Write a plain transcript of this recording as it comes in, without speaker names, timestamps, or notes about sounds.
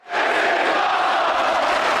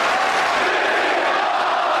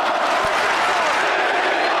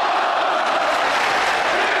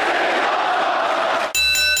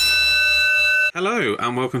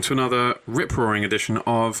and welcome to another rip-roaring edition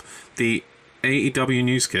of the AEW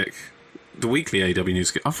News Kick. The weekly AEW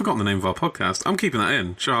News Kick. I've forgotten the name of our podcast. I'm keeping that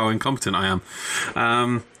in. Show how incompetent I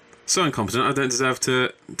am. So incompetent, I don't deserve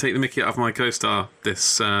to take the mickey out of my co-star,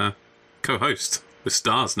 this co-host with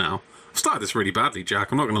stars now. I've started this really badly,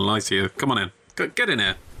 Jack. I'm not going to lie to you. Come on in. Get in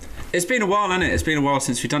here. It's been a while, hasn't it? It's been a while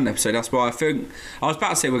since we've done an episode. That's why I was about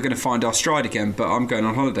to say we're going to find our stride again, but I'm going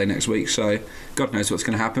on holiday next week, so God knows what's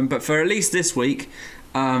going to happen. But for at least this week,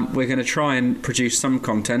 we're going to try and produce some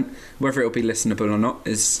content. Whether it'll be listenable or not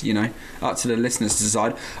is, up to the listeners to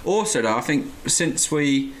decide. Also, though, I think since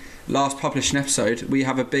we last published an episode, we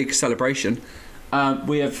have a big celebration.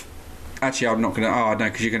 We have... Actually, I'm not going to... Oh, no,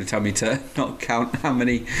 because you're going to tell me to not count how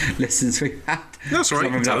many listens we've had. That's all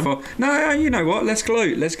right. No, you know what? Let's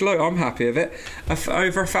gloat. I'm happy with it.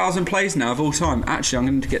 Over 1,000 plays now of all time. Actually, I'm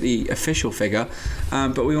going to get the official figure.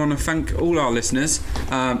 But we want to thank all our listeners.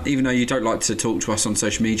 Even though you don't like to talk to us on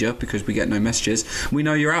social media because we get no messages, we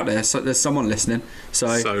know you're out there. So there's someone listening. So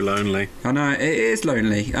lonely. I know, it is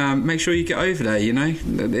lonely. Make sure you get over there,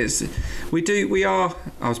 We are...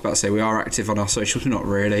 I was about to say we are active on our socials. Not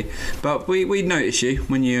really. But we notice you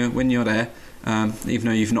when you're there. Even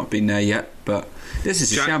though you've not been there yet, but this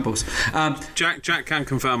is a shambles. Jack can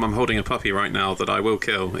confirm I'm holding a puppy right now that I will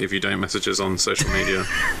kill if you don't message us on social media.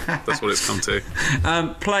 That's what it's come to.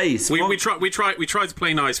 Plays. We tried to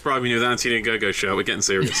play nice, bribing you with Anthony Go shirt. We're getting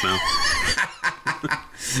serious now.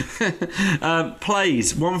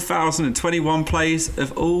 Plays 1,021 plays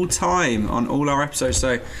of all time on all our episodes.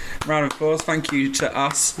 So, round of applause. Thank you to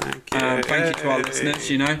us. Thank you to our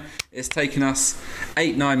listeners. It's taken us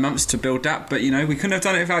 8-9 months to build that, but we couldn't have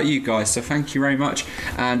done it without you guys. So thank you very much.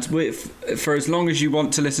 And for as long as you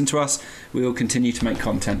want to listen to us, we will continue to make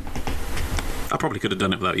content. I probably could have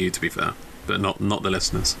done it without you, to be fair, but not the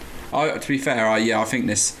listeners. To be fair, I think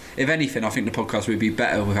this. If anything, I think the podcast would be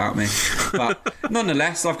better without me. But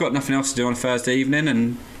nonetheless, I've got nothing else to do on a Thursday evening,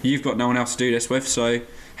 and you've got no one else to do this with. So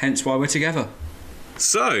hence why we're together.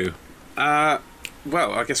 So,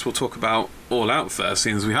 well, I guess we'll talk about All Out first,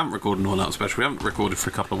 seeing as we haven't recorded an All Out special. We haven't recorded for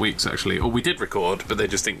a couple of weeks, actually. Or we did record, but they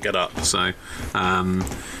just didn't get up. So, what do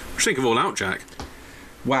you think of All Out, Jack?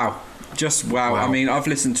 Wow. Just wow. I mean, I've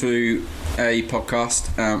listened to a podcast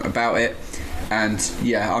about it. And,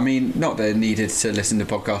 yeah, I mean, not that I needed to listen to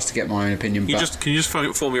podcasts to get my own opinion, but... Can you just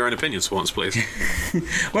form your own opinions for once, please?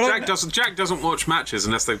 Well, Jack doesn't watch matches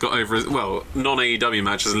unless they've got over... Well, non-AEW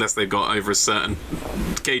matches unless they've got over a certain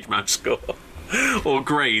cage match score. Or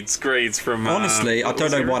grades from... Honestly, I don't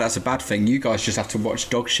know why that's a bad thing. You guys just have to watch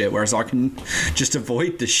dog shit, whereas I can just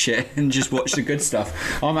avoid the shit and just watch the good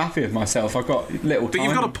stuff. I'm happy with myself. I've got little time. But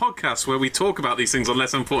you've got a podcast where we talk about these things on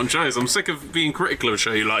less important shows. I'm sick of being critical of a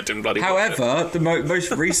show you liked and bloody However, the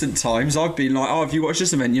most recent times, I've been like, oh, have you watched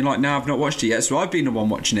this event? You're like, no, I've not watched it yet. So I've been the one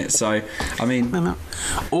watching it. So, I mean...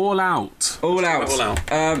 All Out. All Out.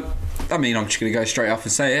 I mean, I'm just going to go straight up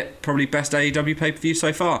and say it. Probably best AEW pay-per-view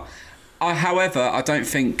so far. However, I don't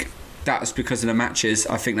think that's because of the matches.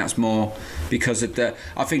 I think that's more because of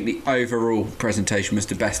I think the overall presentation was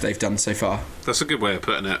the best they've done so far. That's a good way of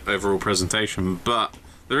putting it, overall presentation. But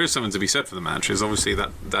there is something to be said for the matches. Obviously,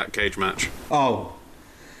 that cage match. Oh.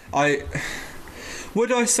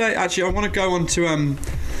 Would I say... Actually, I want to go on to...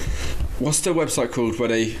 what's the website called where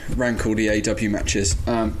they rank all the AEW matches?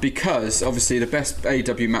 Because obviously the best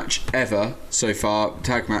AEW match ever so far,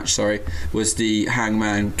 tag match, was the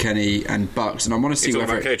Hangman, Kenny and Bucks, and I want to see whether...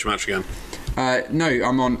 You're talking about cage match again? No,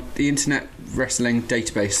 I'm on the Internet Wrestling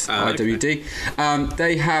Database, IWD. Okay.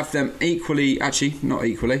 They have them equally... Actually, not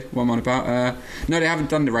equally. What am I on about? No, they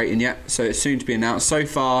haven't done the rating yet, so it's soon to be announced. So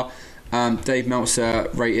far, Dave Meltzer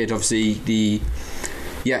rated, obviously, the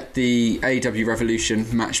AEW Revolution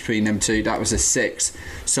match between them two. That was a 6.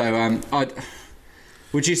 So,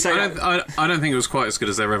 would you say... I don't think it was quite as good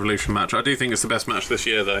as their Revolution match. I do think it's the best match this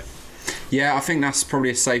year, though. Yeah, I think that's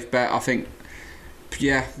probably a safe bet. I think...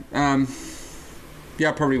 Yeah, I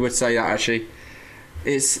probably would say that, actually.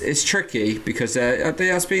 It's tricky because there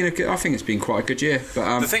has been I think it's been quite a good year.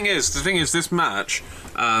 But the thing is, this match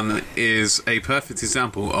is a perfect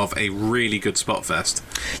example of a really good spot fest.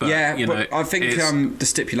 But, but I think the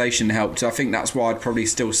stipulation helped. I think that's why I'd probably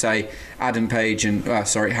still say Adam Page and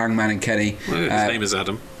Hangman and Kenny. Well, his name is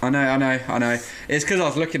Adam. I know. It's because I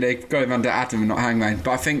was looking at going under Adam and not Hangman.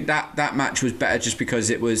 But I think that match was better just because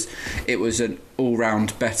it was an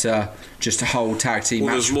all-round better, just a whole tag team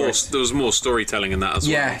match. There was more storytelling in that as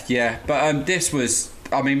well. Yeah. But this was,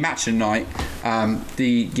 I mean, match of the night.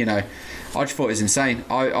 I just thought it was insane.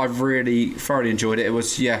 I really thoroughly enjoyed it. It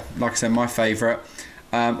was, like I said, my favourite.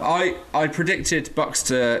 I predicted Bucks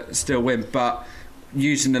to still win, but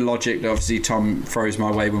using the logic that obviously Tom throws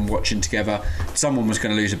my way when watching together, someone was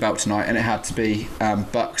going to lose a belt tonight, and it had to be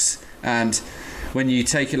Bucks. And when you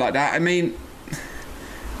take it like that, I mean,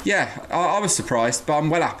 yeah, I was surprised, but I'm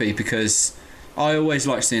well happy because I always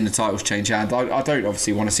like seeing the titles change hand. I don't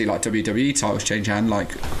obviously want to see like WWE titles change hand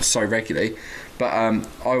like so regularly, but I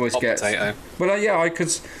always get potato. Well, yeah,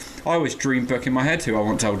 because I always dream book in my head who I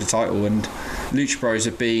want to hold the title, and Lucha Bros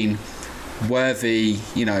have been worthy,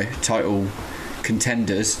 title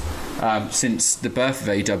contenders since the birth of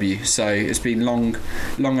AEW. So it's been long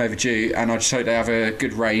overdue, and I just hope they have a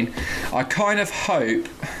good reign. I kind of hope,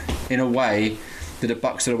 in a way, that the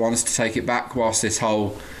Bucks are the ones to take it back whilst this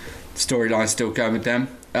whole storyline's still going with them.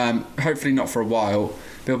 Hopefully not for a while,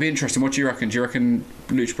 but it'll be interesting. What do you reckon? Do you reckon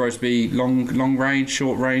Lucha Bros will be long reign,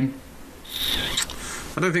 short reign?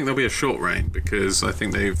 I don't think there'll be a short reign because I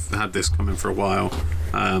think they've had this coming for a while,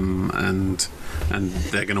 and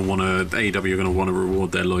they're going to want to. AEW are going to want to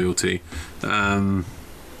reward their loyalty. I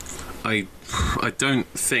don't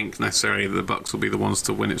think necessarily the Bucks will be the ones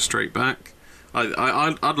to win it straight back.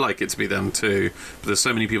 I'd like it to be them too, but there's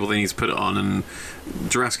so many people they need to put it on, and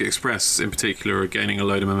Jurassic Express in particular are gaining a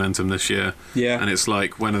load of momentum this year. Yeah. And it's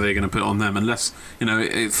like, when are they going to put it on them? Unless,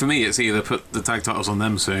 for me, it's either put the tag titles on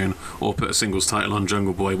them soon or put a singles title on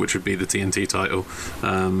Jungle Boy, which would be the TNT title,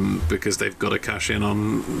 because they've got to cash in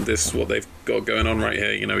on this, what they've got going on right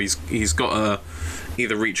here. He's got to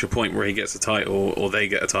either reach a point where he gets a title or they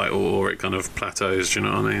get a title, or it kind of plateaus. Do you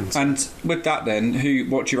know what I mean? And with that then,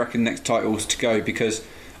 what do you reckon next titles to go? Because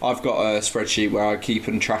I've got a spreadsheet where I keep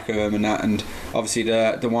on track of them and that, and obviously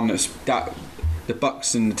the one the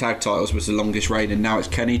Bucks and the tag titles was the longest reign, and now it's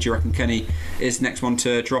Kenny. Do you reckon Kenny is the next one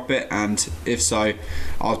to drop it? And if so, I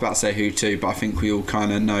was about to say who to, but I think we all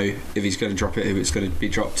kind of know if he's going to drop it, who it's going to be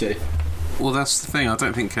dropped to. Well, that's the thing. I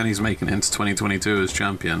don't think Kenny's making it into 2022 as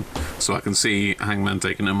champion, so I can see Hangman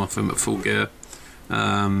taking him off him at Full Gear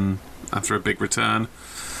after a big return.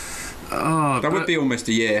 That would be almost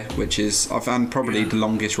a year, which is, I found, probably the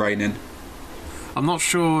longest reigning. I'm not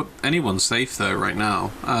sure anyone's safe though right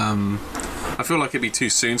now. I feel like it'd be too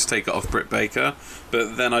soon to take it off Britt Baker,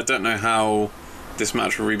 but then I don't know how this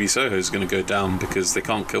match with Ruby Soho is going to go down because they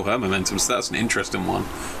can't kill her momentum, so that's an interesting one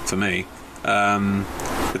for me.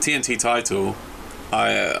 The TNT title,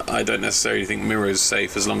 I don't necessarily think Miro's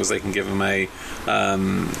safe as long as they can give him a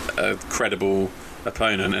credible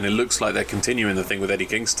opponent, and it looks like they're continuing the thing with Eddie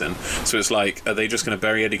Kingston. So it's like, are they just going to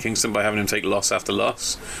bury Eddie Kingston by having him take loss after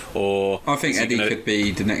loss? Or I think Eddie could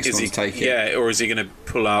be the next one to take it. Yeah, or is he going to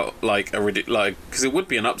pull out because it would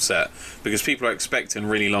be an upset because people are expecting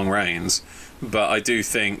really long reigns. But I do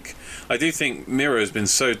think Miro has been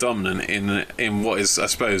so dominant in what is, I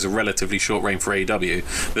suppose, a relatively short reign for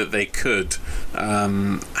AEW that they could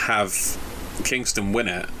have Kingston win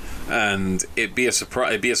it, and it'd be a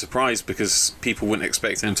surprise because people wouldn't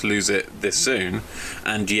expect him to lose it this soon,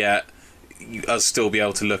 and yet us still be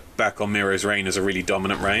able to look back on Miro's reign as a really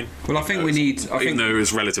dominant reign. Well, I think even though it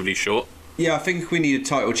was relatively short. Yeah, I think we need a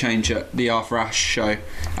title change at the Arthur Ashe show,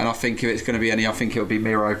 and I think if it's going to be any, I think it'll be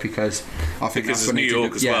Miro because I think that's it's New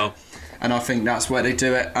York as well, and I think that's where they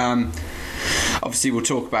do it. Obviously, we'll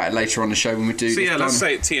talk about it later on the show when we do. So yeah, let's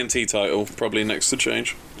say TNT title probably next to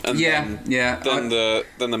change. And then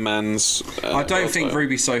the men's. I don't think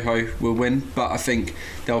Ruby Soho will win, but I think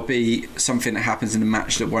there'll be something that happens in the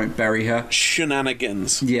match that won't bury her.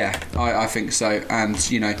 Shenanigans. Yeah, I think so, and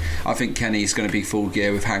I think Kenny's going to be Full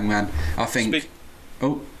Gear with Hangman. I think.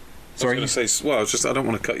 Sorry. I was going to say, I don't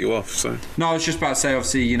want to cut you off. So no, I was just about to say,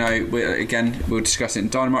 obviously, we'll discuss it in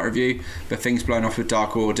Dynamite review, but things blown off with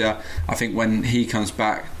Dark Order. I think when he comes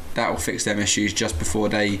back, that will fix them issues just before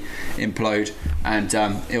they implode, and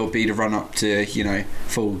it'll be the run up to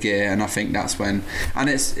Full Gear, and I think that's when, and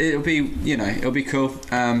it'll be cool.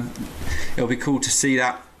 It'll be cool to see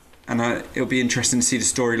that. And it'll be interesting to see the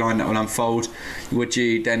storyline that will unfold. Would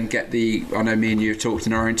you then get I know me and you have talked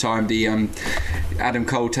in our own time, the Adam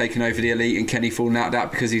Cole taking over the Elite and Kenny falling out of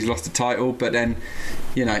that because he's lost the title. But then,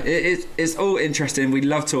 it's all interesting. We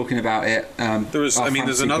love talking about it. There's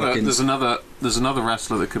another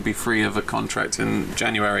wrestler that could be free of a contract in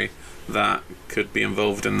January that could be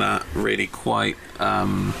involved in that really quite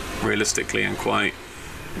realistically and quite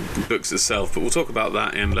books itself. But we'll talk about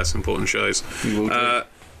that in less important shows. We will do.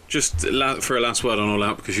 Just for a last word on All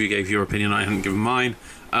Out, because you gave your opinion, I hadn't given mine.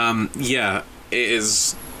 It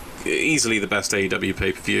is easily the best AEW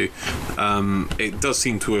pay-per-view. It does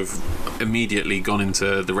seem to have immediately gone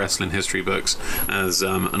into the wrestling history books as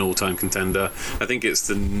an all-time contender. I think it's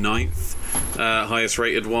the 9th highest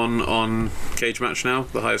rated one on Cage Match now.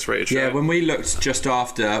 The highest rated show. Yeah, when we looked just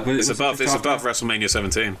after, it's above WrestleMania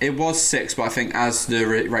 17. It was 6, but I think as the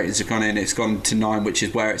ratings have gone in, it's gone to 9, which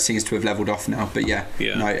is where it seems to have levelled off now. But no,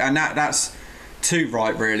 and that's too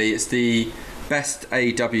right, really. It's the best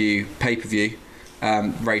AEW pay-per-view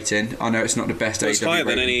rating. I know it's not the best AEW It's higher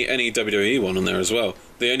than any WWE one on there as well.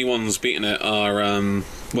 The only ones beating it are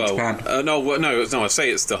Japan. I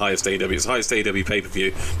say it's the highest AEW. It's the highest AEW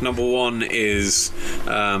pay-per-view. Number 1 is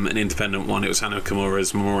an independent one. It was Hana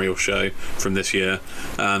Kimura's Memorial Show from this year.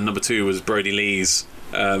 Number 2 was Brody Lee's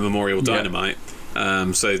Memorial Dynamite.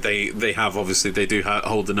 So they have, obviously they do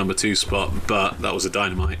hold the number 2 spot, but that was a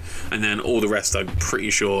Dynamite, and then all the rest I'm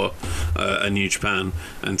pretty sure are New Japan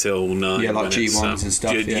until 9. Yeah, like G1s and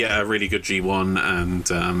stuff. Yeah, a really good G1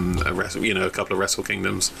 and a couple of Wrestle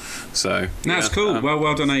Kingdoms. So that's cool.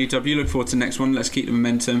 Well done AEW. Look forward to the next one. Let's keep the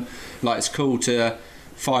momentum. Like, it's cool to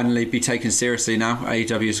finally be taken seriously now.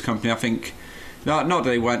 AEW as a company, I think. Not that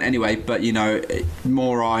they weren't anyway, but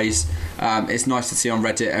more eyes. It's nice to see on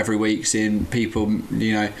Reddit every week, seeing people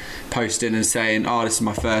posting and saying, "Oh, this is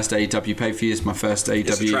my first AEW pay-per-view. This is my first AEW."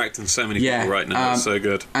 It's attracting so many people right now. It's so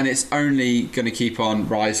good, and it's only going to keep on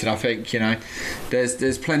rising. I think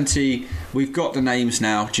there's plenty. We've got the names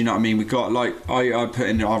now. Do you know what I mean? We've got, like, I put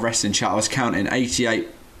in our wrestling chat. I was counting 88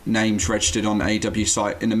 names registered on the AEW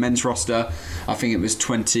site in the men's roster. I think it was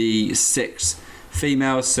 26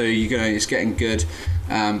 females, so it's getting good,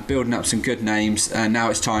 building up some good names, and now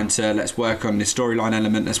it's time to let's work on the storyline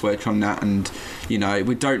element. Let's work on that, and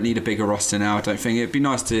we don't need a bigger roster now. I don't think it'd be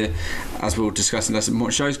nice to, as we'll discuss in less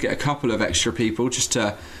more shows, get a couple of extra people just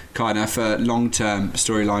to kind of for long-term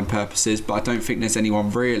storyline purposes, but I don't think there's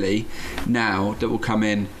anyone really now that will come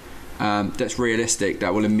in that's realistic,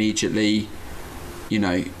 that will immediately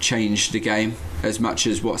change the game as much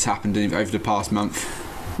as what's happened over the past month.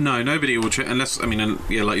 No, nobody will unless, like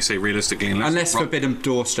you say, realistically, unless Forbidden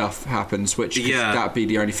Door stuff happens, which that'd be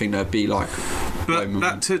the only thing that'd be like. But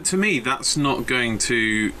that, to me, that's not going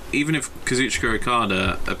to, even if Kazuchika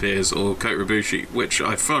Okada appears or Kota Ibushi, which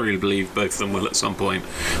I thoroughly believe both of them will at some point.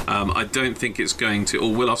 I don't think it's going to,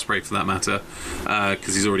 or Will Ospreay for that matter,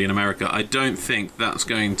 because he's already in America. I don't think that's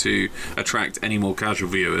going to attract any more casual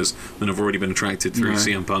viewers than have already been attracted through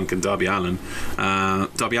CM Punk and Darby Allin.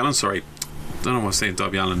 I don't know why I'm saying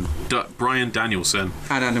Darby Allin. Bryan Danielson.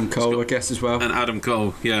 And Adam Cole, I guess, as well. And Adam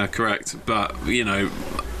Cole, yeah, correct. But,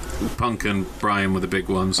 Punk and Bryan were the big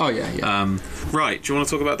ones. Oh, yeah. Right, do you want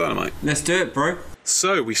to talk about Dynamite? Let's do it, bro.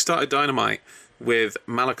 So, we started Dynamite with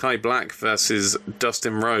Malachi Black versus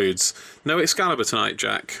Dustin Rhodes. No Excalibur tonight,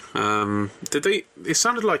 Jack. It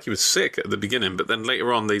sounded like he was sick at the beginning, but then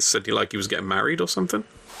later on they said he was getting married or something.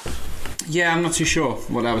 Yeah, I'm not too sure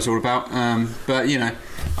what that was all about. But, he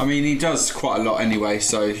does quite a lot anyway,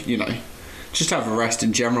 so, just have a rest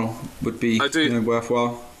in general would be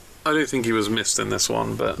worthwhile. I do think he was missed in this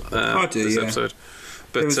one, but I do, this episode.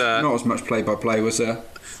 But there was not as much play-by-play, was there?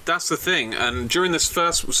 That's the thing, and during this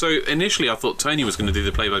first... So, initially I thought Tony was going to do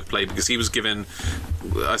the play-by-play because he was stumbling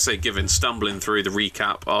through the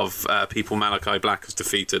recap of people Malachi Black has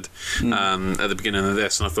defeated at the beginning of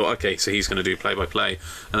this, and I thought, okay, so he's going to do play-by-play,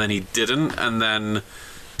 and then he didn't, and then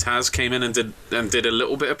Taz came in and did a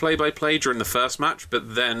little bit of play-by-play during the first match,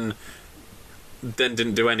 but then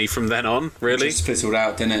didn't do any from then on, really. It just fizzled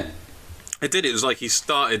out, didn't it? It did. It was like he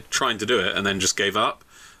started trying to do it and then just gave up.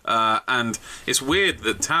 And it's weird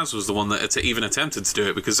that Taz was the one that even attempted to do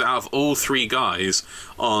it, because out of all 3 guys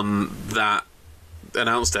on that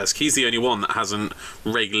announce desk, he's the only one that hasn't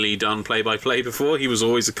regularly done play-by-play before. He was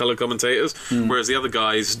always a colour commentator, whereas the other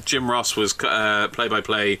guys, Jim Ross was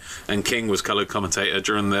play-by-play and King was colour commentator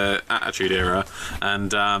during the Attitude Era, and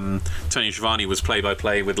Tony Schiavone was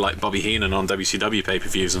play-by-play with like Bobby Heenan on WCW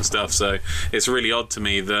pay-per-views and stuff. So it's really odd to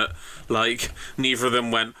me that neither of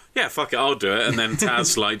them went, yeah, fuck it, I'll do it, and then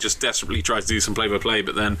Taz just desperately tried to do some play-by-play,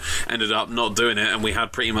 but then ended up not doing it, and we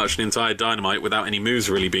had pretty much an entire Dynamite without any moves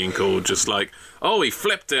really being called, just oh, he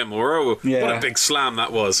flipped him, or what a big slam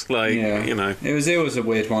that was. It was a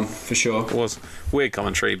weird one for sure. It was weird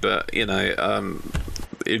commentary, but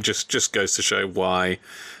it just goes to show why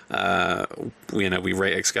we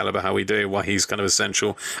rate Excalibur how we do, why he's kind of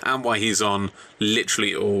essential, and why he's on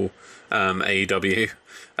literally all AEW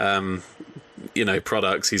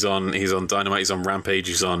products. He's on Dynamite, he's on Rampage,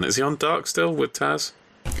 is he on Dark still with Taz?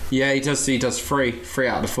 Yeah, he does three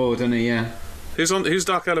out of the 4, doesn't he? Yeah. Who's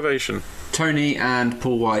Dark Elevation? Tony and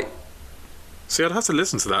Paul White. See, I'd have to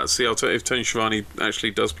listen to that, see if Tony Schiavone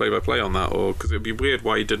actually does play-by-play on that, or because it'd be weird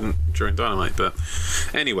why he didn't during Dynamite. But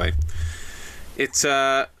anyway, it's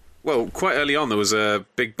Well, quite early on, there was a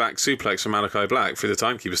big back suplex from Malachi Black through the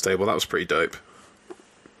timekeeper's table. That was pretty dope.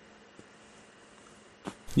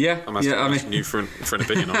 Yeah, I'm asking you for an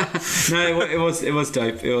opinion on it. No, it was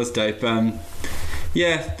dope. It was dope. Compared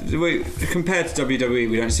to WWE,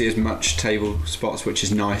 we don't see as much table spots, which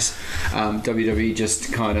is nice. WWE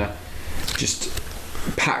just kind of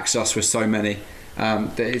packs us with so many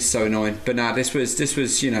that it's so annoying. But now this was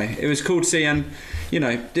it was cool to see, and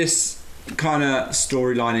this kind of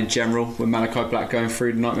storyline in general with Malachi Black going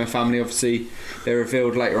through the Nightmare Family. Obviously, they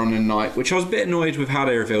revealed later on in the night, which I was a bit annoyed with how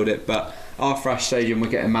they revealed it, but after Ash Stadium, we're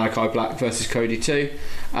getting Malachi Black versus Cody too.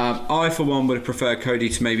 I, for one, would have preferred Cody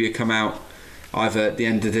to maybe come out either at the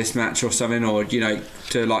end of this match or something, or to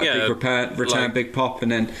return Big Pop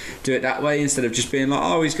and then do it that way instead of just being like,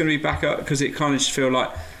 oh, he's going to be back up, because it kind of just feel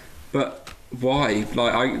like, but why?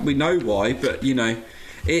 We know why, but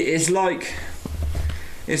it's like,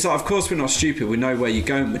 of course we're not stupid, we know where you're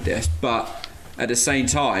going with this, but at the same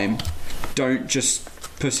time, don't just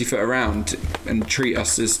pussyfoot around and treat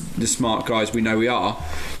us as the smart guys we know we are.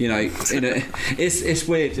 It's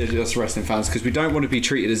weird to us wrestling fans, because we don't want to be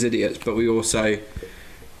treated as idiots, but we also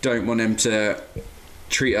don't want them to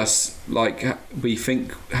treat us like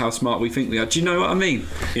how smart we think we are. Do you know what I mean?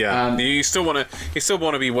 Yeah. You still want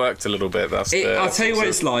to be worked a little bit. I'll tell you what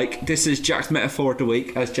it's like. This is Jack's metaphor of the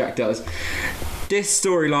week, as Jack does. This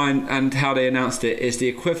storyline and how they announced it is the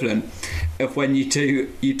equivalent of when you do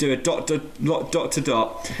a dot to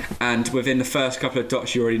dot, and within the first couple of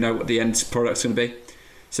dots you already know what the end product's going to be.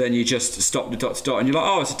 So then you just stop the dot to dot and you're like,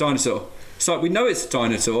 oh, it's a dinosaur. It's like, we know it's a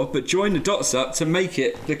dinosaur, but join the dots up to make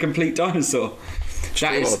it the complete dinosaur. Do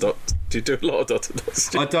you do a lot of dot to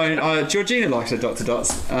dots? I don't. Georgina likes her dot to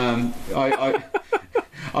dots.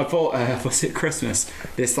 I bought, was it Christmas?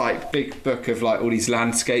 This big book of all these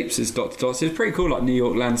landscapes as dot to dots. It's pretty cool, like New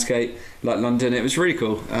York landscape, like London. It was really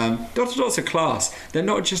cool. Dot to dots are class. They're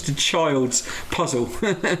not just a child's puzzle.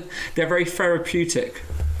 They're very therapeutic.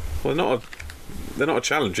 Well, they're not a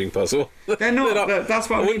challenging puzzle. They're not. That's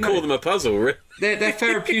what I wouldn't call them a puzzle, really. They're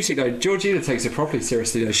therapeutic though. Georgina takes it properly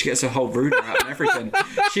seriously though. She gets her whole ruler out and everything.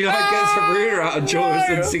 She gets her ruler out and draws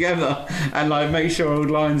them together and makes sure all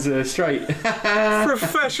lines are straight.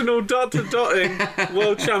 Professional dot to dotting,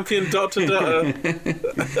 world champion dot to dotter.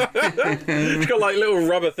 She's got little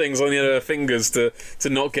rubber things on her fingers to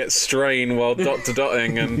not get strain while dot to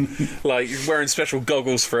dotting, and wearing special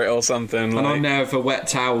goggles for it or something. And I'm there with a wet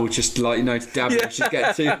towel, just to dab her if she's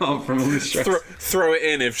getting too hot from all the stress. Throw it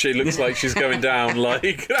in if she looks like she's going down.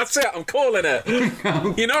 That's it. I'm calling it.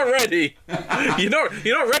 You're not ready. You're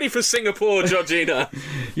not ready for Singapore, Georgina.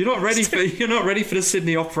 You're not ready for the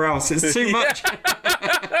Sydney Opera House. It's too much.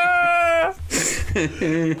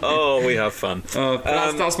 Oh, we have fun.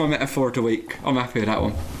 That's my metaphor of the week. I'm happy with that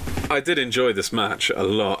one. I did enjoy this match a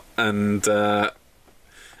lot, and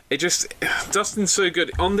Dustin's so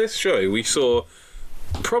good. On this show, we saw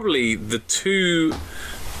probably the two.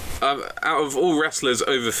 Out of all wrestlers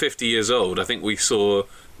over 50 years old, I think we saw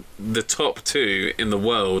the top two in the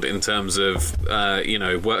world in terms of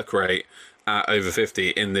work rate at over 50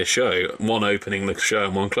 in this show. One opening the show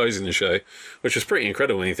and one closing the show, which was pretty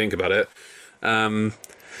incredible when you think about it. And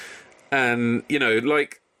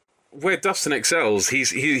where Dustin excels,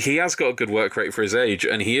 he has got a good work rate for his age,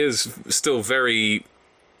 and he is still very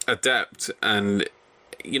adept, and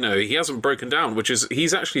he hasn't broken down,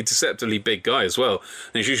 he's actually a deceptively big guy as well.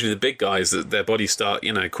 And it's usually the big guys that their bodies start,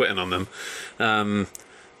 quitting on them.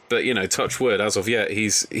 But touch wood, as of yet,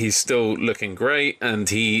 he's still looking great, and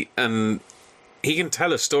he can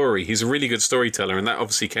tell a story. He's a really good storyteller, and that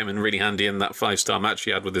obviously came in really handy in that 5-star match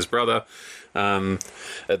he had with his brother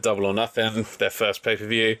at Double or Nothing, their first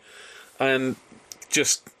pay-per-view. And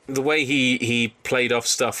just the way he played off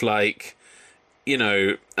stuff like,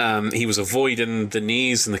 he was avoiding the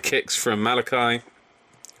knees and the kicks from Malachi,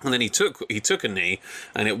 and then he took a knee,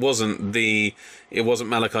 and it wasn't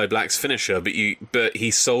Malachi Black's finisher, but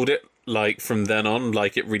he sold it from then on,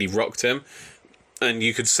 it really rocked him, and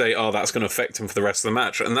you could say, oh, that's going to affect him for the rest of the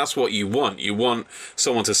match, and that's what you want. You want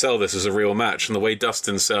someone to sell this as a real match, and the way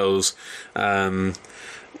Dustin sells,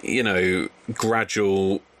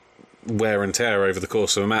 gradual wear and tear over the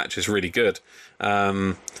course of a match is really good.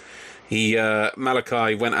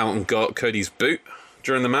 Malachi went out and got Cody's boot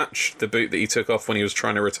during the match, the boot that he took off when he was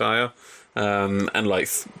trying to retire, and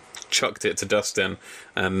chucked it to Dustin,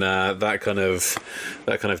 and that kind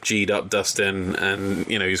of G'd up Dustin, and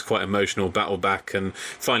he was quite emotional, battled back, and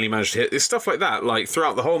finally managed to hit. It's stuff like that.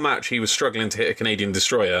 Throughout the whole match, he was struggling to hit a Canadian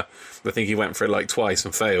Destroyer. I think he went for it twice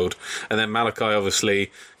and failed, and then Malachi obviously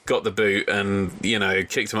got the boot and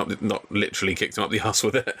kicked him up, not literally kicked him up the arse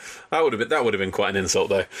with it. That would have been quite an insult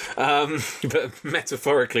though. But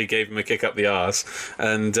metaphorically gave him a kick up the arse,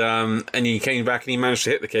 and he came back and he managed to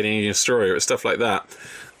hit the Canadian Destroyer. It's stuff like that.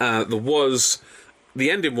 The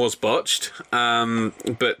ending was botched, but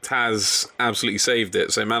Taz absolutely saved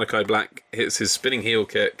it. So Malachi Black hits his spinning heel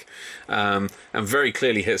kick, and very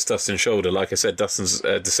clearly hits Dustin's shoulder. Like I said, Dustin's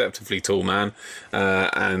a deceptively tall man,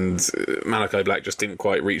 and Malachi Black just didn't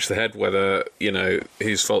quite reach the head. Whether,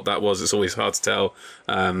 whose fault that was, it's always hard to tell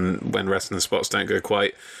when wrestling spots don't go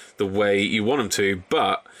quite the way you want them to.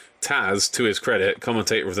 But Taz, to his credit,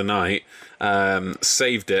 commentator of the night,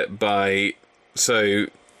 saved it by... So...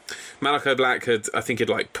 Malachi Black had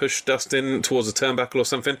pushed Dustin towards a turnbuckle or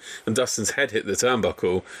something, and Dustin's head hit the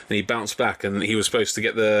turnbuckle, and he bounced back, and he was supposed to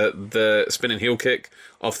get the spinning heel kick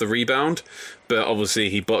off the rebound, but obviously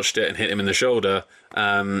he botched it and hit him in the shoulder,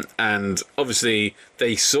 and obviously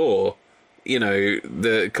they saw,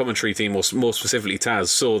 the commentary team, or more specifically Taz,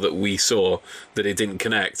 saw that it didn't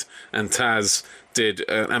connect, and Taz did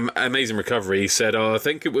an amazing recovery. He said, I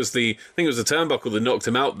think it was the turnbuckle that knocked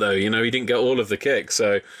him out, though. He didn't get all of the kick.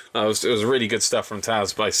 So it was really good stuff from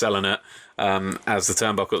Taz by selling it as the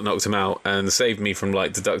turnbuckle that knocked him out, and saved me from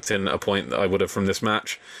deducting a point that I would have from this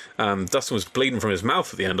match. Dustin was bleeding from his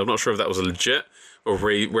mouth at the end. I'm not sure if that was legit or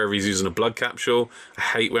where he's using a blood capsule. I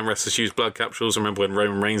hate when wrestlers use blood capsules. I remember when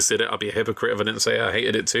Roman Reigns did it. I'd be a hypocrite if I didn't say I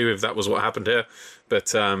hated it too, if that was what happened here.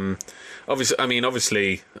 But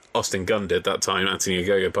obviously Austin Gunn did that time. Anthony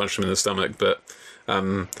Ogogo punched him in the stomach, but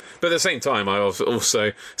at the same time, I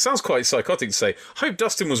also sounds quite psychotic to say, I hope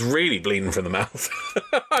Dustin was really bleeding from the mouth.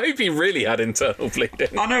 I hope he really had internal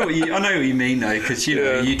bleeding. I know what you mean though, because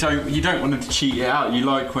you don't want to cheat it out. You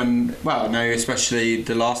like when, especially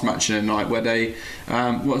the last match in the night where they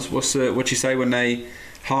what do you say when they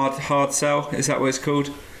hard sell? Is that what it's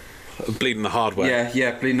called? Bleeding the hard way.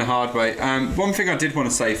 Yeah, bleeding the hard way. One thing I did want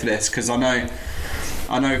to say for this, because I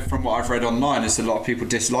know from what I've read online is a lot of people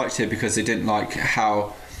disliked it because they didn't like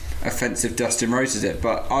how offensive Dustin Rhodes is it.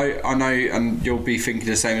 But I know, and you'll be thinking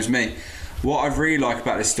the same as me, what I really like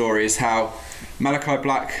about this story is how Malachi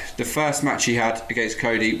Black, the first match he had against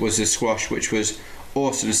Cody was a squash, which was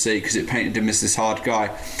awesome to see because it painted him as this hard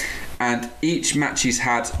guy. And each match he's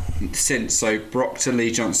had since, so Brock to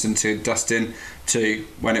Lee Johnson to Dustin to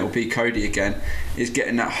when it will be Cody again, is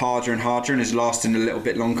getting that harder and harder and is lasting a little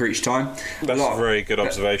bit longer each time. That's a very good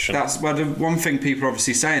observation. That's the one thing people are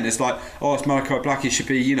obviously saying is it's Malachi Black, he should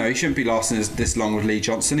be, he shouldn't be lasting this long with Lee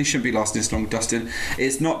Johnson, he shouldn't be lasting this long with Dustin.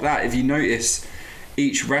 It's not that. If you notice,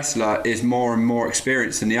 each wrestler is more and more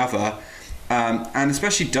experienced than the other. And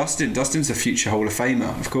especially Dustin's a future Hall of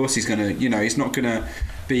Famer. Of course he's going to, he's not going to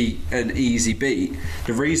be an easy beat.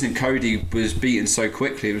 The reason Cody was beaten so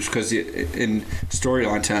quickly was because in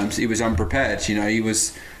storyline terms he was unprepared.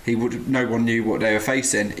 No one knew what they were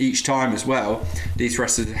facing each time as well. These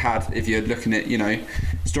wrestlers had, if you're looking at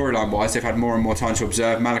storyline wise, they've had more and more time to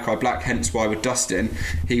observe Malachi Black, hence why with Dustin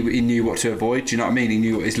he knew what to avoid. Do you know what I mean? He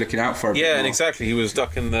knew what he's looking out for. And exactly, he was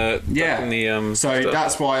ducking the so stuff.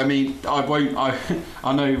 That's why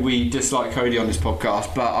I know we dislike Cody on this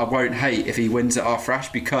podcast, but I won't hate if he wins at our thrash,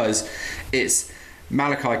 because it's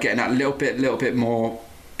Malachi getting that little bit more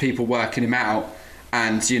people working him out.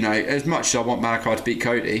 And as much as I want Malachi to beat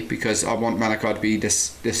Cody, because I want Malachi to be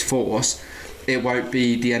this force, it won't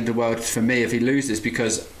be the end of the world for me if he loses,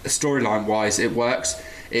 because storyline wise it works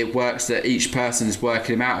that each person's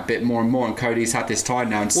working him out a bit more and more, and Cody's had this time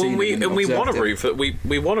now and seen we want to root for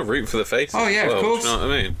we want to root for the faces. Oh yeah, as well, of course. Do you know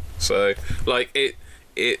what I mean? So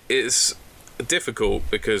it's difficult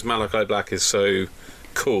because Malachi Black is so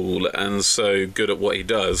cool and so good at what he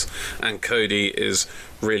does, and Cody is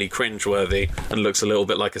really cringeworthy and looks a little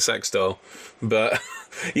bit like a sex doll, but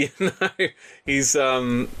he's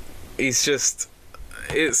just,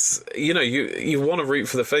 it's you want to root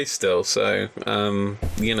for the face still, so I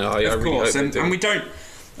really hope they do. And we don't,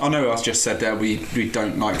 I know I just said that we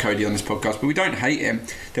don't like Cody on this podcast, but we don't hate him.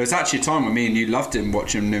 There was actually a time when me and you loved him,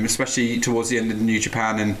 watching him, especially towards the end of the New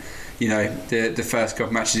Japan and the first couple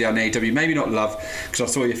of matches he had in AEW. Maybe not love, because I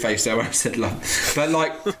saw your face there when I said love,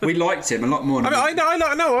 but we liked him a lot more.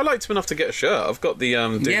 I liked him enough to get a shirt. I've got the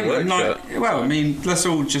shirt. Well, I mean, let's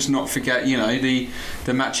all just not forget the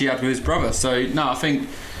match he had with his brother. So no, I think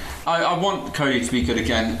I want Cody to be good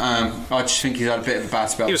again. I just think he's had a bit of a bad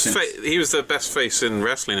spell. He was the best face in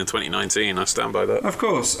wrestling in 2019. I stand by that. Of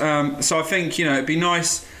course. So I think it'd be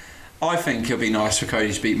nice. I think it'll be nice for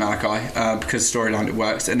Cody to beat Malachi because storyline it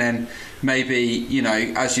works, and then maybe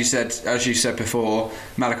as you said before,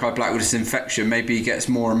 Malachi Black with this infection, maybe he gets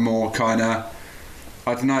more and more kind of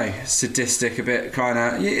I don't know, sadistic a bit, kind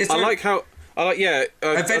of. Yeah. I don't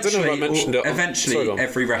know if I mentioned it. Eventually,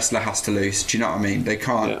 every wrestler has to lose. Do you know what I mean? They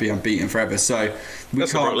can't be unbeaten forever. So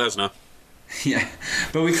that's can't. Brock Lesnar. Yeah,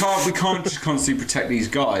 but we can't just constantly protect these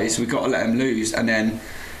guys. We've got to let them lose, and then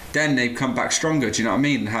they come back stronger. Do you know what I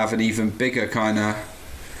mean? And have an even bigger kind of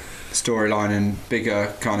storyline and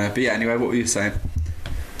bigger kind of. But yeah, anyway, what were you saying?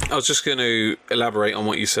 I was just going to elaborate on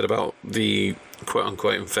what you said about the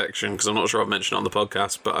quote-unquote infection, because I'm not sure I've mentioned it on the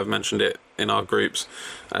podcast, but I've mentioned it in our group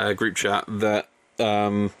chat, that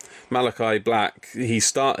Malachi Black, he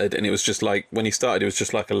started, and it was just like, when he started, it was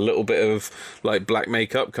just like a little bit of like black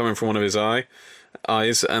makeup coming from one of his eyes,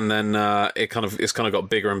 and then it's kind of got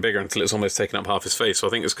bigger and bigger until it's almost taken up half his face. So I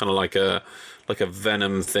think it's kind of like a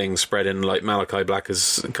venom thing spreading. Like Malachi Black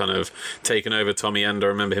has kind of taken over Tommy End. I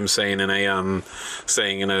remember him saying in an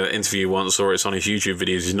interview once, or it's on his YouTube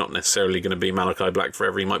videos, he's not necessarily going to be Malachi Black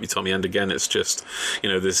forever. He might be Tommy End again. It's just,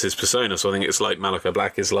 this is his persona. So I think it's like Malachi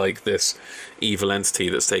Black is like this evil entity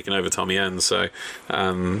that's taken over Tommy End. So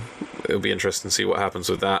it'll be interesting to see what happens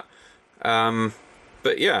with that.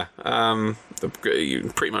 But yeah,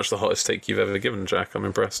 pretty much the hottest take you've ever given, Jack. I'm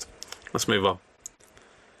impressed. Let's move on.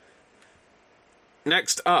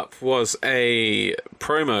 Next up was a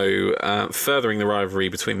promo furthering the rivalry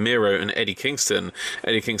between Miro and Eddie Kingston.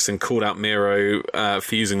 Eddie Kingston called out Miro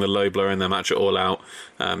for using the low blow in their match at All Out.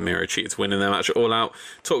 Miro cheated to win in their match at All Out.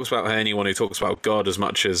 Talks about how anyone who talks about God as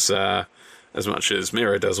much as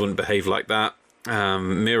Miro does wouldn't behave like that.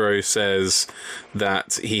 Miro says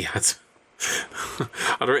that he had...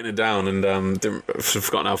 I'd written it down and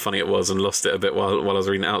forgotten how funny it was and lost it a bit while I was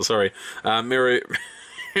reading it out. Sorry. Miro...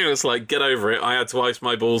 It was like, get over it. I had to ice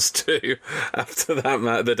my balls too after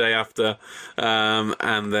that, the day after.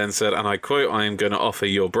 And then said, and I quote, "I am going to offer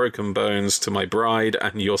your broken bones to my bride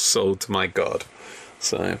and your soul to my God."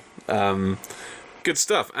 So, good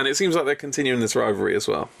stuff. And it seems like they're continuing this rivalry as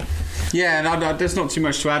well. Yeah, no, there's not too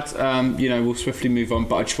much to add. We'll swiftly move on,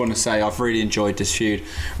 but I just want to say I've really enjoyed this feud.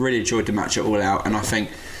 Really enjoyed the match at All Out, and I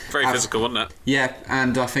think... Very physical, wasn't it? Yeah,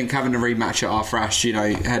 and I think having a rematch at Arthur Ashe,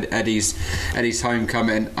 Eddie's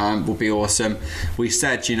homecoming will be awesome. We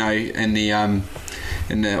said, in the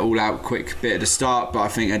All Out quick bit at the start, but I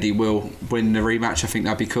think Eddie will win the rematch. I think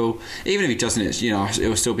that'd be cool. Even if he doesn't, it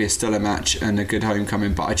will still be a stellar match and a good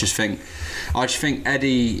homecoming. But I just think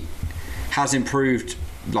Eddie has improved,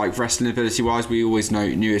 like wrestling ability wise. We always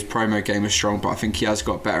knew his promo game was strong, but I think he has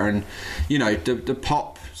got better. And the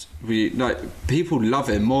pop. People love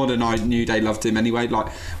him more than I knew they loved him anyway.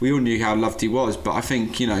 Like, we all knew how loved he was, but I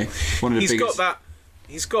think one of the biggest...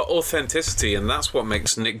 He's got authenticity, and that's what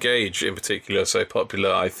makes Nick Gage in particular so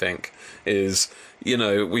popular. I think is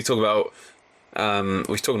we talk about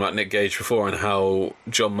we've talked about Nick Gage before and how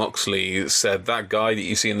Jon Moxley said that guy that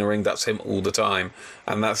you see in the ring, that's him all the time,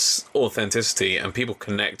 and that's authenticity, and people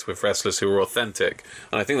connect with wrestlers who are authentic,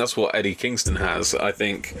 and I think that's what Eddie Kingston has. I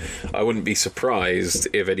think I wouldn't be surprised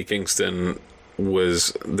if Eddie Kingston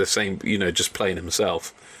was the same, just playing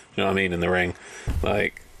himself, you know what I mean, in the ring,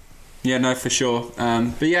 like. Yeah, no, for sure.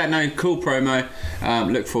 But yeah, no, cool promo.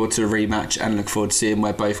 Look forward to the rematch and look forward to seeing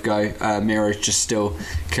where both go. Miro's just still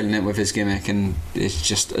killing it with his gimmick, and it's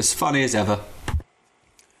just as funny as ever.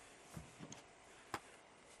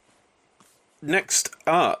 Next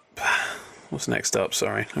up, what's next up?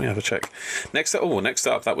 Sorry, let me have a check. Next up,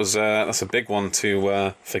 that was that's a big one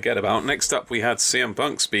to forget about. Next up, we had CM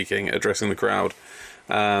Punk speaking, addressing the crowd.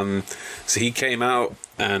 So he came out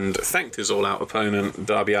and thanked his all-out opponent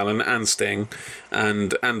Darby Allin and Sting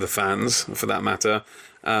and the fans for that matter.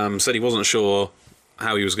 Said he wasn't sure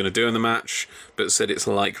how he was going to do in the match, but said it's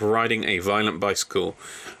like riding a violent bicycle.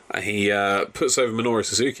 He puts over Minoru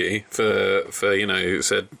Suzuki for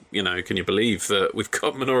said, can you believe that we've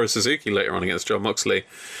got Minoru Suzuki later on against Jon Moxley?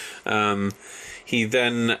 He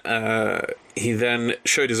then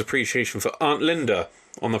showed his appreciation for Aunt Linda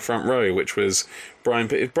on the front row, which was Brian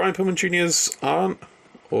Pillman Jr.'s aunt,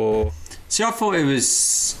 or... See, I thought it was...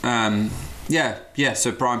 so Brian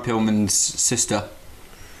Pillman's sister.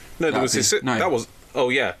 No, that was his sister. No. That was... Oh,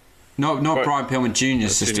 yeah. No, not Brian Pillman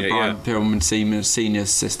Jr.'s sister, Junior, Brian Pillman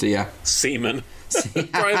Senior's sister, yeah. Seaman.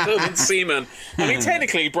 Brian Pillman Seaman. I mean,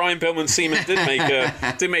 technically, Brian Pillman Seaman did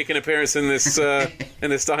make an appearance in this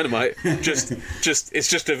Dynamite. Just it's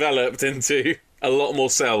just developed into a lot more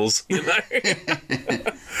cells,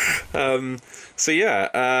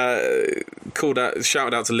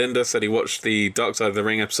 shouted out to Linda, said he watched the Dark Side of the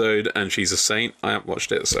Ring episode and she's a saint. I haven't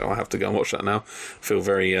watched it, so I have to go and watch that now. I feel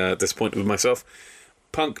very disappointed with myself.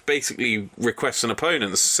 Punk basically requests an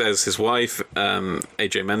opponent, says his wife,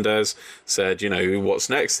 AJ Mendez, said, what's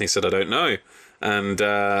next? And he said, I don't know. And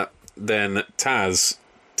then Taz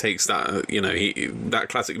takes that, that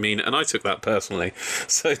classic meme, and I took that personally.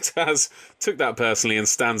 So Taz took that personally and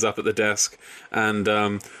stands up at the desk and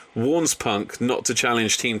warns Punk not to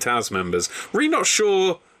challenge Team Taz members. Really not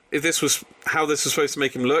sure if this was how this was supposed to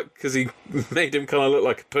make him look, because he made him kind of look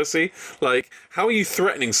like a pussy. Like, how are you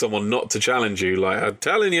threatening someone not to challenge you? Like, I'm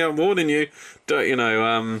telling you, I'm warning you.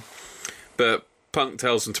 Don't, but Punk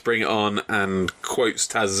tells him to bring it on and quotes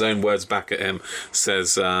Taz's own words back at him.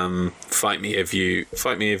 Says, "Fight me if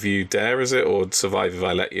you dare," is it, or "Survive if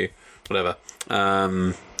I let you," whatever.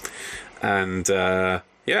 And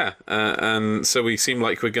so we seem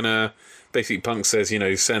like we're gonna. Basically, Punk says,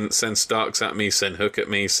 send Starks at me, send Hook at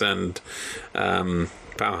me, send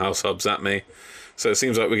Powerhouse Hobbs at me. So it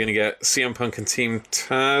seems like we're going to get CM Punk and Team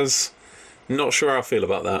Taz. Not sure how I feel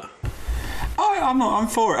about that. I'm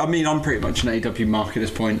for it. I mean, I'm pretty much an AEW mark at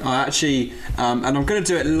this point. I actually, and I'm going to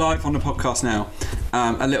do it live on the podcast now.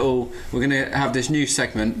 We're going to have this new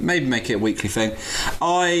segment, maybe make it a weekly thing.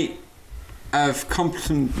 I've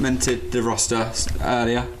complimented the roster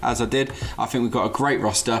earlier, as I did. I think we've got a great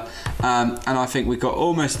roster, and I think we've got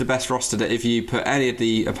almost the best roster that if you put any of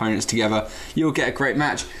the opponents together, you'll get a great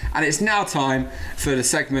match. And it's now time for the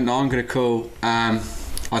segment that I'm going to call, I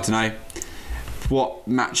don't know, what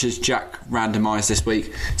matches Jack randomised this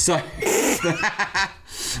week. So...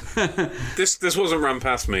 This wasn't ran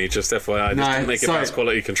past me, just FYI. This didn't make it past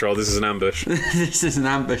quality control. This is an ambush. This is an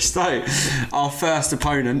ambush. So, our first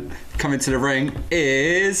opponent coming to the ring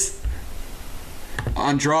is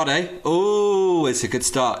Andrade. Oh, it's a good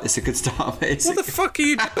start. What the fuck are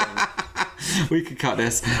you doing? We could cut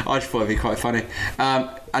this. I just thought it'd be quite funny.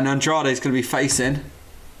 And Andrade is going to be facing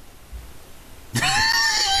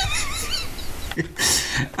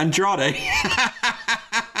Andrade.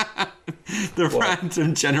 The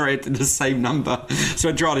random generated the same number, so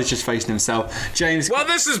Andrade's just facing himself. James. Well,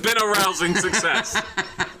 this has been a rousing success.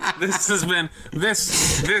 This has been this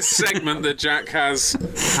segment that Jack has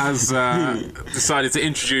decided to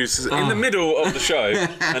introduce in the middle of the show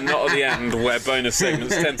and not at the end, where bonus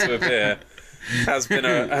segments tend to appear. Has been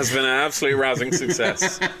an absolute rousing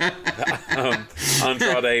success.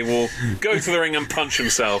 Andrade will go to the ring and punch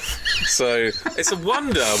himself. So it's a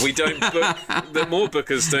wonder we don't book that more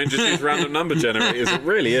bookers don't just use random number generators. It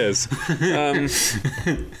really is.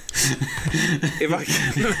 If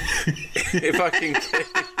I can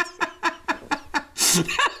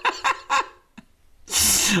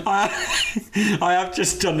I have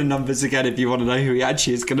just done the numbers again if you want to know who he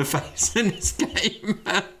actually is going to face in this game.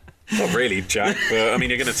 Not really, Jack, but I mean,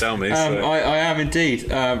 you're going to tell me. So. I am indeed.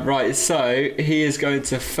 Right, so he is going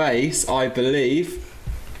to face, I believe...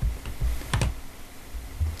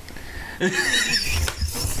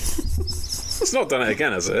 It's not done it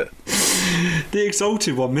again, has it? The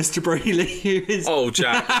Exalted One, Mr. Braley. Who is... Oh,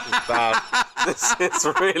 Jack, this is bad. This is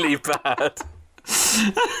really bad.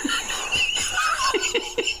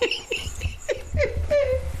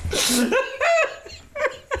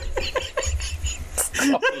 I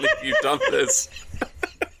can't believe you've done this.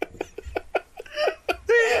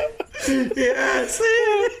 Yes.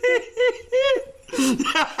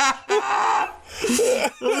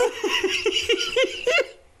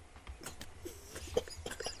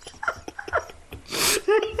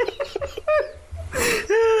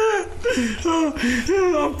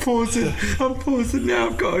 I'm pausing now.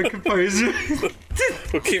 I've got to compose it.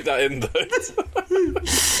 We'll keep that in though.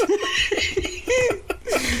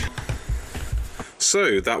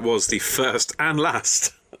 So that was the first and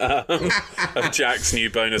last of Jack's new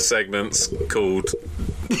bonus segments called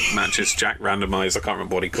Matches Jack Randomised. I can't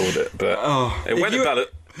remember what he called it, but it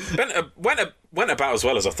went about as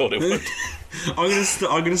well as I thought it would.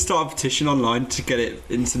 I'm gonna start a petition online to get it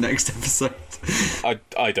into next episode.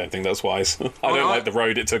 I don't think that's wise. I don't like the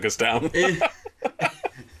road it took us down.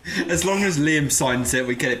 As long as Liam signs it,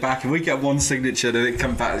 we get it back, and we get one signature, then it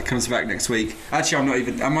comes back next week. Actually, I'm not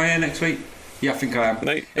even. Am I here next week? Yeah, I think I am.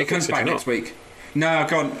 No, it comes back next week. No, I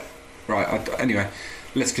can't. Right. Anyway,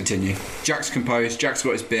 let's continue. Jack's composed. Jack's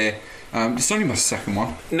got his beer. It's only my second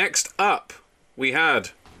one. Next up, we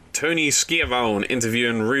had Tony Schiavone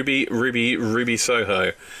interviewing Ruby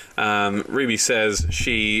Soho. Ruby says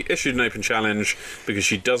she issued an open challenge because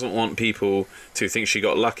she doesn't want people to think she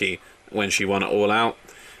got lucky when she won it all out.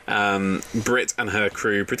 Britt and her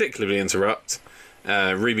crew particularly interrupt.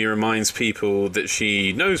 Ruby reminds people that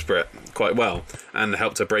she knows Britt quite well and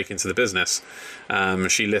helped her break into the business.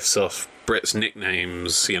 She lifts off Britt's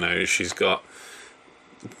nicknames. You know, she's got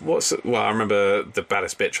I remember the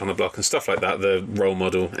baddest bitch on the block and stuff like that, the role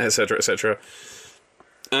model, etc., etc.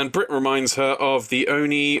 And Britt reminds her of the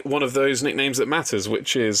only one of those nicknames that matters,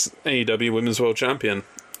 which is AEW Women's World Champion.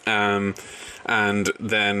 and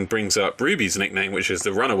then brings up Ruby's nickname, which is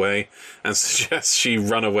the Runaway, and suggests she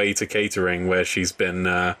run away to catering, where she's been,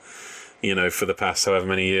 for the past however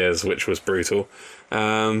many years, which was brutal.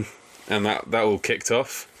 And that all kicked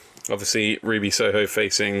off. Obviously, Ruby Soho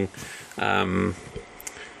facing Jamie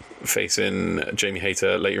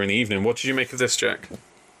Hayter later in the evening. What did you make of this, Jack?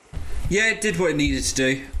 Yeah, it did what it needed to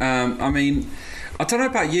do. I mean, I don't know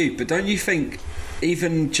about you, but don't you think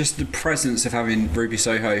even just the presence of having Ruby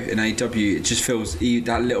Soho in AEW, it just feels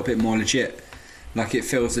that little bit more legit? Like, it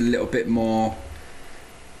feels a little bit more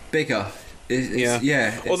bigger.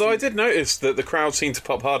 Although I did notice that the crowd seemed to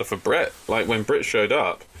pop harder for Britt, like when Britt showed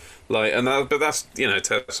up. But that's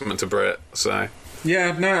testament to Britt. So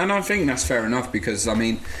yeah, no, and I think that's fair enough, because I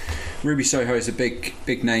mean, Ruby Soho is a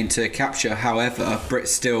big name to capture. However,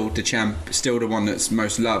 Britt's still the champ, still the one that's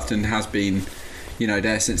most loved and has been,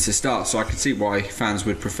 there since the start. So I can see why fans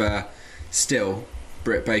would prefer still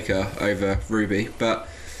Britt Baker over Ruby. But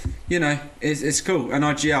it's cool. And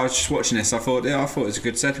I was just watching this. I thought it was a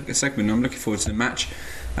good segment. I'm looking forward to the match,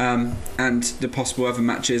 and the possible other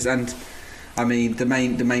matches. And I mean, the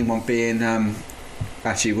main one being.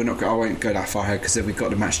 Actually, I won't go that far ahead, because we've got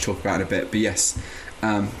the match to talk about in a bit. But yes,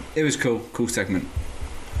 it was cool segment.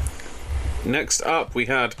 Next up, we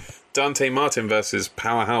had Dante Martin versus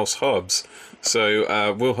Powerhouse Hobbs.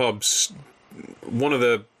 So Will Hobbs, one of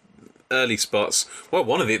the early spots. Well,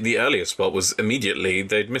 one of the earliest spot was immediately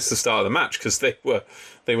they'd missed the start of the match, because they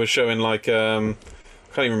were showing like.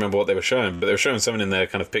 I can't even remember what they were showing, but they were showing something in their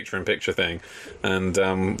kind of picture-in-picture thing, and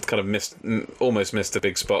kind of almost missed a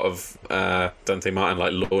big spot of Dante Martin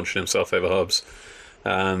like launching himself over Hobbs.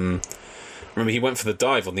 Remember, he went for the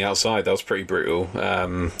dive on the outside. That was pretty brutal.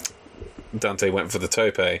 Dante went for the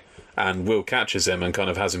tope, and Will catches him and kind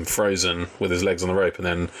of has him frozen with his legs on the rope, and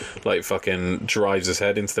then like fucking drives his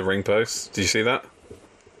head into the ring post. Did you see that?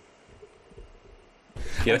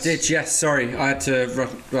 Yes. I did, yes. Sorry, I had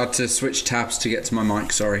to switch tabs to get to my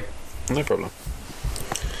mic. Sorry. No problem.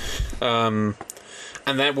 And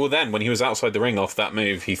then when he was outside the ring off that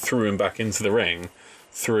move, he threw him back into the ring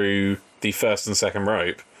through the first and second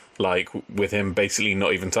rope, like with him basically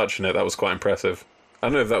not even touching it. That was quite impressive. I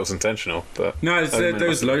don't know if that was intentional, but no, there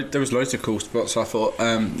was loads of cool spots. I thought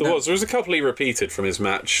there was a couple he repeated from his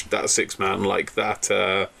match, that 6-man, like that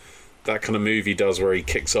kind of move he does where he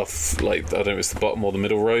kicks off, like, I don't know if it's the bottom or the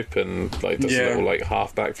middle rope, and like does a little like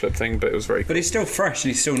half backflip thing, but it was very cool. But he's still fresh and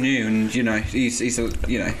he's still new, and he's oh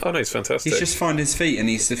no, he's fantastic. He's just finding his feet, and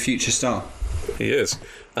he's the future star. He is.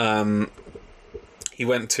 He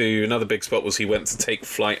went to another big spot, was he went to take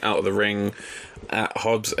flight out of the ring at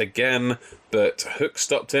Hobbs again, but Hook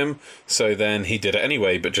stopped him, so then he did it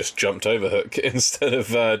anyway, but just jumped over Hook instead of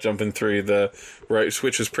jumping through the ropes,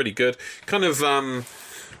 which was pretty good. Kind of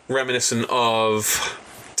reminiscent of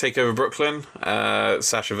TakeOver Brooklyn,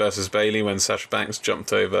 Sasha versus Bayley, when Sasha Banks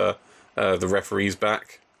jumped over the referee's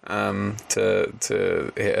back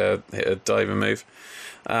to hit a diving move.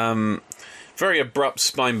 Very abrupt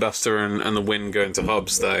spinebuster and the win going to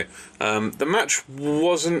Hobbs, though. The match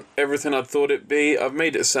wasn't everything I thought it'd be. I've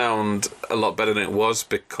made it sound a lot better than it was,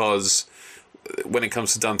 because when it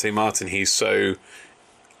comes to Dante Martin, he's so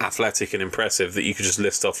athletic and impressive that you could just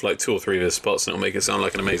list off like 2 or 3 of his spots and it'll make it sound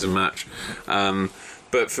like an amazing match.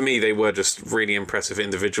 But for me, they were just really impressive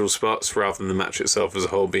individual spots rather than the match itself as a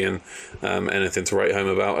whole being anything to write home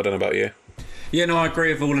about. I don't know about you. Yeah, no, I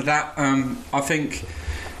agree with all of that. I think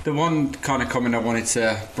the one kind of comment I wanted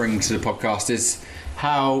to bring to the podcast is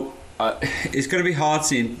how it's going to be hard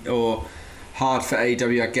for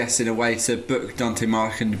AEW, I guess, in a way, to book Dante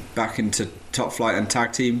Martin back into Top Flight and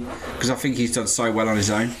tag team, because I think he's done so well on his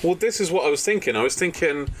own. Well, this is what I was thinking. I was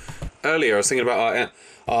thinking about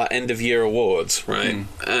our end of year awards, right?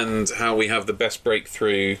 And how we have the best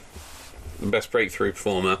breakthrough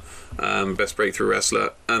performer, best breakthrough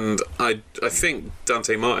wrestler, and I think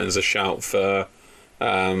Dante Martin's a shout for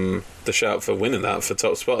winning that for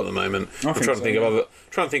top spot at the moment. I'm trying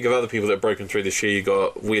to think of other people that have broken through this year. You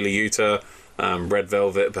got Wheeler Yuta, Red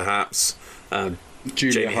Velvet, perhaps,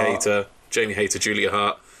 Jamie Hayter, Julia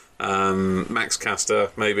Hart, Max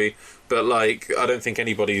Caster, maybe. But like, I don't think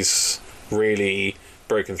anybody's really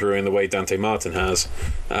broken through in the way Dante Martin has.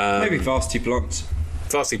 Maybe Varsity Blondes.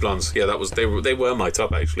 Varsity Blondes, yeah, they were my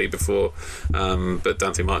top actually before, but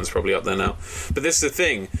Dante Martin's probably up there now. But this is the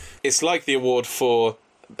thing, it's like the award for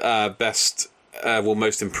most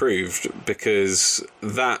improved, because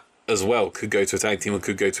that as well could go to a tag team or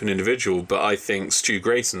could go to an individual, but I think Stu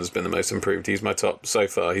Grayson's been the most improved. He's my top so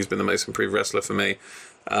far. He's been the most improved wrestler for me,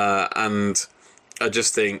 and I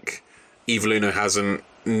just think Evil Uno hasn't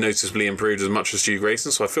noticeably improved as much as Stu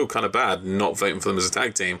Grayson, so I feel kind of bad not voting for them as a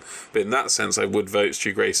tag team. But in that sense, I would vote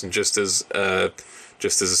Stu Grayson just as a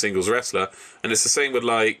singles wrestler. And it's the same with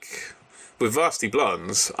with Varsity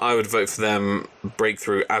Blondes. I would vote for them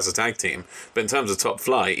breakthrough as a tag team. But in terms of top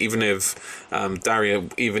flight, even if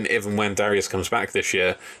even when Darius comes back this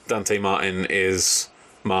year, Dante Martin is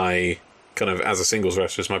my kind of, as a singles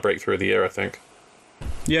wrestler, is my breakthrough of the year, I think.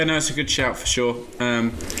 Yeah, no, it's a good shout for sure.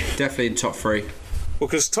 Definitely in top 3. Well,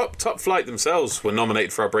 because Top Flight themselves were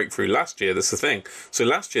nominated for our breakthrough last year. That's the thing. So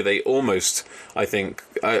last year they almost, I think,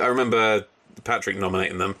 I remember Patrick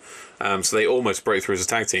nominating them. So they almost broke through as a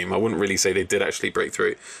tag team. I wouldn't really say they did actually break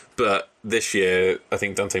through. But this year, I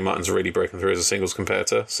think Dante Martin's really broken through as a singles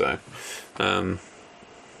competitor. So,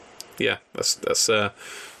 yeah, that's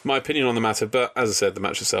my opinion on the matter. But as I said, the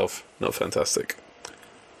match itself, not fantastic.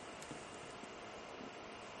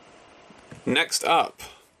 Next up,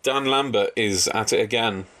 Dan Lambert is at it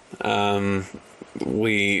again. The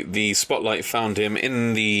spotlight found him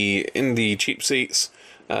in the cheap seats,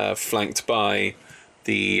 flanked by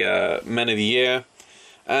the Men of the Year,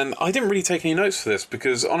 and I didn't really take any notes for this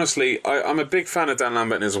because honestly, I'm a big fan of Dan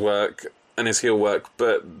Lambert and his work and his heel work,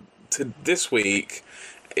 but this week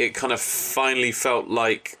it kind of finally felt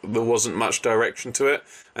like there wasn't much direction to it,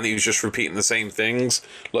 and he was just repeating the same things,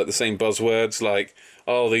 like the same buzzwords, like,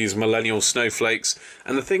 oh, these millennial snowflakes.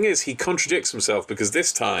 And the thing is, he contradicts himself, because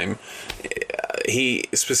this time he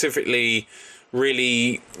specifically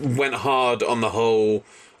really went hard on the whole,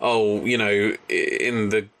 oh, you know, in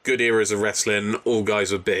the good eras of wrestling, all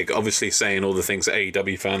guys were big. Obviously saying all the things that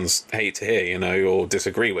AEW fans hate to hear, you know, or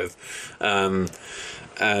disagree with. And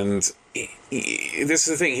this is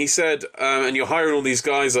the thing, he said, and you're hiring all these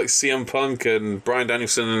guys like CM Punk and Bryan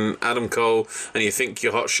Danielson and Adam Cole, and you think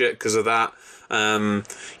you're hot shit because of that.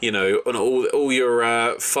 You know, and all your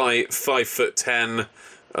 5'10",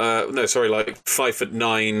 no, sorry, like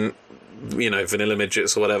 5'9", you know, vanilla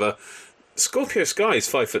midgets or whatever. Scorpio Sky is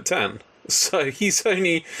 5'10", so he's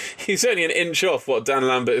only an inch off what Dan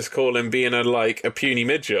Lambert is calling being a puny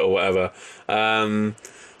midget or whatever.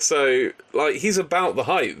 So like, he's about the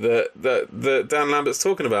height that Dan Lambert's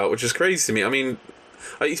talking about, which is crazy to me. I mean,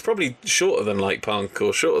 he's probably shorter than like Punk,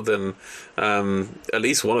 or shorter than at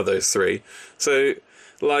least one of those three. So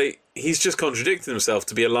like, he's just contradicted himself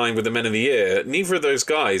to be aligned with the Men of the Year. Neither of those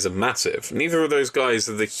guys are massive. Neither of those guys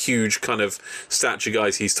are the huge kind of stature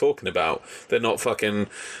guys he's talking about. They're not fucking,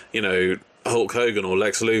 you know, Hulk Hogan or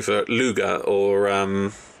Lex Luger or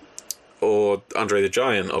Andre the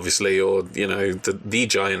Giant, obviously, or, you know, the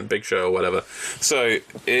Giant, Big Show or whatever. So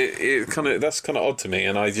that's kind of odd to me,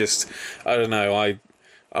 and I don't know, I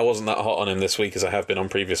wasn't that hot on him this week as I have been on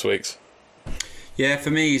previous weeks. Yeah,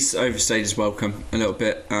 for me, he's overstayed his welcome a little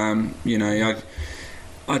bit. You know,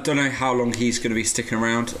 I don't know how long he's going to be sticking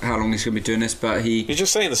around, how long he's going to be doing this, but he's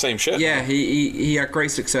just saying the same shit. Yeah, he had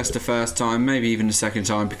great success the first time, maybe even the second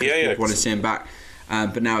time, because people wanted to see him back.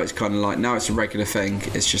 But now it's kind of like, now it's a regular thing.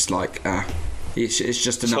 It's just like, it's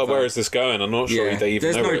just another. So where is this going? I'm not sure they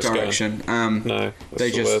even know where it's going. There's no direction. No,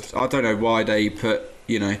 they just. I don't know why they put,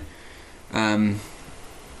 you know,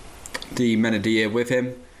 the Men of the Year with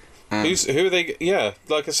him. Who are they? Yeah,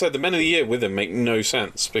 like I said, the Men of the Year with him make no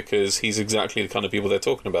sense, because he's exactly the kind of people they're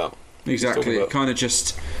talking about. Exactly. It kind of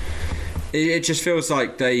just. It just feels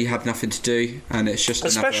like they had nothing to do, and it's just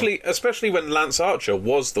especially when Lance Archer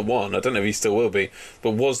was the one. I don't know if he still will be,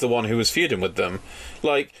 but was the one who was feuding with them.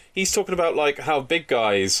 Like, he's talking about like how big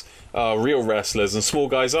guys are real wrestlers and small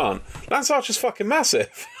guys aren't. Lance Archer's fucking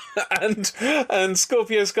massive, and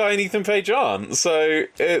Scorpio Sky and Ethan Page aren't. So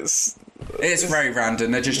it's very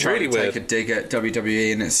random. They're just trying really to take a dig at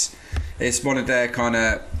WWE, and it's one of their kind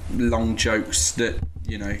of long jokes that,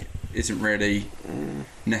 you know, isn't really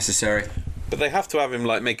necessary. But they have to have him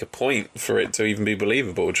like make a point for it to even be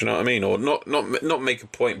believable. Do you know what I mean? Or not make a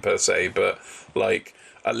point per se, but like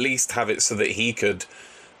at least have it so that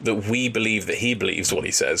we believe that he believes what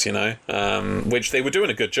he says. You know, which they were doing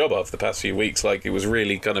a good job of the past few weeks. Like, it was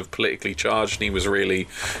really kind of politically charged, and he was really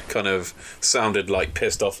kind of sounded like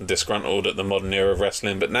pissed off and disgruntled at the modern era of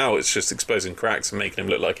wrestling. But now it's just exposing cracks and making him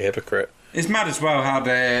look like a hypocrite. It's mad as well how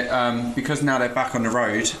they're because now they're back on the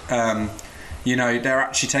road. You know, they're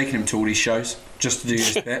actually taking him to all these shows just to do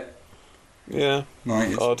this bit. Yeah,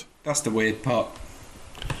 like, odd. That's the weird part.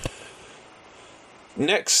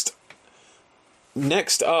 Next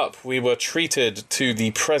up, we were treated to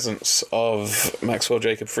the presence of Maxwell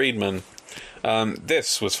Jacob Friedman.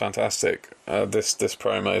 This was fantastic. This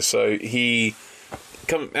promo. So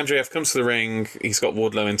MJF comes to the ring. He's got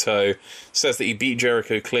Wardlow in tow. Says that he beat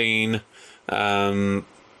Jericho clean.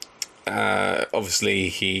 Obviously,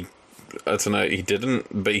 he I don't know, he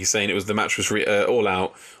didn't, but he's saying it was the match was all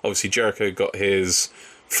out. Obviously, Jericho got his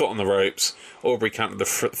foot on the ropes. Aubrey counted the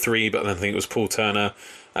 3, but then I think it was Paul Turner.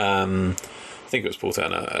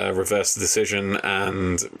 Reversed the decision,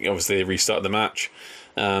 and obviously they restarted the match.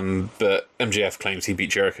 But MJF claims he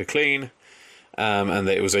beat Jericho clean, and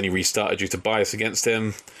that it was only restarted due to bias against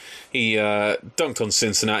him. He dunked on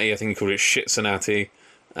Cincinnati. I think he called it shit Cincinnati.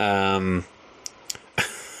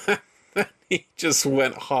 He just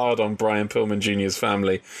went hard on Brian Pillman Jr.'s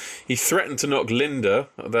family. He threatened to knock Linda,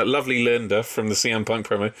 that lovely Linda from the CM Punk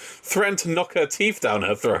promo, threatened to knock her teeth down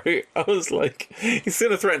her throat. I was like, he's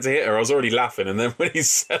going to threaten to hit her. I was already laughing. And then when he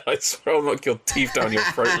said, I swear I'll knock your teeth down your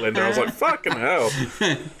throat, Linda, I was like, fucking hell.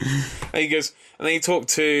 And he goes, and then he talked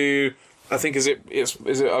to, I think, is it?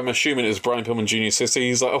 I'm assuming it was Brian Pillman Jr.'s sister.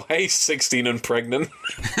 He's like, oh, hey, 16 and pregnant.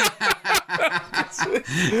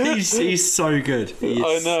 he's so good. He is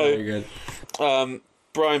I know. so good.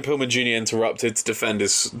 Brian Pillman Jr. interrupted to defend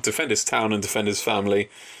his town and defend his family,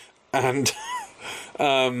 and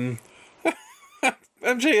MJF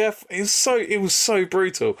it was so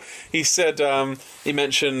brutal. He said he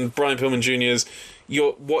mentioned Brian Pillman Jr.'s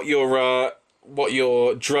what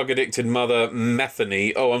your drug addicted mother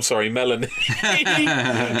Melanie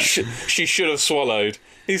she should have swallowed.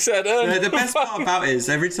 He said the best part about it is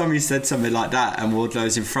every time he said something like that and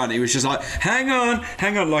Wardlow's in front, he was just like, hang on,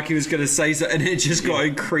 like he was going to say something, and it just got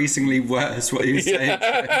increasingly worse what he was saying.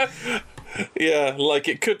 Yeah, like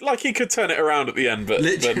he could turn it around at the end, but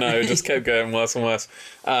no, it just kept going worse and worse.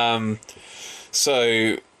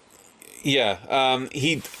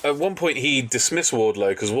 He at one point he dismissed Wardlow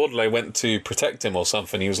because Wardlow went to protect him or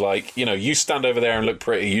something. He was like, you stand over there and look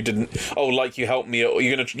pretty. You didn't. Oh, like you helped me.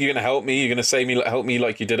 You're gonna help me. You're gonna say me help me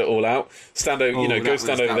like you did it all out. Stand over. Go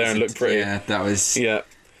stand over there and look pretty. Yeah, that was. Yeah.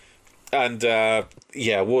 And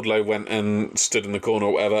Wardlow went and stood in the corner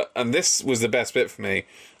or whatever. And this was the best bit for me.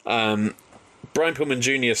 Brian Pillman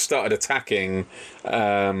Jr. started attacking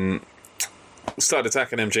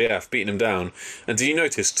MJF, beating him down. And did you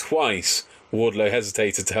notice twice Wardlow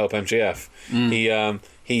hesitated to help MJF?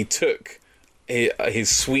 He took his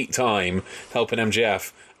sweet time helping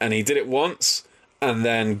MJF, and he did it once, and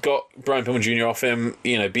then got Brian Pillman Jr. off him,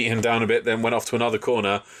 beat him down a bit, then went off to another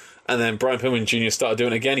corner. And then Brian Pillman Jr. started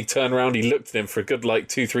doing it again. He turned around, he looked at him for a good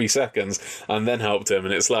 2-3 seconds, and then helped him.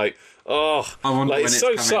 And it's like, it's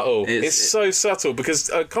so subtle. It's so subtle because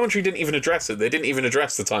commentary didn't even address it. They didn't even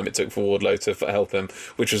address the time it took for Wardlow to help him,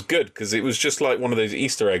 which was good because it was just like one of those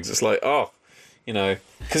Easter eggs. It's like,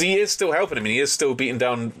 because he is still helping him and he is still beating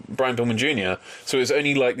down Brian Pillman Jr. So it's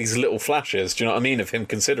only like these little flashes. Do you know what I mean? Of him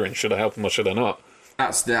considering should I help him or should I not?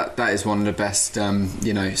 That is one of the best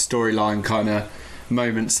storyline kind of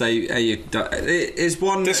moments. This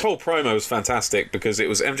whole promo was fantastic because it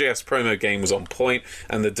was MJF's promo game was on point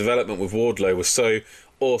and the development with Wardlow was so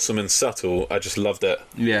awesome and subtle. I just loved it.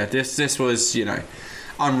 Yeah, this was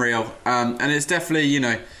unreal, and it's definitely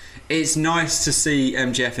it's nice to see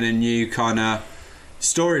MJF in a new kind of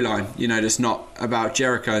storyline that's not about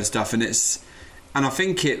Jericho and stuff, and I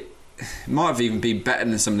think it might have even been better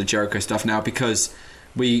than some of the Jericho stuff now because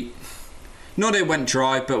not it went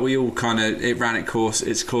dry, but we all it ran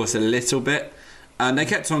its course a little bit. And they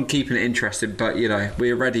kept on keeping it interesting, but,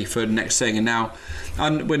 we're ready for the next thing. And now,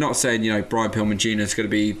 we're not saying, Brian Pillman Jr. is going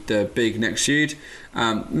to be the big next feud.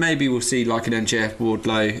 Maybe we'll see like an MJF,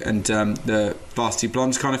 Wardlow and the Varsity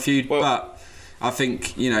Blondes kind of feud. Well, but I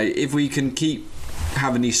think, if we can keep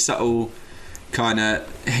having these subtle kind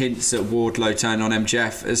of hints at Wardlow turn on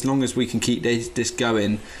MJF, as long as we can keep this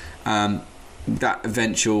going, that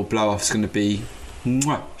eventual blow-off is going to be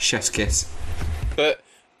chef's kiss. But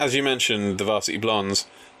as you mentioned, the Varsity Blondes,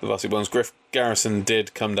 Griff Garrison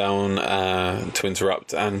did come down to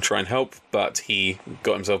interrupt and try and help, but he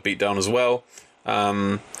got himself beat down as well.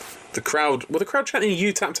 The crowd chanting,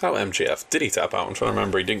 "You tapped out, MJF." Did he tap out? I'm trying to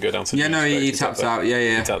remember. He didn't go down to. Yeah, no, he tapped out.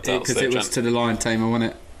 Yeah, he tapped out because it was to the Lion Tamer,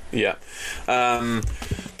 wasn't it? Yeah,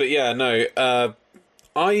 but yeah, no.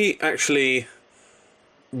 I actually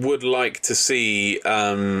would like to see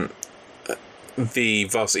the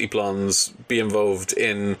Varsity Blondes be involved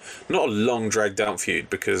in not a long dragged out feud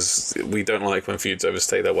because we don't like when feuds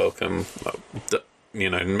overstay their welcome.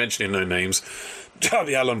 Mentioning no names,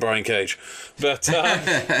 Darby Allin, Brian Cage, but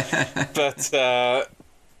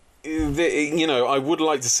I would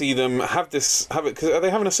like to see them have it because are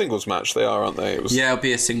they having a singles match? They are, aren't they? It'll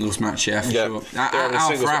be a singles match, yeah. Sure. They're having a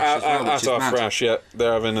singles match at Thrash. Yeah,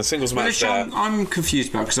 they're having a singles match. I'm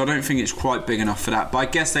confused about because I don't think it's quite big enough for that. But I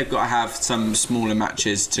guess they've got to have some smaller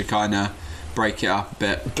matches to kind of break it up a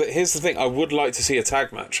bit. But here's the thing, I would like to see a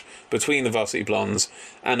tag match between the Varsity Blondes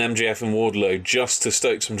and MJF and Wardlow, just to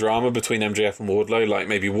stoke some drama between MJF and Wardlow, like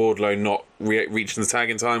maybe Wardlow not reaching the tag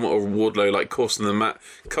in time, or Wardlow like costing them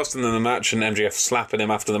the match and MJF slapping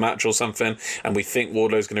him after the match or something, and we think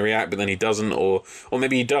Wardlow's going to react but then he doesn't, or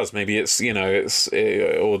maybe he does, maybe it's,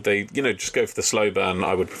 or they, just go for the slow burn.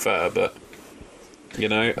 I would prefer, but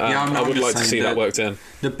I would like to see that worked in.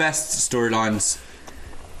 The best storylines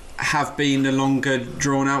have been the longer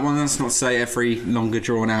drawn out ones. That's not to say every longer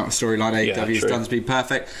drawn out storyline AEW's done to be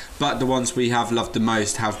perfect, but the ones we have loved the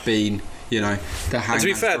most have been, the Hangman. To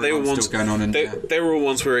be fair, they were ones going on, and they were all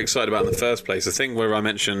ones we were excited about in the first place. The thing where I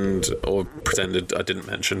mentioned, or pretended I didn't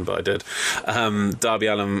mention, but I did, Darby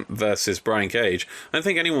Allin versus Brian Cage. I don't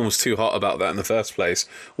think anyone was too hot about that in the first place.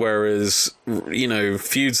 Whereas,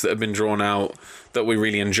 feuds that have been drawn out that we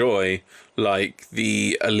really enjoy, like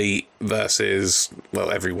the Elite versus,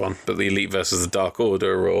 well, everyone, but the Elite versus the Dark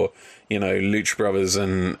Order, or Lucha Brothers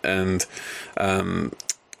and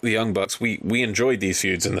the Young Bucks, we enjoyed these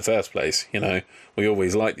feuds in the first place. We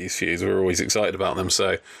always liked these feuds. We were always excited about them.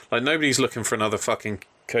 So, like, nobody's looking for another fucking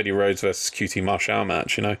Cody Rhodes versus QT Marshall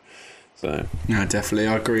match. So no, definitely,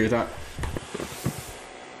 I agree with that.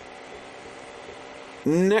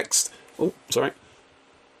 Next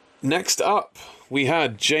up, we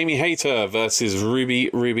had Jamie Hayter versus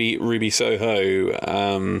Ruby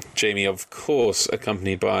Soho. Jamie, of course,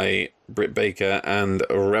 accompanied by Britt Baker and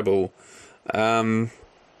Rebel.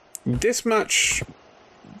 This match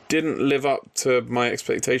didn't live up to my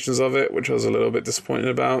expectations of it, which I was a little bit disappointed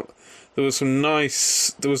about. There were some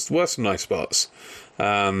nice spots.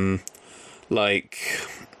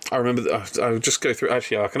 I remember, I'll just go through,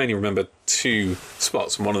 actually, I can only remember 2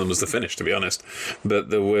 spots, and one of them was the finish, to be honest. But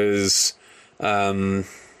there was,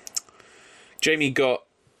 Jamie got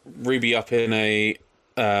Ruby up in an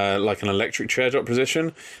electric chair drop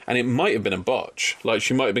position, and it might have been a botch. Like,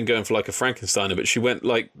 she might have been going for like a Frankensteiner, but she went,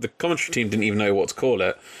 like, the commentary team didn't even know what to call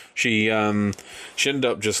it. She ended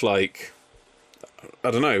up just like,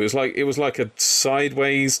 I don't know, it was like a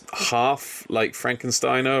sideways half, like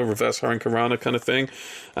Frankensteiner, reverse Hurricane Rana kind of thing.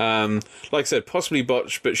 Like I said, possibly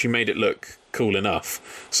botched, but she made it look cool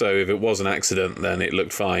enough. So if it was an accident, then it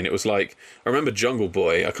looked fine. It was like, I remember Jungle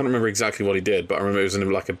Boy, I can't remember exactly what he did, but I remember it was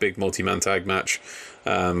in like a big multi-man tag match.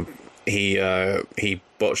 He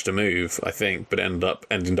botched a move, I think, but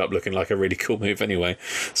ended up looking like a really cool move anyway.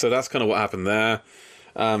 So that's kind of what happened there.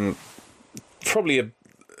 Probably a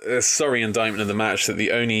sorry indictment of the match that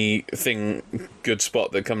the only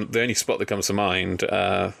spot that comes to mind,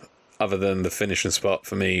 other than the finishing spot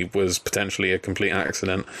for me, was potentially a complete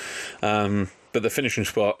accident. But the finishing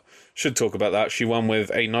spot, should talk about that. She won with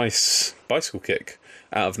a nice bicycle kick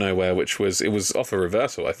out of nowhere, it was off a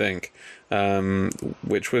reversal, I think,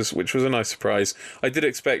 which was a nice surprise. I did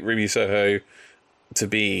expect Ruby Soho to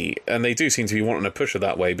be, and they do seem to be wanting to push her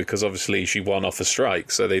that way, because obviously she won off a strike,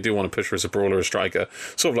 so they do want to push her as a brawler, a striker,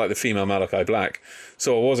 sort of like the female Malachi Black.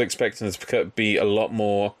 So I was expecting it to be a lot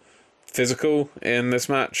more physical in this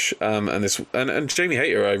match, and Jamie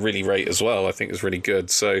Hayter I really rate as well. I think is really good.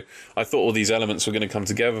 So I thought all these elements were going to come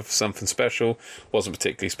together for something special. Wasn't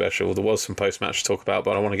particularly special. There was some post-match to talk about,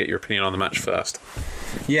 but I want to get your opinion on the match first.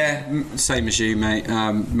 Yeah, same as you, mate.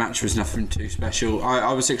 Match was nothing too special.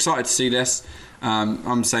 I was excited to see this.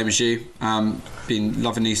 I'm the same as you. Been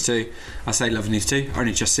loving these two. I say loving these two.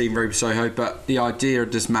 Only just seen Ruby Soho, but the idea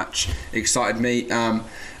of this match excited me.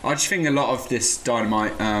 I just think a lot of this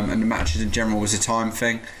Dynamite and the matches in general was a time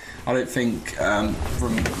thing. I don't think,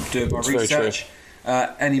 from doing my research,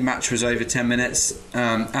 any match was over 10 minutes,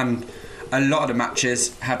 and a lot of the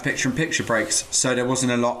matches had picture-in-picture breaks, so there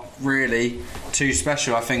wasn't a lot really too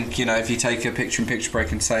special. I think, if you take a picture-in-picture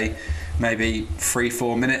break and say maybe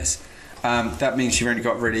 3-4 minutes, that means you've only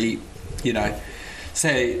got really,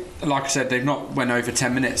 say, like I said, they've not went over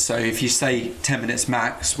 10 minutes, so if you say 10 minutes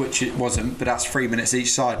max, which it wasn't, but that's 3 minutes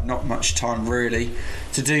each side, not much time really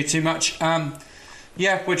to do too much.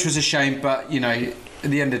 Which was a shame, but at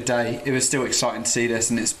the end of the day, it was still exciting to see this,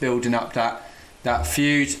 and it's building up that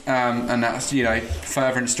feud, and that's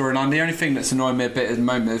further in the storyline. The only thing that's annoying me a bit at the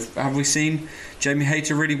moment is, have we seen Jamie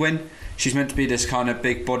Hayter really win? She's meant to be this kind of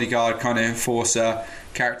big bodyguard, kind of enforcer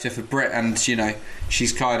character for Britt, and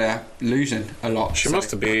she's kind of losing a lot. She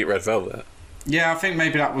must have beat Red Velvet. Yeah, I think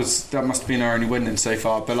maybe that must have been her only winning so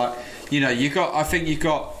far. But I think you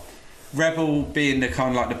got Rebel being the kind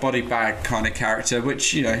of like the body bag kind of character,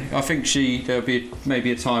 which I think there'll be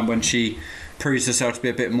maybe a time when she proves herself to be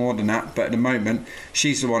a bit more than that. But at the moment,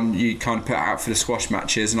 she's the one you kind of put out for the squash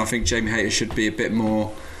matches, and I think Jamie Hayter should be a bit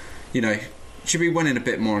more, should be winning a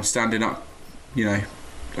bit more and standing up,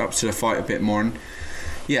 up to the fight a bit more. And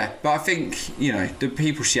yeah, but I think the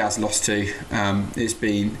people she has lost to, it's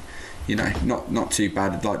been not too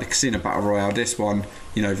bad. Like the Casino Battle Royale, this one,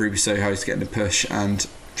 Ruby Soho's getting the push, and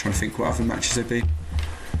I'm trying to think what other matches they've been.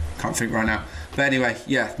 Can't think right now. But anyway,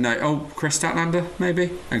 Chris Statlander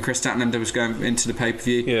maybe, and Chris Statlander was going into the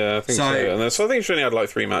pay-per-view. Yeah, I think so. And so I think she only had like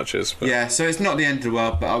 3 matches. But. Yeah, so it's not the end of the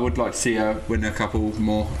world, but I would like to see her win a couple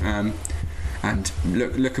more and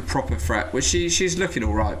look a proper threat, which she's looking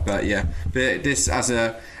all right. But yeah, but this as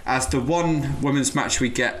the one women's match we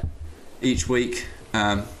get each week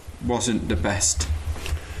wasn't the best.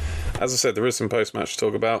 As I said, there is some post-match to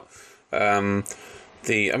talk about. I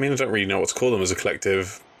don't really know what to call them as a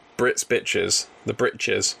collective. Brits bitches, the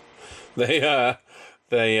Britches. They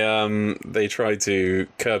tried to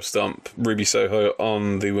curb stomp Ruby Soho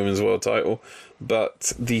on the women's world title,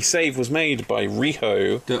 but the save was made by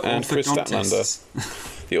Riho and Chris Statlander.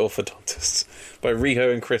 The orthodontists. By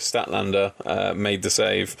Riho and Chris Statlander made the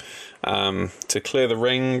save to clear the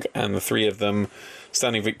ring, and the 3 of them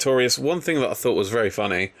standing victorious. One thing that I thought was very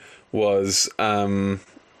funny was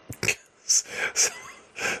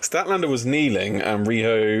Statlander was kneeling and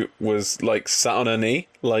Riho was like sat on her knee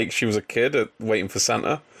like she was a kid waiting for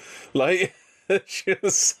Santa. Like she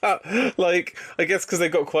was sat, like, I guess because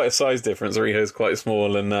they've got quite a size difference. Riho's quite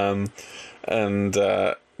small and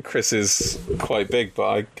Chris is quite big, but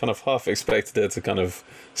I kind of half expected her to kind of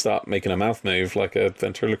start making her mouth move like a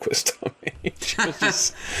ventriloquist dummy. She was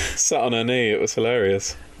just sat on her knee. It was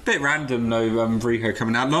hilarious. Bit random though, Riho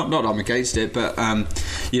coming out. Not that I'm against it, but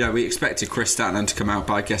we expected Chris Statlander to come out,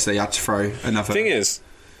 but I guess they had to throw another. Thing is,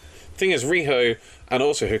 Riho and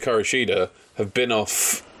also Hikaru Shida have been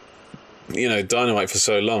off, Dynamite for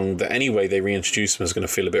so long that any way they reintroduce them is going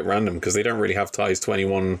to feel a bit random because they don't really have ties to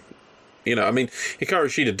anyone. Hikaru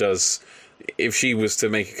Shida does. If she was to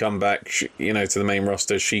make a comeback, to the main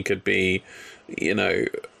roster, she could be,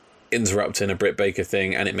 interrupting a Britt Baker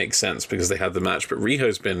thing, and it makes sense because they had the match. But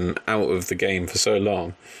Riho's been out of the game for so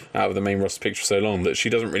long, out of the main roster picture for so long, that she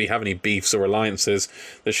doesn't really have any beefs or alliances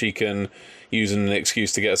that she can use as an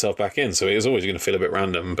excuse to get herself back in. So it is always going to feel a bit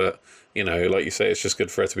random, but like you say, it's just good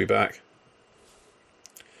for her to be back.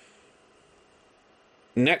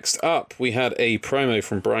 Next up, we had a promo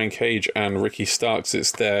from Brian Cage and Ricky Starks.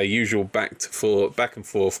 It's their usual back and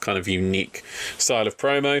forth kind of unique style of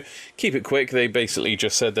promo. Keep it quick. They basically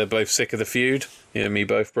just said they're both sick of the feud. Yeah, me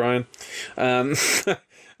both, Brian.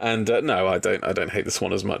 And no, I don't hate this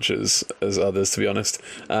one as much as others, to be honest.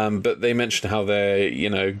 But they mentioned how they're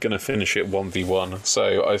going to finish it 1v1.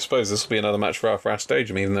 So I suppose this will be another match for Arthur Ashe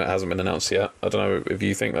Stadium, even though it hasn't been announced yet. I don't know if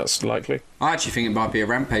you think that's likely. I actually think it might be a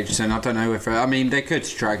Rampage soon. I don't know if they could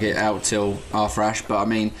drag it out till Arthur Ashe, but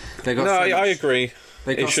they got. No, I agree.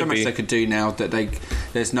 They've got so much they could do now that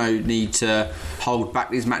there's no need to hold back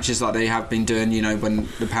these matches like they have been doing, when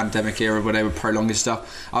the pandemic era where they were prolonging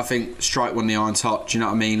stuff. I think strike when the iron's hot, do you know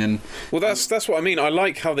what I mean? And well, that's what I mean. I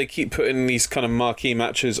like how they keep putting these kind of marquee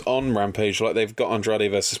matches on Rampage, like they've got Andrade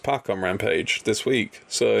versus Pac on Rampage this week.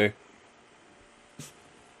 So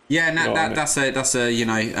yeah, and that's a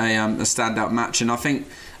standout match, and I think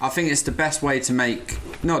it's the best way to make,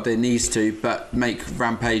 not that it needs to, but make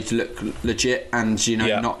Rampage look legit and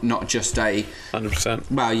not just a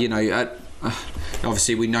 100%. Well,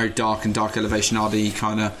 obviously we know Dark and Dark Elevation are the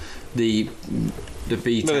kind of the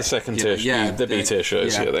B tier, the second tier, the B tier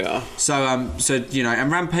shows. Yeah, they are. So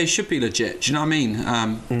and Rampage should be legit. Do you know what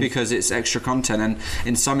I mean? Because it's extra content, and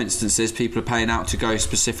in some instances, people are paying out to go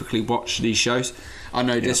specifically watch these shows. I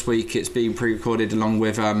know this week it's being pre-recorded along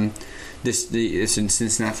with it's in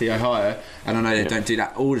Cincinnati, Ohio, and I know they don't do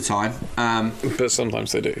that all the time. But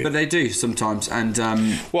sometimes they do. But they do sometimes, and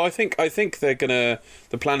well, I think they're gonna.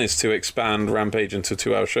 The plan is to expand Rampage into a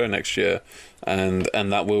 2-hour show next year, and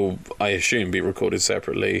that will, I assume, be recorded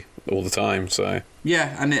separately all the time. So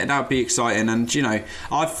yeah, and that would be exciting. And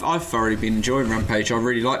I've thoroughly been enjoying Rampage. I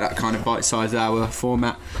really like that kind of bite-sized hour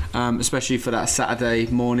format, especially for that Saturday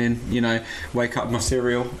morning. Wake up with my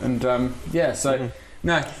cereal, and so.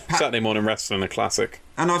 No, Saturday morning wrestling, a classic.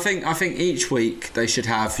 And I think each week they should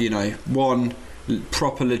have one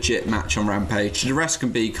proper legit match on Rampage. The rest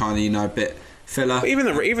can be kind of a bit filler. But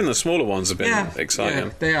even the smaller ones have been exciting.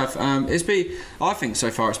 Yeah, they have. I think so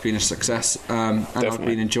far it's been a success, and definitely. I've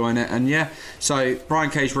been enjoying it. And so Brian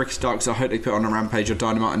Cage, Ricky Starks, I hope they put on a Rampage or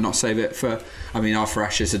Dynamite and not save it for. Arthur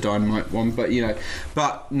Ashe is a Dynamite one, but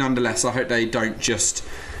but nonetheless, I hope they don't just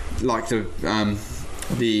like the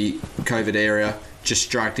COVID era.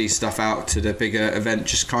 Just drag these stuff out to the bigger event.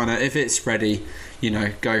 Just kind of, if it's ready,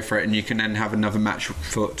 go for it, and you can then have another match to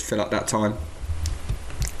fill up that time.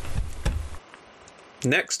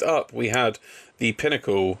 Next up, we had the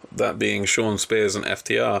Pinnacle, that being Sean Spears and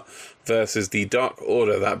FTR, versus the Dark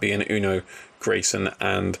Order, that being Uno, Grayson,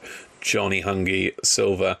 and Johnny Hungy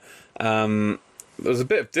Silver. There was a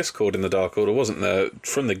bit of discord in the Dark Order, wasn't there?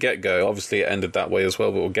 From the get-go. Obviously, it ended that way as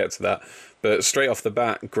well, but we'll get to that. But straight off the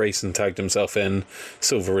bat, Grayson tagged himself in,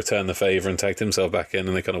 Silver returned the favour and tagged himself back in,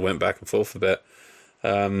 and they kind of went back and forth a bit.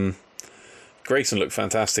 Grayson looked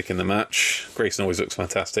fantastic in the match. Grayson always looks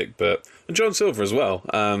fantastic, but and John Silver as well.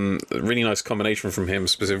 A really nice combination from him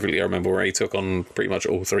specifically. I remember where he took on pretty much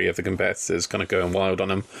all three of the competitors, kind of going wild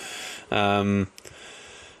on him.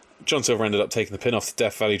 John Silver ended up taking the pin off the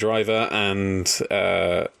Death Valley Driver, and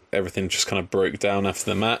everything just kind of broke down after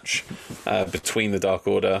the match between the Dark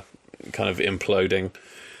Order kind of imploding,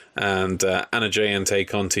 and Anna Jay and Tay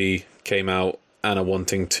Conti came out, Anna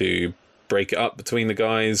wanting to break it up between the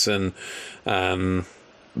guys and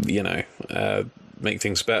make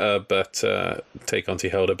things better, but Tay Conti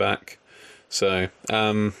held her back. So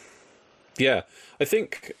yeah, I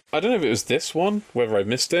don't know if it was this one, whether I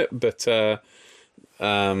missed it, but or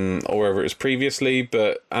whether it was previously,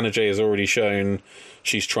 but Anna Jay has already shown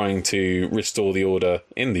she's trying to restore the order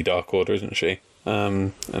in the Dark Order, isn't she?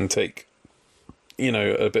 And take,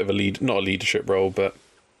 a bit of a lead, not a leadership role, but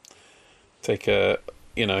take a,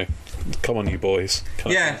 come on, you boys.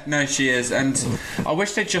 Yeah, no, she is, and I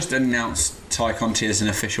wish they'd just announced Tay Conti as an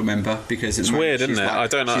official member, because it's weird, isn't it? I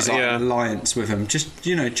don't know. She's like an alliance with him. Just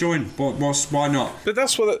join. Why not? But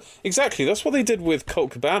that's what they did with Colt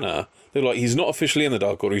Cabana. They're like, he's not officially in the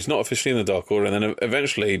Dark Order. He's not officially in the Dark Order, and then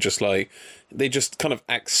eventually, they just kind of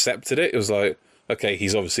accepted it. It was like, okay,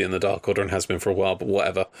 he's obviously in the Dark Order and has been for a while, but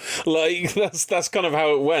whatever. Like, that's kind of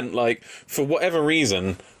how it went. Like, for whatever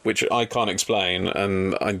reason, which I can't explain,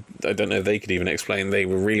 and I don't know if they could even explain, they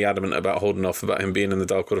were really adamant about holding off about him being in the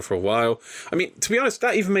Dark Order for a while. I mean, to be honest,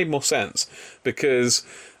 that even made more sense, because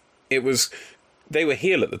they were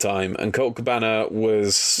heel at the time, and Colt Cabana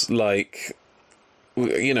was like,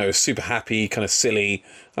 super happy, kind of silly,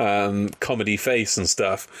 comedy face and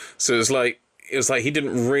stuff. So it was like he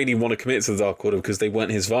didn't really want to commit to the Dark Order because they weren't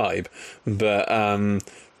his vibe. But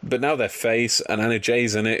now they're face and Anna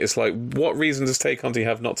Jay's in it. It's like, what reason does Tay Conti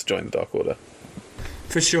have not to join the Dark Order?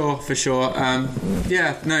 For sure.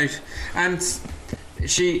 Yeah, no, and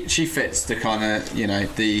she fits the kind of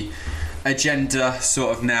the agenda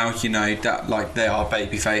sort of now. That like they are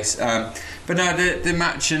babyface. But no, the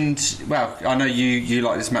match, and well, I know you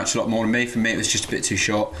like this match a lot more than me. For me, it was just a bit too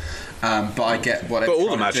short. But I get what. But all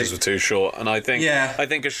the matches were too short, and I think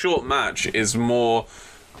a short match is more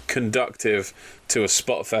conductive to a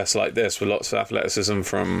spot fest like this with lots of athleticism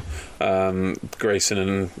from Grayson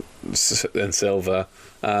and Silver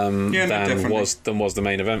than was the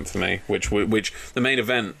main event for me. Which the main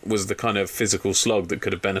event was the kind of physical slog that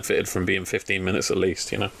could have benefited from being 15 minutes at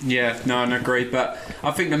least. Yeah, no, I agree. But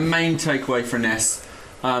I think the main takeaway from this.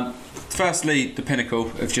 Firstly, the Pinnacle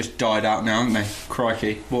have just died out now, haven't they?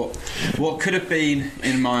 Crikey. What could have been,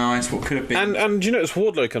 in my eyes, what could have been... And it's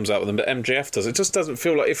Wardlow comes out with them, but MJF does. It just doesn't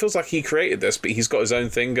feel like... It feels like he created this, but he's got his own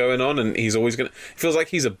thing going on, and he's always going to... It feels like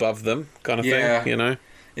he's above them, kind of thing,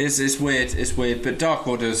 It's weird, but Dark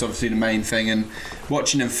Order is obviously the main thing, and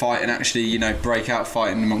watching them fight and actually, break out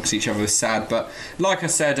fighting amongst each other was sad. But like I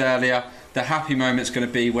said earlier... The happy moment's going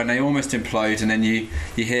to be when they almost implode, and then you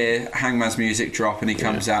hear Hangman's music drop, and he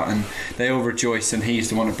comes out, and they all rejoice, and he's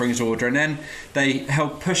the one that brings order. And then they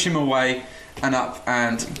help push him away and up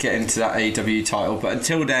and get into that AEW title. But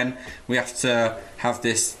until then, we have to have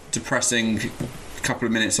this depressing couple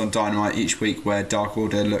of minutes on Dynamite each week where Dark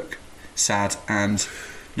Order look sad and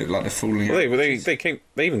look like they're falling out. They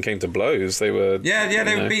even came to blows. They were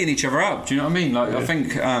they were beating each other up. Do you know what I mean? Like I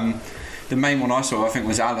think. The main one I saw, I think,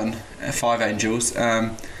 was Alan, Five Angels.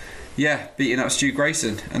 Beating up Stu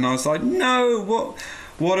Grayson, and I was like, no,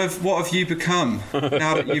 what have you become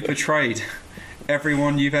now that you've betrayed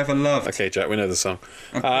everyone you've ever loved? Okay, Jack, we know the song.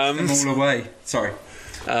 And pushed them all away. Sorry.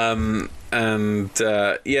 Anna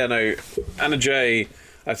Jay.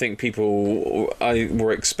 I think people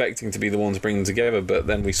were expecting to be the ones bringing them together, but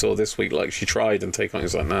then we saw this week, like, she tried, and Tay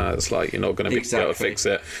Conti's like, nah, it's like, you're not going to be able to fix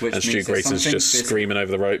it. And Stu Grayson's just screaming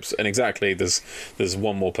over the ropes. And exactly, there's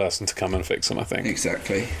one more person to come and fix them, I think.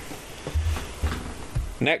 Exactly.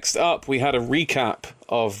 Next up, we had a recap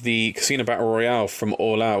of the Casino Battle Royale from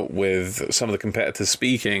All Out with some of the competitors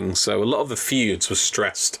speaking. So a lot of the feuds were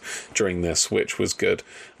stressed during this, which was good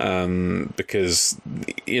because,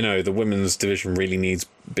 the women's division really needs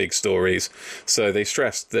big stories. So they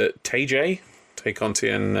stressed that Tay Conti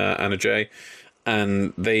and Anna Jay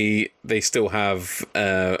and they still have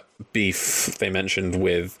beef, they mentioned,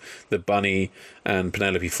 with the Bunny and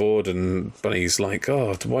Penelope Ford, and Bunny's like,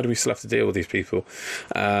 oh, why do we still have to deal with these people?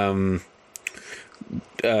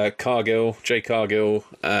 Cargill, Jay Cargill,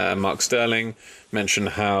 and Mark Sterling mention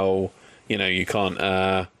how, you can't,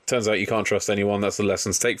 turns out you can't trust anyone. That's the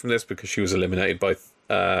lesson to take from this, because she was eliminated by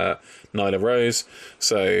Nyla Rose.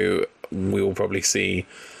 So we will probably see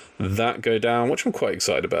that go down, which I'm quite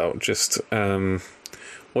excited about. Just,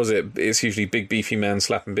 it's usually big beefy men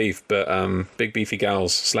slapping beef, but big beefy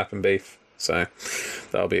gals slapping beef. So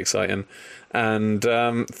that'll be exciting. And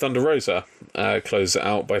Thunder Rosa closed it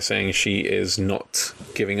out by saying she is not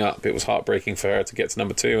giving up. It was heartbreaking for her to get to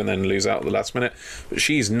number 2 and then lose out at the last minute, but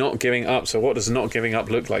she's not giving up. So what does not giving up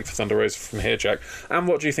look like for Thunder Rosa from here, Jack? And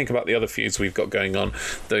what do you think about the other feuds we've got going on?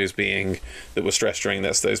 Those being, that were stressed during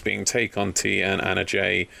this, those being Tay Conti and Anna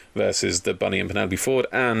Jay versus the Bunny and Penelope Ford,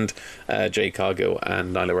 and Jay Cargill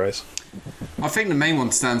and Nyla Rose. I think the main one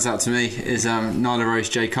that stands out to me is Nyla Rose,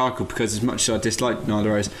 Jay Cargill, because as much as I dislike Nyla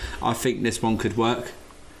Rose, I think this one could work.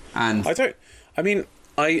 And I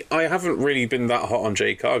haven't really been that hot on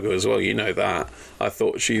Jay Cargill as well, you know that. I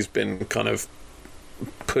thought she's been kind of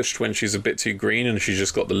pushed when she's a bit too green, and she's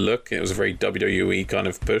just got the look. It was a very WWE kind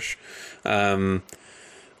of push.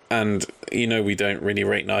 And, we don't really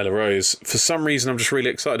rate Nyla Rose. For some reason, I'm just really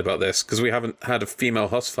excited about this, because we haven't had a female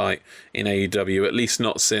house fight in AEW, at least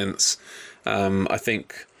not since, I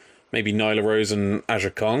think, maybe Nyla Rose and Aja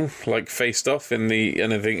Kong, faced off and I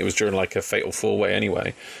think it was during, a fatal 4-way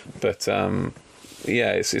anyway. But,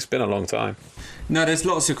 it's been a long time. No, there's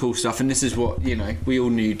lots of cool stuff, and this is what, we all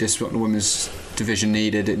knew this is what the women's division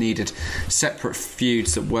needed. It needed separate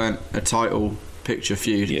feuds that weren't a title picture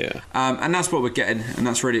feud. Yeah. And that's what we're getting, and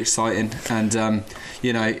that's really exciting. And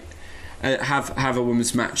have a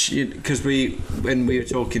women's match, because when we were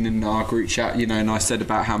talking in our group chat, and I said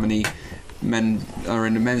about how many men are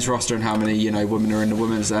in the men's roster and how many women are in the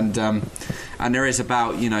women's, and there is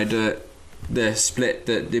about the split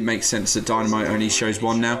that it makes sense that Dynamite only shows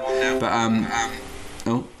one now,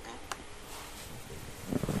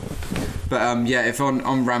 but if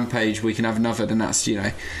on Rampage we can have another, then that's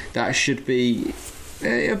that should be.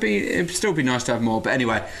 It'd still be nice to have more, but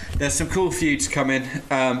anyway, there's some cool feuds coming,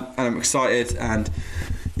 and I'm excited, and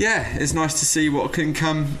it's nice to see what can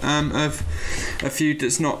come of a feud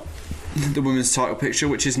that's not the women's title picture,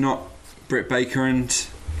 which is not Britt Baker and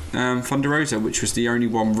Thunder Rosa, which was the only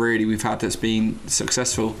one really we've had that's been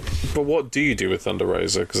successful. But what do you do with Thunder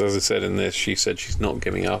Rosa? Because as I said in this, she said she's not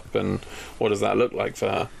giving up, and what does that look like for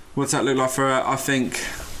her? What's that look like for her? I think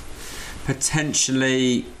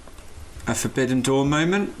potentially a Forbidden Door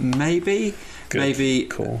moment, maybe. Good. Maybe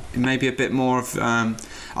cool. Maybe a bit more of. I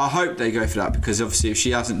hope they go for that, because obviously if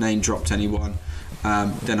she hasn't name dropped anyone,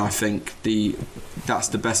 then I think that's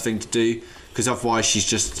the best thing to do. Because otherwise she's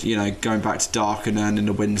just going back to Dark and earning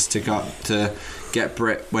the wins to get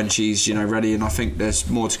Britt when she's ready. And I think there's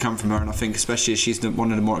more to come from her. And I think especially as she's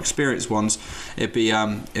one of the more experienced ones, it'd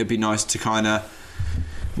be nice to kind of,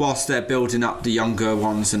 whilst they're building up the younger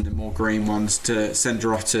ones and the more green ones, to send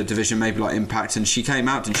her off to a division maybe like Impact. And she came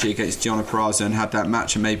out, didn't she, against Deonna Purrazzo and had that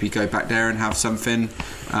match, and maybe go back there and have something.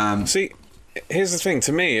 See, here's the thing.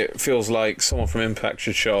 To me, it feels like someone from Impact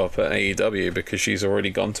should show up at AEW, because she's already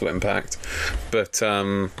gone to Impact. But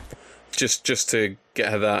just to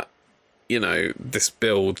get her that, this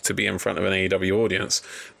build to be in front of an AEW audience.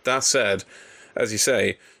 That said, as you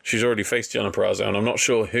say, she's already faced Deonna Purrazzo, and I'm not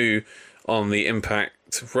sure who on the Impact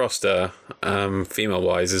roster,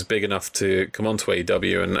 female-wise, is big enough to come onto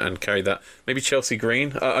AEW and carry that. Maybe Chelsea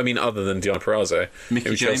Green. Other than Deonna Purrazzo,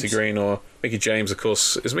 maybe Chelsea Green or Mickie James. Of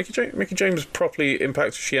course, is Mickie James properly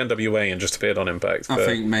Impact? She NWA and just appeared on Impact. I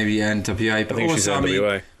think maybe NWA. But I think also, she's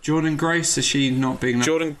NWA. Jordan Grace, is she not big enough?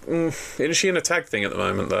 Jordan, isn't she in a tag thing at the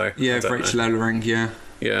moment though? Yeah, Rachel Ellering. Yeah.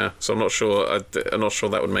 Yeah, so I'm not sure. I'm not sure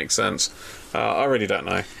that would make sense. I really don't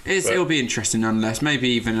know. It'll be interesting nonetheless. Maybe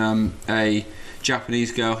even a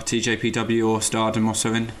Japanese girl, TJPW or Stardom or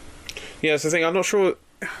something. Yeah, that's the thing. I'm not sure.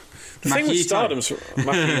 The thing with Stardom's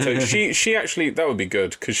Makito, she actually, that would be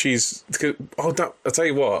good, because she's. I'll tell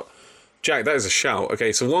you what, Jack, that is a shout.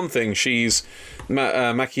 Okay, so one thing,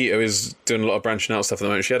 Makito is doing a lot of branching out stuff at the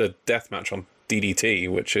moment. She had a death match on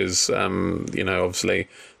DDT, which is obviously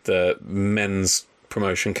the men's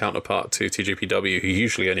promotion counterpart to TJPW, who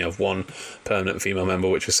usually only have one permanent female member,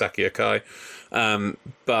 which is Saki Akai.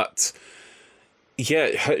 But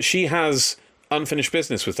yeah, she has unfinished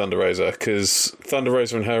business with Thunder Rosa, because Thunder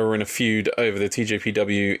Rosa and her were in a feud over the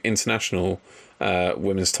TJPW International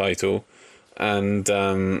Women's title and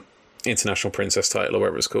International Princess title, or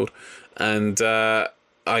whatever it's called. And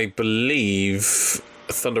I believe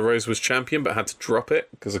Thunder Rose was champion but had to drop it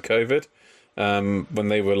because of COVID. When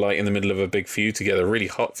they were like in the middle of a big feud together, really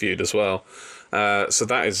hot feud as well. So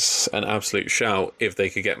that is an absolute shout if they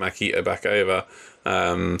could get Makita back over.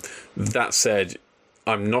 That said,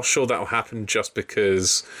 I'm not sure that will happen just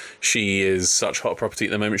because she is such hot property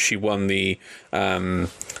at the moment. She won the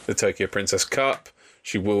Tokyo Princess Cup.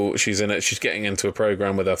 She's getting into a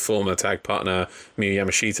program with her former tag partner Miyu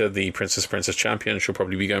Yamashita, the Princess champion. She'll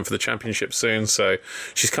probably be going for the championship soon, so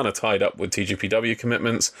she's kind of tied up with TGPW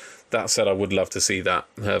commitments. That said, I would love to see that,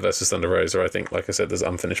 her versus Thunder Rosa. I think, like I said, there's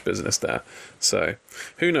unfinished business there. So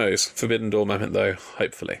who knows? Forbidden Door moment though,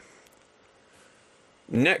 hopefully.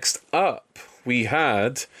 Next up, we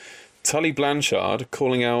had Tully Blanchard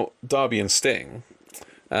calling out Darby and Sting.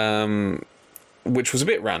 Which was a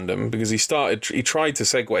bit random because he tried to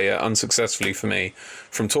segue it unsuccessfully for me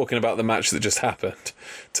from talking about the match that just happened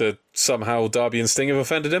to somehow Darby and Sting have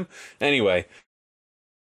offended him. Anyway,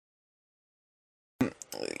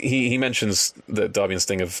 he mentions that Darby and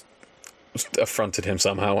Sting have affronted him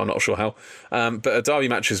somehow. I'm not sure how. But a Darby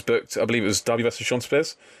match is booked. I believe it was Darby versus Sean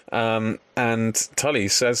Spears. And Tully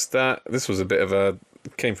says that this was a bit of a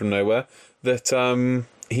came from nowhere, that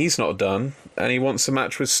he's not done and he wants a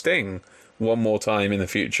match with Sting one more time in the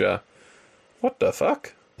future. What the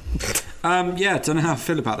fuck? Yeah, don't know how I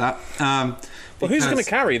feel about that. Well, who's going to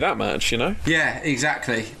carry that match, you know? Yeah,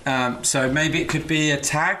 exactly. So maybe it could be a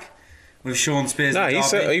tag with Sean Spears. No, and he Darby.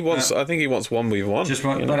 said he wants. I think he wants 1v1. Just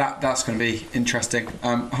one, but that's going to be interesting.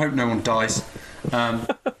 I hope no one dies. I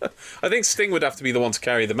think Sting would have to be the one to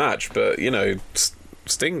carry the match, but you know,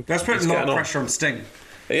 Sting. Let's put a lot of pressure on Sting.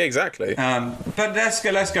 Yeah, exactly. But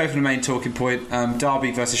let's go for the main talking point.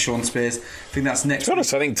 Darby versus Sean Spears. I think that's next. To be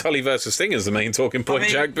honest, I think Tully versus Sting is the main talking point,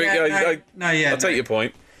 Jack. But I'll take your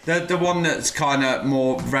point. The one that's kind of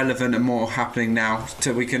more relevant and more happening now.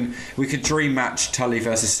 So we could dream match Tully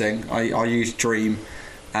versus Sting. I use dream,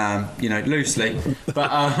 loosely.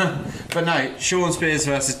 But no, Sean Spears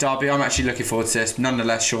versus Darby. I'm actually looking forward to this.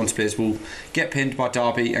 Nonetheless, Sean Spears will get pinned by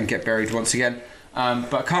Darby and get buried once again.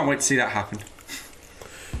 But I can't wait to see that happen.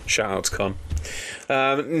 Shout out to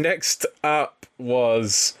Con. Next up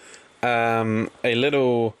was a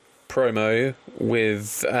little promo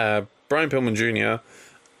with Brian Pillman Jr.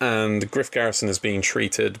 and Griff Garrison is being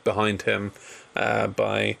treated behind him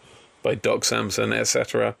by Doc Samson,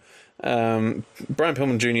 etc. Brian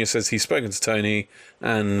Pillman Jr. says he's spoken to Tony,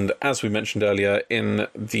 and as we mentioned earlier in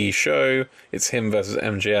the show, it's him versus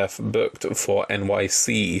MJF booked for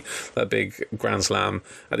NYC, that big Grand Slam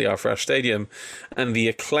at the Arthur Ashe Stadium, and the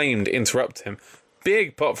Acclaimed interrupt him.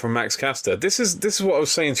 Big pop from Max Caster. This is what I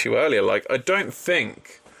was saying to you earlier. Like, I don't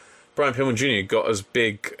think Brian Pillman Jr. got as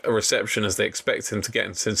big a reception as they expect him to get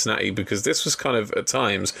in Cincinnati, because this was kind of at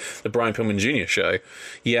times the Brian Pillman Jr. show.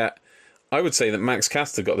 Yet I would say that Max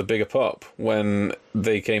Caster got the bigger pop when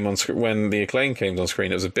they came on screen. When the Acclaim came on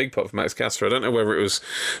screen, it was a big pop for Max Caster. I don't know whether it was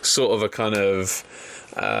sort of a kind of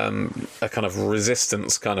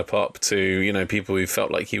resistance kind of pop to people who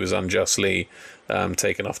felt like he was unjustly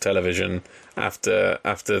taken off television after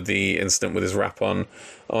the incident with his rap on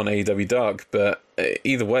AEW Dark. But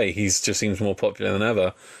either way, he just seems more popular than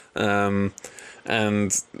ever.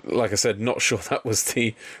 And like I said, not sure that was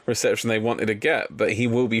the reception they wanted to get, but he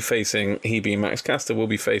being Max Caster, will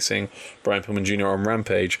be facing Brian Pillman Jr. on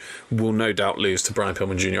Rampage, will no doubt lose to Brian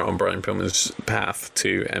Pillman Jr. on Brian Pillman's path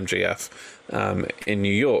to MJF in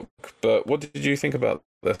New York. But what did you think about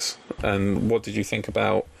this? And what did you think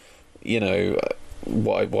about,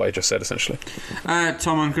 what I just said, essentially?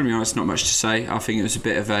 Tom, I'm going to be honest, not much to say. I think it was a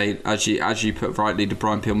bit of a, as you put rightly, the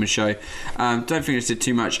Brian Pillman show. Don't think it did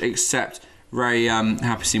too much, except very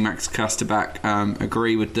happy to see Max Caster back.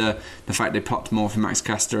 Agree with the fact they popped more for Max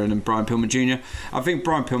Caster and Brian Pillman Jr. I think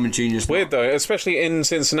Brian Pillman Jr. is weird though, especially in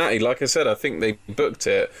Cincinnati. Like I said, I think they booked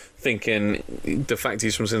it thinking the fact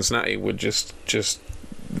he's from Cincinnati would just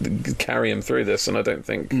carry him through this, and I don't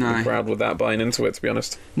think the crowd were that buying into it, to be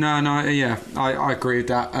honest. No, yeah, I agree with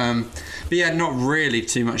that. But yeah, not really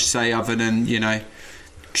too much to say other than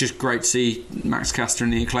just great to see Max Caster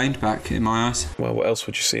and the Acclaimed back in my eyes. Well, what else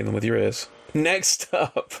would you see them with your ears? Next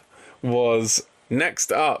up was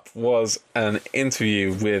an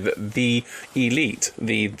interview with the Elite.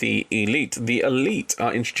 The Elite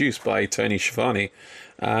are introduced by Tony Schiavone.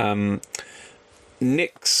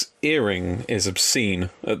 Nick's earring is obscene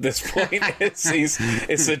at this point.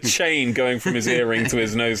 It's a chain going from his earring to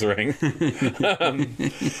his nose ring.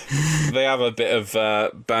 They have a bit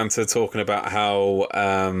of banter talking about how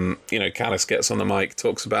Callis gets on the mic,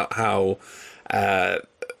 talks about how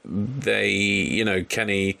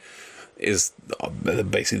Kenny is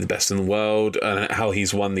basically the best in the world, and how he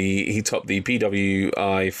topped the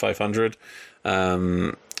PWI 500,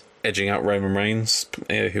 edging out Roman Reigns,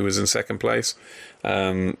 who was in second place.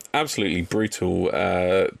 Absolutely brutal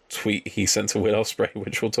tweet he sent to Will Ospreay,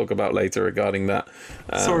 which we'll talk about later regarding that.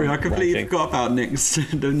 Sorry, I completely forgot about Nick's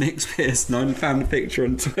Pierce. I found the picture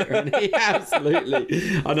on Twitter, and he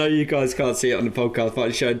absolutely. I know you guys can't see it on the podcast, but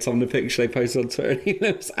I showed Tom the picture they posted on Twitter, and he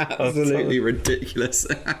looks absolutely ridiculous.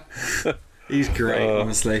 He's great,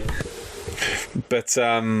 honestly. But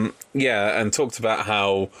and talked about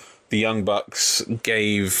how the Young Bucks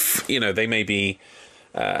gave, they may be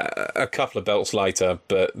a couple of belts lighter,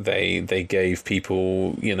 but they gave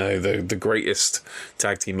people, the greatest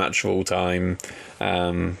tag team match of all time.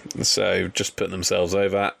 So just putting themselves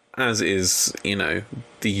over, as is, the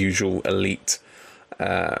usual elite,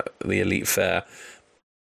 the elite fare.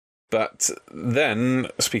 But then,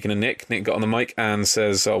 speaking of Nick got on the mic and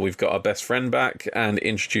says, we've got our best friend back, and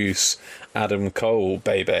introduce Adam Cole,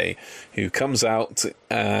 baby, who comes out,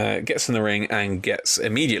 gets in the ring, and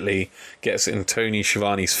immediately gets in Tony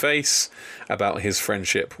Schiavone's face about his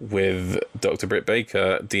friendship with Dr. Britt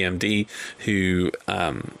Baker, DMD, who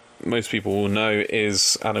most people will know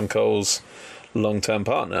is Adam Cole's long-term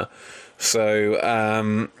partner.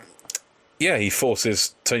 So, he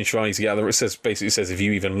forces Tony Schiavone to get out of the ring. Basically says, if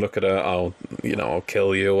you even look at her, I'll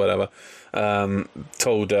kill you or whatever.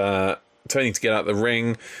 Told Tony to get out of the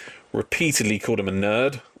ring. Repeatedly called him a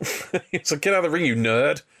nerd. He's like, get out of the ring, you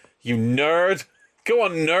nerd. You nerd. Go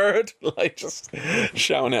on, nerd. Like, just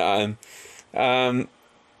shouting it at him.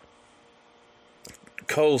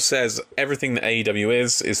 Cole says everything that AEW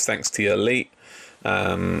is thanks to the elite.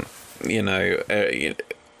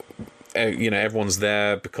 Everyone's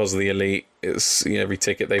there because of the elite. It's every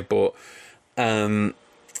ticket they bought, and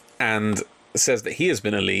says that he has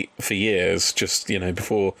been elite for years. Just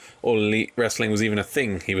before All Elite Wrestling was even a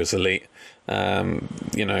thing, he was elite.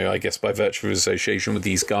 I guess by virtue of his association with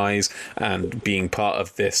these guys and being part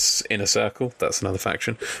of this inner circle. That's another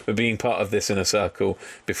faction, but being part of this inner circle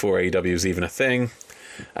before AEW was even a thing.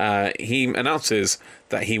 He announces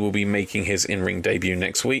that he will be making his in-ring debut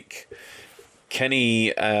next week.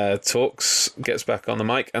 Kenny gets back on the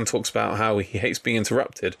mic and talks about how he hates being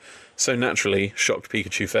interrupted. So naturally, shocked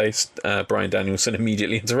Pikachu face, Bryan Danielson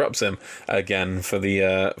immediately interrupts him again for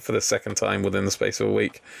the second time within the space of a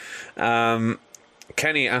week.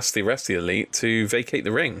 Kenny asks the rest of the elite to vacate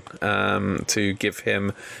the ring, to give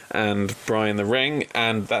him and Bryan the ring,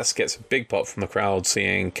 and that gets a big pop from the crowd,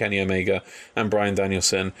 seeing Kenny Omega and Bryan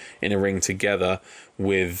Danielson in a ring together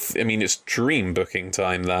with, it's dream booking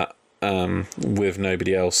time that, with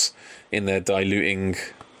nobody else in there diluting,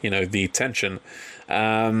 the tension.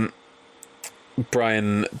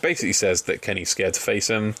 Bryan basically says that Kenny's scared to face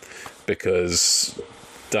him because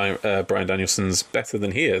Bryan Danielson's better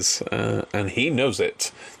than he is, and he knows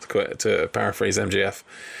it, to paraphrase MJF.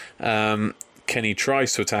 Kenny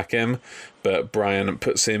tries to attack him, but Bryan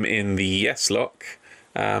puts him in the yes lock.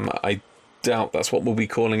 I doubt that's what we'll be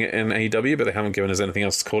calling it in AEW, but they haven't given us anything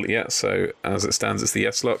else to call it yet, so as it stands, it's the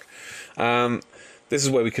yes lock. This is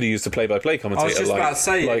where we could have used a play-by-play commentator. I was just about to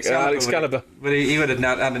say, like Alex Gallagher. But he would have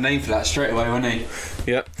had a name for that straight away, wouldn't he?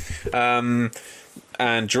 Yeah.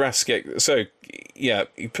 And Jurassic. So, yeah,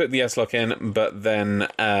 he put the S-Lock in, but then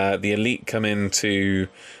the Elite come in to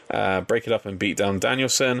break it up and beat down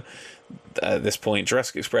Danielson. At this point,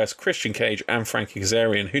 Jurassic Express, Christian Cage, and Frankie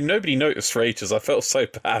Kazarian, who nobody noticed for ages. I felt so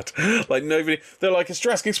bad. Like, nobody... They're like, it's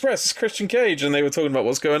Jurassic Express, it's Christian Cage, and they were talking about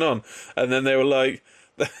what's going on. And then they were like...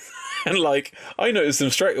 And, like, I noticed him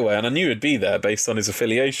straight away, and I knew he'd be there based on his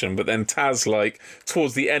affiliation. But then Taz, like,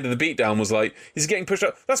 towards the end of the beatdown was like, he's getting pushed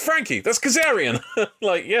up. That's Frankie! That's Kazarian!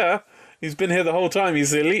 Like, yeah, he's been here the whole time. He's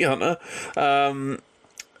the Elite Hunter.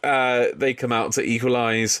 They come out to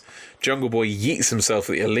equalise. Jungle Boy yeets himself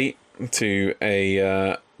at the Elite to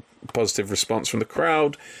a positive response from the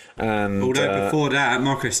crowd. And although before that,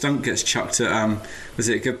 Marco Stunt gets chucked at, was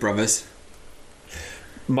it Good Brothers?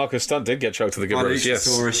 Marco Stunt did get chucked to the Good Brothers, yes.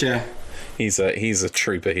 Luchasaurus, yeah. He's a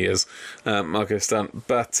trooper, he is, Marco Stunt.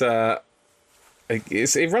 But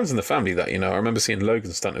it runs in the family, that, I remember seeing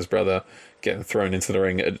Logan Stunt, his brother, getting thrown into the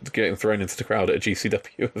ring, getting thrown into the crowd at a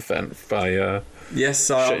GCW event by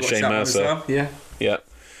Shane Mercer. Well.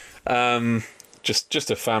 Yeah.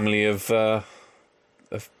 Just a family of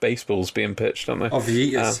baseballs being pitched, aren't they? Of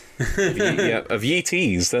yeeters. Of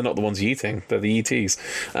yeeties. They're not the ones yeeting, they're the yeeties.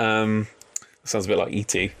 Sounds a bit like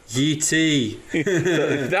E.T. E.T.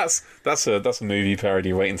 That's a movie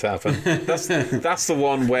parody waiting to happen. That's the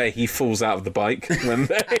one where he falls out of the bike when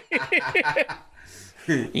they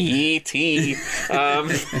E.T.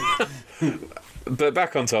 But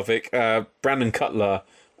back on topic, Brandon Cutler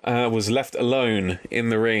was left alone in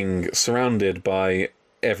the ring, surrounded by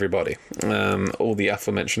everybody, all the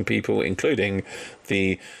aforementioned people, including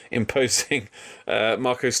the imposing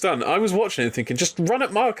Marco Stunt. I was watching it thinking, just run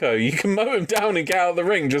at Marco. You can mow him down and get out of the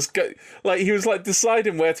ring. Just go. Like, he was like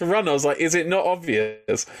deciding where to run. I was like, is it not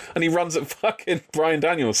obvious? And he runs at fucking Bryan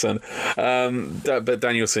Danielson. But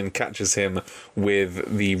Danielson catches him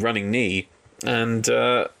with the running knee, and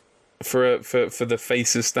for the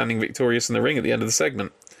faces standing victorious in the ring at the end of the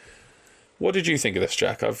segment. What did you think of this,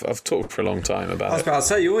 Jack? I've talked for a long time about it. I was about to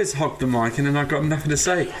say, you always hog the mic, and then I've got nothing to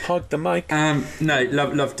say. Hog the mic. No,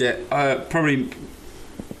 loved it. Probably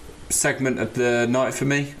segment of the night for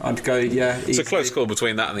me. I'd go, yeah. It's a close call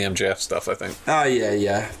between that and the MJF stuff, I think. Oh,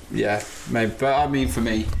 yeah, maybe. But I mean, for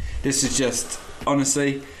me, this is just,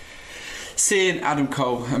 honestly, seeing Adam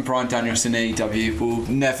Cole and Bryan Danielson in AEW will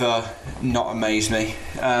never not amaze me.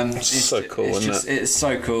 It's so cool, isn't it? It's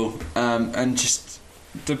so cool. And just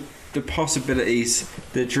the possibilities,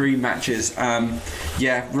 the dream matches.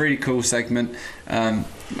 Really cool segment. I'm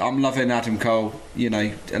loving Adam Cole,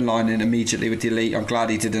 aligning immediately with the Elite. I'm glad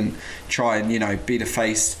he didn't try and, be the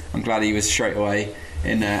face. I'm glad he was straight away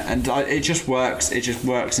in there. And it just works.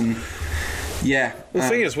 And, yeah. The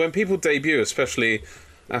thing is, when people debut, especially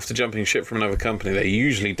after jumping ship from another company, they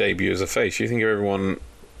usually debut as a face. You think of everyone...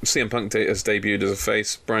 CM Punk has debuted as a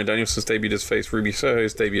face. Bryan Danielson's debuted as a face. Ruby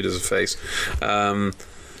Soho's debuted as a face.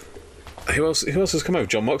 Who else has come over?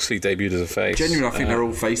 John Moxley debuted as a face. Genuinely, I think they're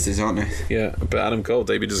all faces, aren't they? Yeah, but Adam Cole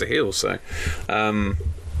debuted as a heel, so...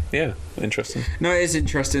 yeah, interesting. No, it is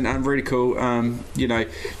interesting and really cool.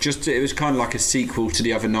 It was kind of like a sequel to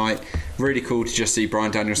the other night. Really cool to just see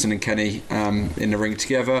Bryan Danielson and Kenny in the ring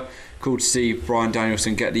together. Cool to see Bryan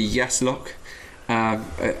Danielson get the Yes Lock.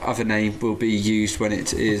 Other name will be used when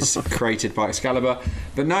it is created by Excalibur.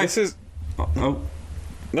 But no... This is... Oh.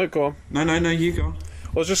 No, go on. No, you go on.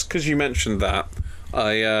 Well, just because you mentioned that,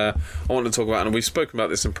 I want to talk about, and we've spoken about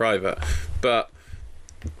this in private, but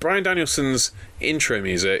Bryan Danielson's intro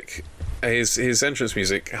music, his entrance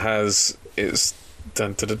music is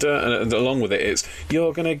dun, da, da, da, and along with it, it's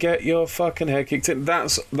 "You're gonna get your fucking head kicked in."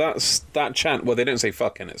 That's that chant. Well, they don't say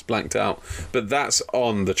 "fucking," it's blanked out, but that's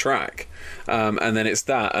on the track. And then it's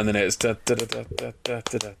that, and then it's da, da, da, da, da, da,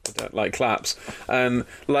 da, da, da, like claps, and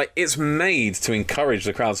like it's made to encourage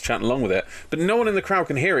the crowd to chant along with it. But no one in the crowd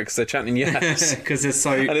can hear it because they're chanting yes, because it's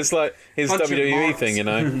so. And it's like his WWE thing,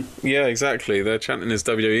 Yeah, exactly. They're chanting his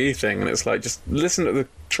WWE thing, and it's like, just listen to the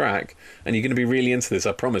track, and you're going to be really into this,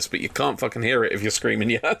 I promise. But you can't fucking hear it if you're screaming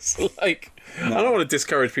yes. Like, no. I don't want to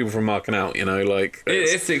discourage people from marking out. Like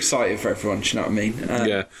it's exciting for everyone. Do you know what I mean?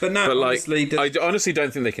 Yeah, but no, honestly, I honestly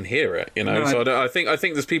don't think they can hear it. No, so I think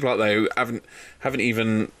there's people out there who haven't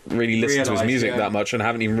even really listened to his music that much and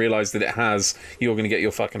haven't even realised that it has "You're going to get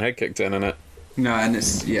your fucking head kicked in" it. No, and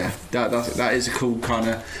it's that is a cool kind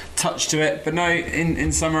of touch to it. But no,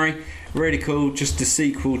 in summary, really cool. Just a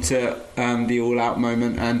sequel to the All Out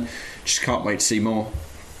moment, and just can't wait to see more.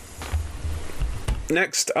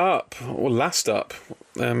 Next up, or last up,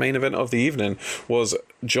 main event of the evening was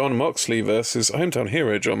Jon Moxley versus hometown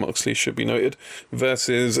hero Jon Moxley, should be noted,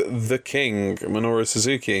 versus the King, Minoru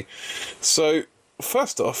Suzuki. So,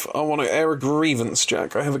 first off, I want to air a grievance,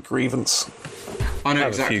 Jack. I have a grievance. I know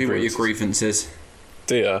exactly what your grievance is.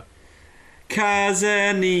 Do you?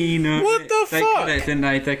 Kazanino. What the fuck? They cut it, didn't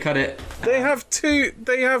they? They cut it. They have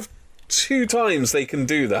two times they can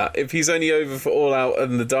do that. If he's only over for All Out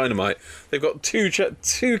and the Dynamite, they've got two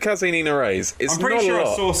Kazanino Rays. It's I'm pretty not sure a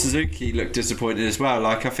lot. I saw Suzuki look disappointed as well.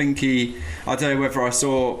 Like, I think I don't know whether I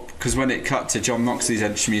saw, because when it cut to Jon Moxley's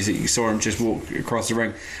entrance music, you saw him just walk across the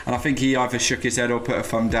ring, and I think he either shook his head or put a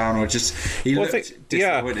thumb down, or just looked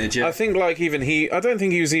disappointed. Yeah, I think like even I don't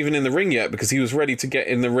think he was even in the ring yet, because he was ready to get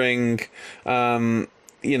in the ring. As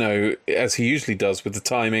he usually does with the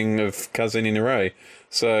timing of Kazanino Ray.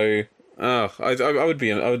 So. I'm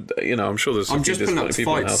sure there's. I'm just pulling up the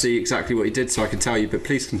fight to see exactly what he did, so I can tell you. But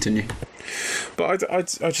please continue. But I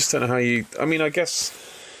just don't know how you. I mean, I guess,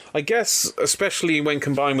 especially when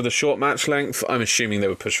combined with a short match length, I'm assuming they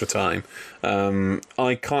would push for time.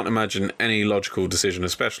 I can't imagine any logical decision,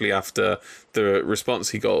 especially after the response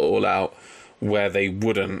he got All Out, where they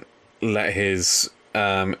wouldn't let his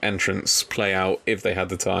entrance play out if they had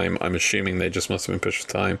the time. I'm assuming they just must have been pushed for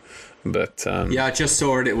time. But I just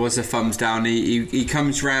saw it. It was a thumbs down. He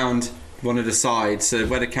comes round one of the sides, so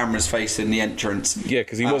where the camera's facing the entrance. Yeah,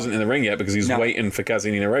 because he wasn't in the ring yet, because he was waiting for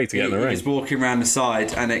Kazanino Ray to get in the ring. He's walking around the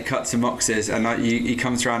side, and it cuts to Mox's, and he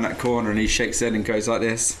comes around that corner, and he shakes it and goes like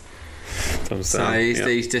this. So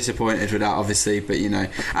he's disappointed with that, obviously. But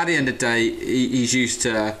at the end of the day, he's used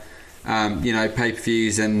to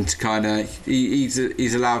pay-per-views and kind of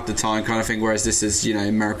he's allowed the time kind of thing, whereas this is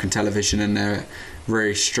American television and they're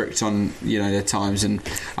very strict on their times. And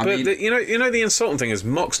the insulting thing is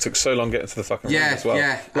Mox took so long getting to the fucking ring as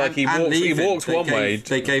well. Like he walked one way.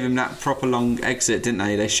 They gave him that proper long exit, didn't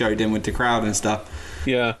they? They showed him with the crowd and stuff.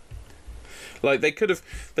 Yeah. Like they could have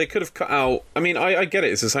cut out. I mean, I get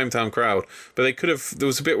it. It's a hometown crowd, but they could have. There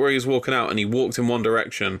was a bit where he was walking out and he walked in one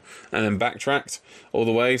direction and then backtracked all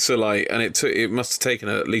the way. So and it must have taken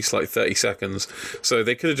at least 30 seconds. So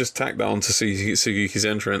they could have just tacked that onto Suzuki's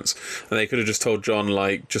entrance, and they could have just told John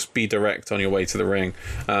just be direct on your way to the ring.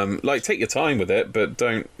 Take your time with it, but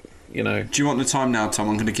don't. Do you want the time now, Tom?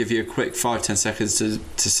 I'm going to give you a quick 5-10 seconds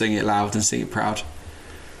to sing it loud and sing it proud.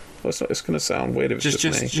 Well, it's going to sound weird if it's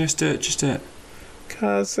just me. Just do it. Just do it.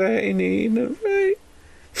 'Cause they need a ring.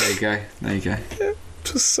 There you go. Yeah,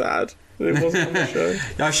 just sad. It wasn't on the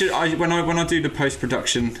show. When I do the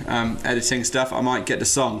post-production editing stuff, I might get the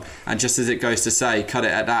song and just as it goes to say, cut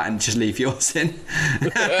it at that and just leave yours in.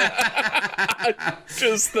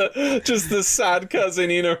 just the sad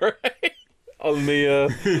cousin in a ring. On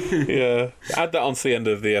the add that onto the end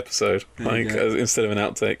of the episode, instead of an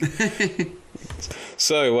outtake.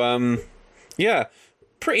 So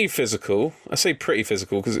pretty physical. I say pretty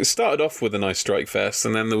physical because it started off with a nice strike fest,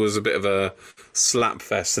 and then there was a bit of a slap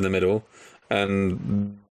fest in the middle,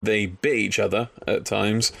 and they bit each other at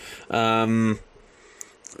times. There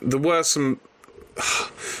were some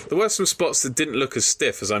spots that didn't look as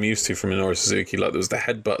stiff as I'm used to from Minoru Suzuki. Like there was the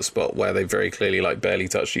headbutt spot where they very clearly barely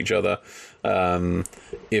touched each other,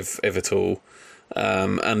 if at all,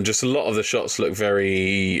 and just a lot of the shots look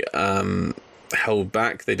very held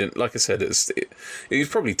back. They didn't, like I said, he was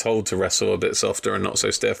probably told to wrestle a bit softer and not so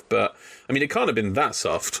stiff, but I mean it can't have been that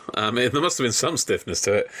soft. There must have been some stiffness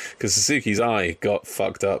to it because Suzuki's eye got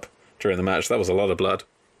fucked up during the match. That was a lot of blood.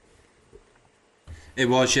 It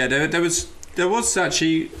was, yeah. There was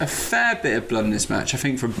actually a fair bit of blood in this match, I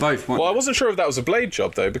think, from both. Well, I wasn't sure if that was a blade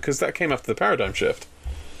job though, because that came after the paradigm shift.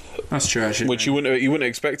 That's true, actually. Which you wouldn't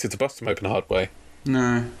expect it to bust him open the hard way.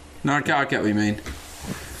 No, I get what you mean.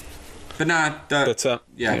 But no,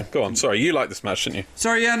 yeah. Go on. Sorry, you liked this match, didn't you?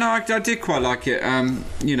 Sorry, yeah, no, I did quite like it.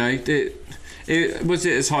 Was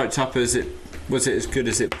it as hyped up as it was it as good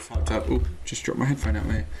as it was hyped up? Oh, just dropped my headphone out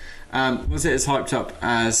here. Was it as hyped up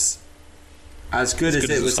as good as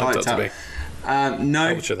it was hyped up?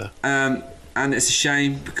 No. And it's a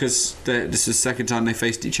shame because this is the second time they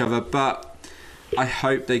faced each other, but I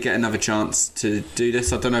hope they get another chance to do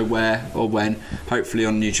this. I don't know where or when. Hopefully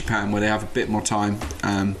on New Japan, where they have a bit more time.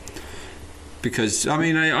 Because I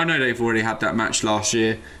mean, I know they've already had that match last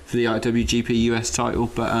year for the IWGP US title,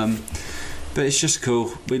 but it's just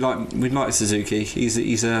cool. We like Suzuki.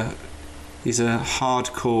 He's a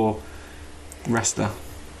hardcore wrestler.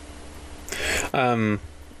 One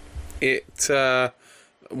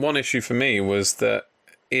issue for me was that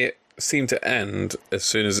it seemed to end as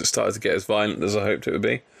soon as it started to get as violent as I hoped it would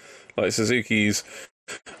be. Like Suzuki's,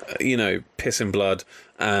 pissing blood,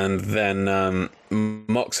 and then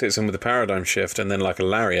Mox hits him with a paradigm shift and then like a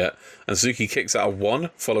lariat, and Suzuki kicks out of one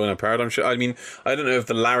following a paradigm shift. I mean, I don't know if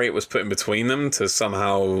the lariat was put in between them to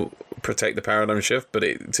somehow protect the paradigm shift, but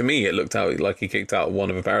to me it looked out like he kicked out one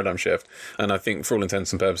of a paradigm shift, and I think for all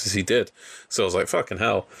intents and purposes he did. So I was like, fucking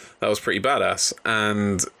hell, that was pretty badass.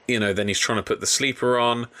 And then he's trying to put the sleeper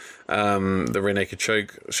on, the rear naked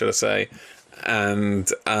choke, should I say,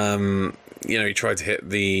 and he tried to hit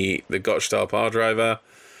the Gotch style power driver,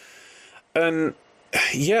 and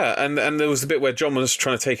and there was the bit where John was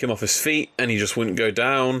trying to take him off his feet and he just wouldn't go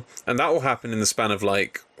down, and that all happened in the span of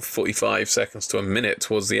 45 seconds to a minute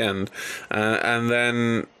towards the end, and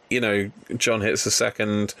then John hits a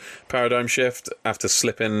second paradigm shift after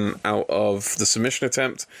slipping out of the submission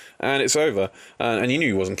attempt, and it's over. And you knew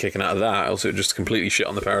he wasn't kicking out of that, else it would just completely shit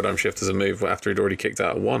on the paradigm shift as a move after he'd already kicked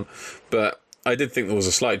out of one. But I did think there was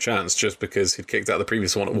a slight chance, just because he'd kicked out the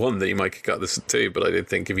previous one at one, that he might kick out this at two, but I did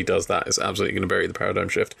think if he does that, it's absolutely going to bury the paradigm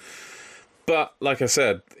shift. But, like I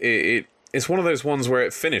said, it's one of those ones where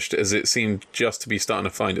it finished as it seemed just to be starting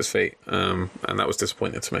to find its feet, and that was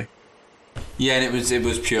disappointing to me. Yeah, and it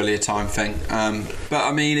was purely a time thing. But,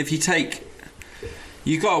 I mean, if you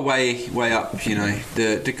got to weigh up,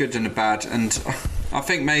 the good and the bad, and I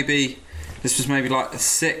think maybe this was maybe like a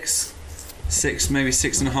 6, maybe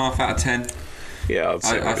 6.5 out of 10. Yeah, I'd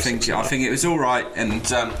say I think it was all right, and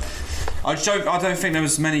I don't think there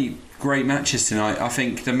was many great matches tonight. I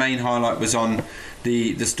think the main highlight was on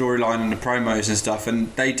the storyline and the promos and stuff,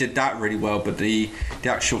 and they did that really well. But the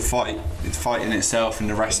actual fight in itself and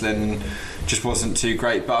the wrestling just wasn't too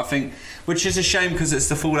great. But I think, which is a shame because it's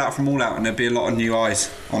the fallout from All Out, and there'd be a lot of new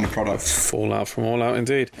eyes on the product. Fallout from All Out,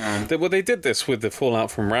 indeed. They did this with the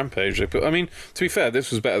fallout from Rampage. But I mean, to be fair,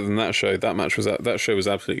 this was better than that show. That show was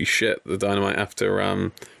absolutely shit. The Dynamite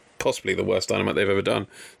after. Possibly the worst Dynamite they've ever done.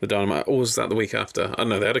 The Dynamite, or was that the week after? I don't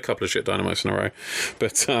know, they had a couple of shit Dynamites in a row.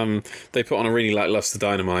 But they put on a really lackluster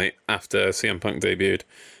Dynamite after CM Punk debuted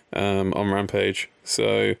on Rampage.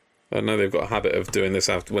 So I know they've got a habit of doing this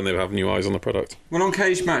after when they have new eyes on the product. Well, on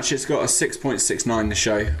Cage Match, it's got a 6.69 the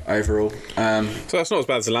show overall. So that's not as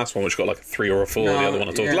bad as the last one, which got like a 3 or a 4. No, the other one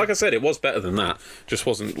I talked. Yeah. Like I said, it was better than that. Just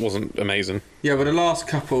wasn't amazing. Yeah, but the last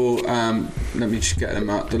couple, let me just get them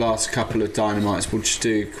up. The last couple of Dynamites, we'll just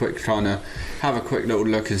do a quick have a quick little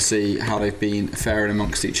look and see how they've been faring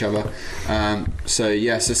amongst each other. So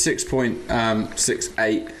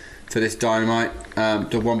 6.68 for this Dynamite.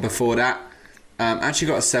 The one before that. Actually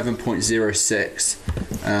got a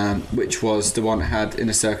 7.06, which was the one that had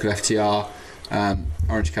Inner Circle FTR,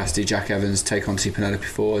 Orange Cassidy, Jack Evans take on Penelope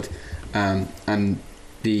Ford, and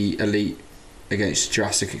the Elite against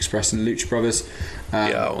Jurassic Express and the Lucha Brothers.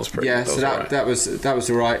 That was pretty. Yeah, that was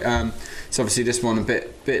alright. So obviously this one a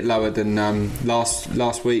bit lower than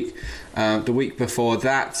last week. The week before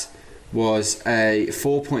that was a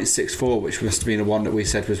 4.64, which must have been the one that we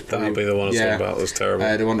said was probably... That would be the one I was talking about. It was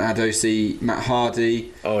terrible. The one that had OC, Matt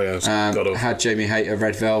Hardy. Oh, yeah. Had Jamie Hayter,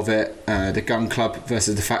 Red Velvet. The Gun Club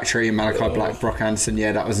versus The Factory, Malachi Black, Brock Anderson.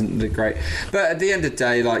 Yeah, that wasn't great. But at the end of the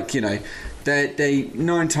day, like, you know, they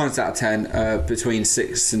 9 times out of 10 between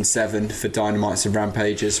 6 and 7 for Dynamites and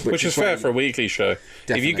Rampages. Which is fair for a weekly show.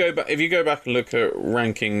 Definitely. If you go back and look at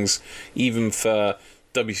rankings, even for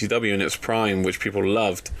WCW in its prime, which people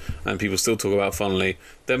loved and people still talk about fondly,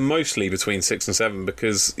 they're mostly between 6 and 7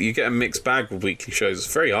 because you get a mixed bag with weekly shows.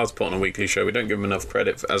 It's very hard to put on a weekly show. We don't give them enough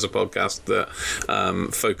credit as a podcast that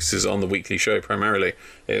focuses on the weekly show primarily.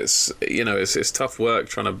 It's tough work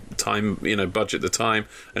trying to budget the time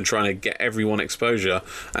and trying to get everyone exposure.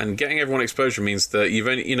 And getting everyone exposure means that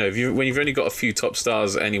when you've only got a few top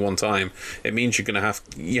stars at any one time, it means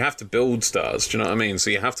you have to build stars. Do you know what I mean?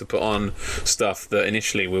 So you have to put on stuff that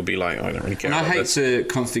initially will be like, I don't really care. And I hate to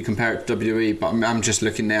constantly compare it to WWE, but I'm just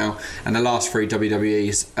looking now, and the last 3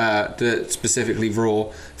 WWEs, specifically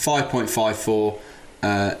Raw, 5.54.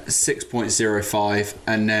 6.05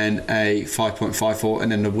 and then a 5.54,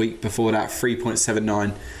 and then the week before that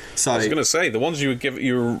 3.79. So I was going to say the ones you were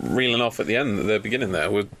reeling off at the beginning there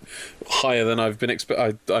were higher than I've been I've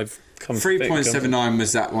come 3.79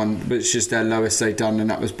 was that one, which is their lowest they've done, and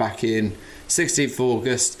that was back in 16th of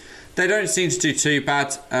August. They don't seem to do too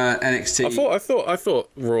bad. NXT. I thought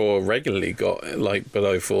Raw regularly got like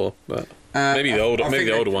below 4, but maybe the older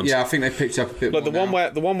ones. Yeah, I think they picked up a bit. Like more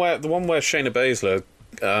the one where Shayna Baszler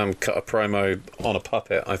cut a promo on a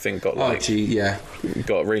puppet, I think got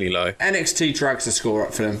got really low. NXT drags the score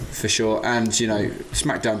up for them for sure, and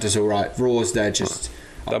SmackDown does all right. Raw's there just.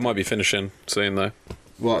 That might be finishing soon though.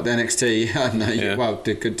 What, the NXT? No, yeah. Well,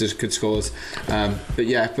 good scores. But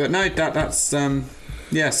no, that's. So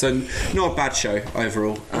not a bad show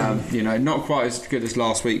overall. Not quite as good as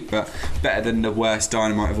last week, but better than the worst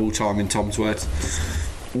Dynamite of all time, in Tom's words.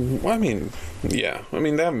 I mean, they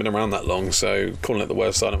haven't been around that long, so calling it the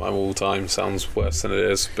worst Dynamite of all time sounds worse than it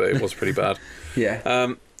is, but it was pretty bad.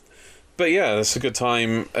 Yeah. But yeah, it's a good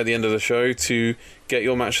time at the end of the show to get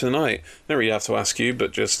your match of the night. Don't really have to ask you,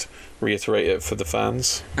 but just reiterate it for the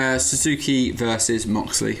fans. Suzuki versus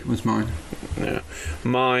Moxley was mine. Yeah,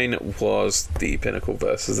 mine was the Pinnacle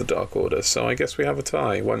versus the Dark Order. So I guess we have a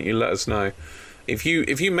tie. Why don't you let us know? If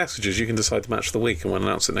you message us, you can decide the match of the week, and we'll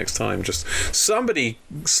announce it next time. Just somebody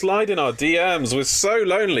slide in our DMs. We're so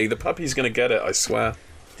lonely. The puppy's going to get it, I swear.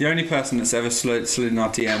 The only person that's ever slid in our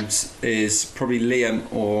DMs is probably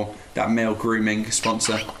Liam or that male grooming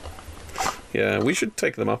sponsor. Yeah, we should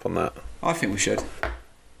take them up on that. I think we should.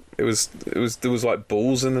 There was like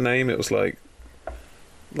balls in the name. It was like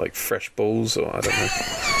fresh balls, or I don't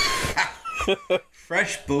know.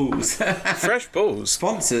 Fresh balls. Fresh balls.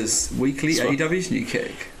 Sponsors weekly AEW's New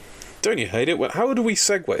Kick. Don't you hate it? How do we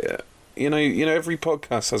segue it? Every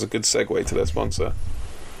podcast has a good segue to their sponsor.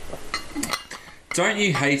 Don't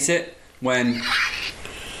you hate it when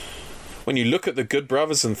you look at the Good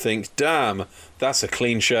Brothers and think, damn, that's a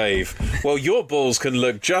clean shave? Well, your balls can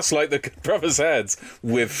look just like the Good Brothers' heads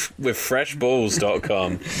with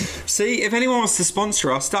freshballs.com. See, if anyone wants to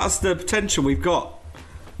sponsor us, that's the potential we've got.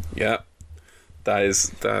 Yeah. That has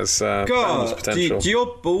boundless God, potential. do your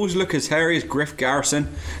balls look as hairy as Griff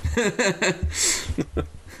Garrison?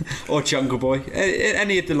 Or Jungle Boy?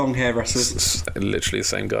 Any of the long hair wrestlers? It's literally the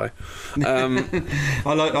same guy.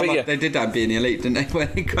 I like they did that in Being the Elite, didn't they?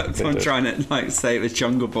 When they kept on trying to say it was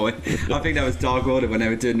Jungle Boy. I think that was Dark Order when they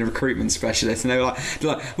were doing the recruitment specialist, and they were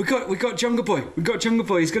like, we got Jungle Boy,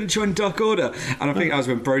 he's going to join Dark Order. And I think that was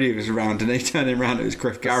when Brody was around, and they turned him around. It was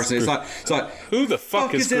Griff Garrison. It's like who the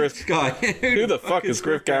fuck is Griff? This guy? Who the fuck is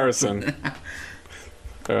Griff Garrison?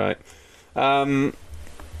 All right.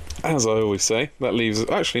 As I always say, that leaves...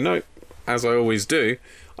 Actually, no. As I always do,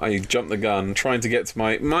 I jump the gun trying to get to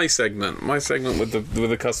my segment with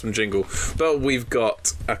the custom jingle. But we've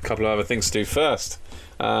got a couple of other things to do first.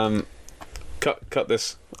 Cut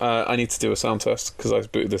this. I need to do a sound test because I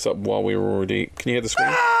booted this up while we were already... Can you hear the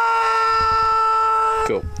scream?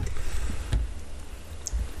 Cool.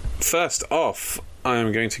 First off, I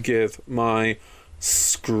am going to give my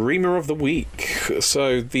Screamer of the Week.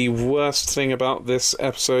 So the worst thing about this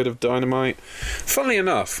episode of Dynamite, funnily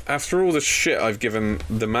enough, after all the shit I've given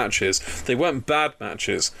the matches, they weren't bad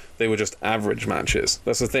matches, they were just average matches.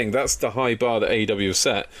 That's the thing, that's the high bar that AEW have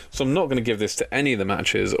set. So I'm not going to give this to any of the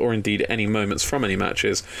matches, or indeed any moments from any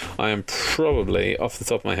matches. I am probably, off the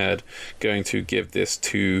top of my head, going to give this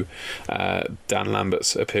to Dan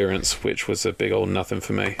Lambert's appearance, which was a big old nothing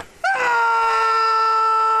for me.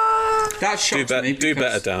 That shocked me. Do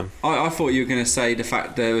better, Dan. I thought you were going to say the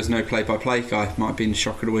fact there was no play-by-play guy might have been the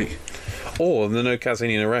shock of the week. Or the no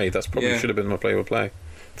Kazini and Array. That's probably should have been my play-by-play.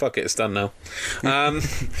 Fuck it, it's done now.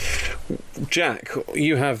 Jack,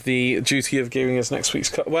 you have the duty of giving us next week's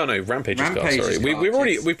card. Well, no, Rampage's card. Sorry,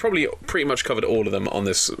 we've probably pretty much covered all of them on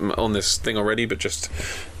this thing already, but just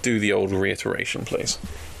do the old reiteration, please.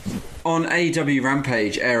 On AEW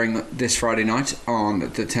Rampage, airing this Friday night on the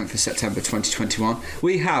 10th of September 2021,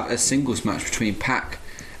 we have a singles match between Pac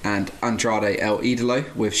and Andrade El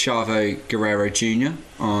Idolo, with Chavo Guerrero Jr.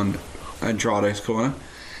 on Andrade's corner.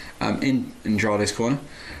 In Andrade's corner.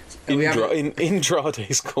 In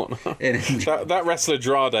Andrade's corner. That wrestler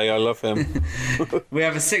Andrade, I love him. We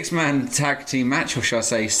have a 6-man tag team match, or shall I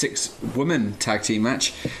say 6-woman tag team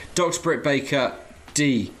match. Dr. Britt Baker,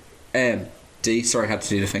 sorry, I had to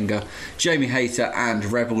do the finger. Jamie Hayter and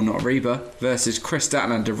Rebel Not Reba versus Chris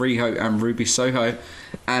Statlander, Riho and Ruby Soho.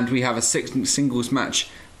 And we have a singles match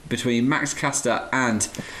between Max Caster and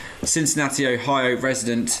Cincinnati, Ohio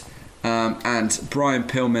resident and Brian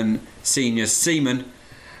Pillman Senior Seaman.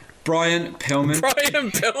 Brian Pillman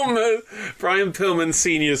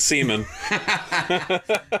Senior Seaman.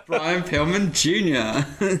 Brian Pillman Jr.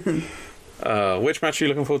 Which match are you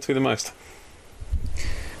looking forward to the most?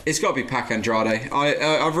 It's got to be Pac Andrade.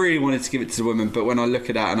 I really wanted to give it to the women, but when I look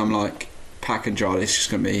at that and I'm like, Pac Andrade, it's just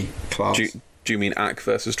going to be class. Do you mean Ak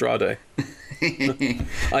versus Andrade?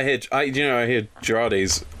 I hear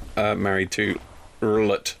Andrade's married to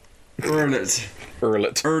Urlet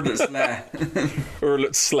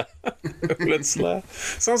Slair.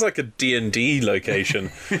 Sounds like a D&D location.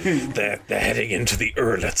 They're heading into the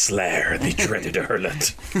Urlet's lair, the dreaded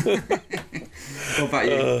Urlet. What about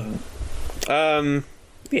you?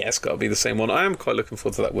 Yeah, it's got to be the same one. I am quite looking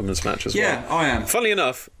forward to that women's match as well. Yeah, I am. Funnily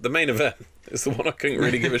enough, the main event is the one I couldn't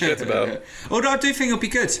really give a shit about. Although I do think it'll be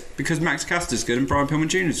good, because Max Caster's good and Brian Pillman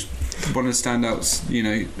Jr. is one of the standouts,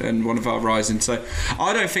 and one of our rising. So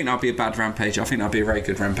I don't think that'll be a bad Rampage. I think that'll be a very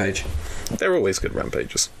good Rampage. They're always good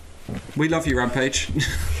Rampages. We love you, Rampage.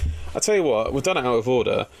 I tell you what, we've done it out of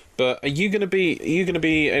order, but are you going to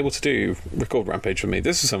be able to record Rampage with me?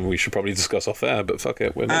 This is something we should probably discuss off air, but fuck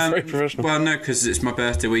it, we're not very professional. Well, no, because it's my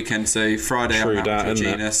birthday weekend, so Friday I'm out with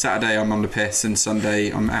Regina, Saturday I'm on the piss, and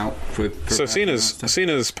Sunday I'm out with... So seeing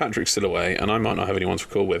as Patrick's still away, and I might not have anyone to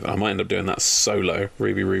record with, I might end up doing that solo,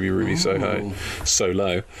 Ruby Soho,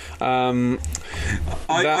 solo. I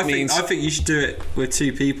think you should do it with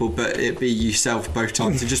 2 people, but it be yourself both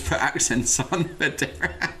times, to just put accents on.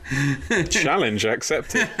 Challenge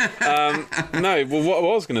accepted. No, well, what I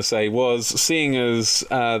was going to say was, seeing as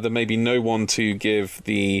there may be no one to give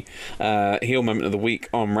the heel moment of the week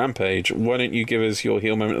on Rampage, why don't you give us your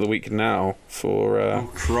heel moment of the week now for...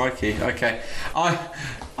 Oh, crikey. Okay. I'm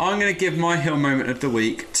going to give my heel moment of the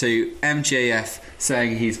week to MJF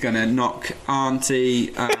saying he's going to knock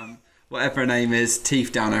Auntie, whatever her name is,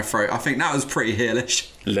 teeth down her throat. I think that was pretty heelish.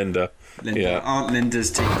 Linda. Yeah. Aunt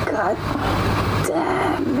Linda's teeth. God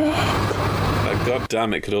damn it. God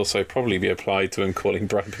damn it could also probably be applied to him calling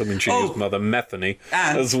Brian Pillman Jr.'s mother Methany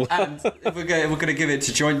as well. And we're going to give it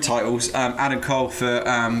to joint titles. Adam Cole for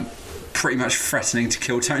pretty much threatening to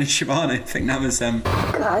kill Tony Schiavone. I think that was... God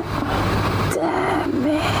damn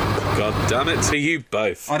it. God damn it to you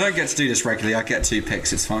both. I don't get to do this regularly. I get 2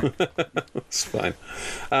 picks. It's fine. It's fine.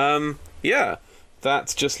 Yeah,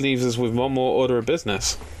 that just leaves us with one more order of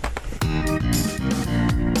business.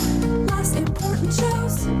 Last important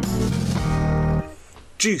shows.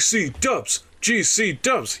 GC Dubs! GC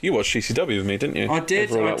Dubs! You watched GCW with me, didn't you? I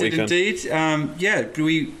did. Overall I that did weekend. indeed. Yeah,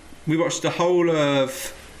 we watched the whole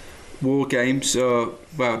of War Games. Well,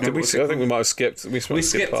 no, Did we? I think we might have skipped. We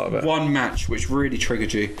skipped part of it. one match, which really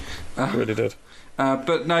triggered you. Really did.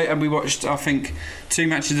 But no, and we watched, I think, 2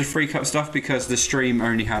 matches of Free Cup stuff because the stream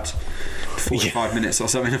only had 45 minutes or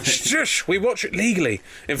something of it. Shush! We watch it legally.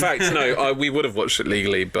 In fact, no, we would have watched it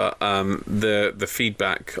legally, but the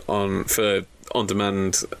feedback for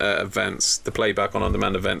on-demand events, the playback on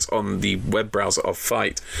on-demand events on the web browser of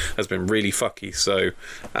Fight has been really fucky. So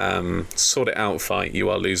sort it out, Fight. You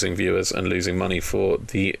are losing viewers and losing money for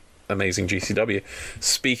the amazing GCW.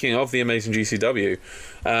 Speaking of the amazing GCW,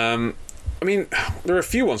 I mean, there are a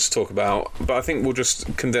few ones to talk about, but I think we'll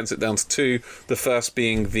just condense it down to 2. The first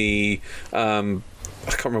being the I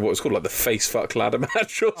can't remember what it was called, like the face fuck ladder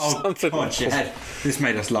match or something. God, yeah. This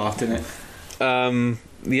made us laugh, didn't it?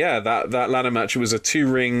 Yeah, that ladder match, it was a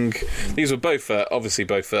 2-ring. These were both obviously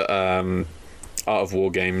both at Art of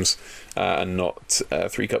War Games and not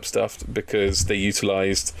 3 Cup stuff, because they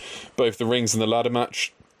utilised both the rings and the ladder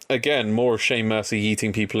match. Again, more of Shane Mercy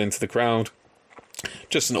yeeting people into the crowd.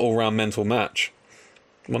 Just an all-round mental match,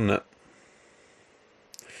 wasn't it?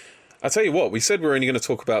 I tell you what, we said we were only going to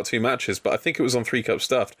talk about 2 matches, but I think it was on 3 Cup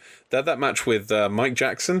stuff. They had that match with Mike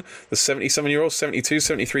Jackson, the 77-year-old, 72,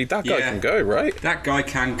 73. That guy can go, right? That guy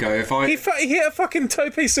can go. If I He hit a fucking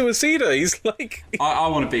tope suicida. He's like... I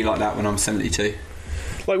want to be like that when I'm 72.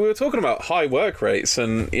 Like, we were talking about high work rates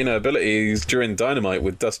and, you know, abilities during Dynamite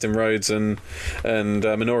with Dustin Rhodes and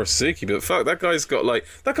Minoru Suzuki, but fuck, that guy's got like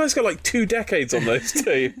 2 decades on those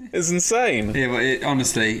 2. It's insane. Yeah, but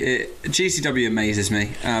honestly, GCW amazes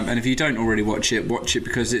me. And if you don't already watch it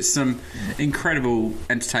because it's some incredible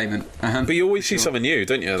entertainment. But you always see something new,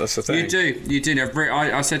 don't you? That's the thing. You do.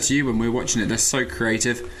 I said to you when we were watching it, they're so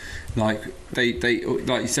creative. Like they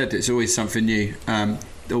like you said, it's always something new.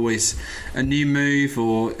 Always a new move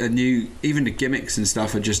or even the gimmicks and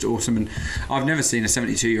stuff are just awesome. And I've never seen a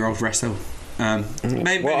 72-year-old wrestle.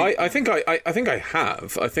 Maybe. Well, I think I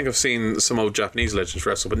have. I think I've seen some old Japanese legends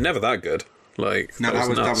wrestle, but never that good. Like, no,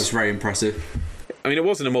 that was very impressive. I mean, it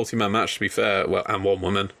wasn't a multi-man match, to be fair. Well, and one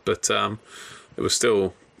woman, but it was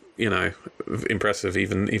still, you know, impressive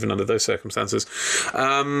even under those circumstances.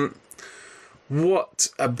 What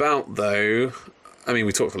about, though? I mean,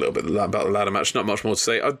 we talked a little bit about the ladder match. Not much more to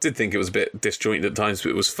say. I did think it was a bit disjointed at times, but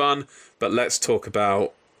it was fun. But let's talk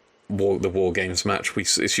about the War Games match.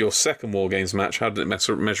 It's your second War Games match. How did it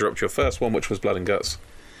measure up to your first one, which was Blood and Guts?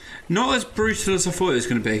 Not as brutal as I thought it was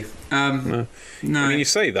going to be. No. I mean, you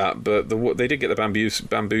say that, but they did get the bamboo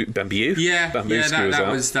skewers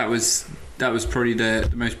out. That was probably the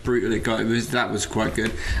most brutal it got. That was quite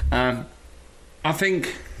good. I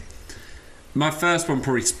think my first one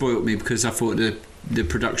probably spoilt me because I thought the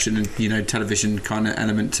production and, you know, television kind of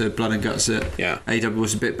element to Blood and Guts at AW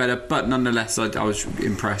was a bit better, but nonetheless I was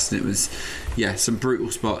impressed, and it was some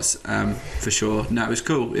brutal spots for sure. No, it was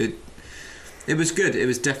cool. It was good. It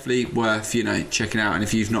was definitely worth, you know, checking out, and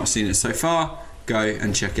if you've not seen it so far, go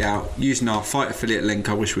and check it out using our Fight affiliate link.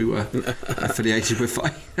 I wish we were affiliated with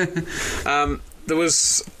Fight.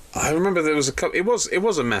 I remember there was a couple. It was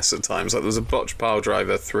a mess at times. Like, there was a botched pile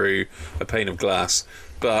driver through a pane of glass.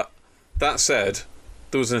 But that said,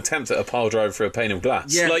 there was an attempt at a pile driver through a pane of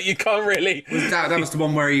glass. Yeah. Like, you can't really. That was the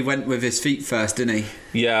one where he went with his feet first, didn't he?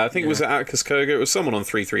 Yeah, I think it was at Atticus Koga. It was someone on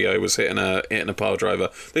 330 was hitting a pile driver.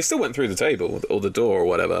 They still went through the table or the door or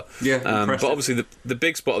whatever. Yeah, but obviously the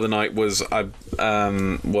big spot of the night was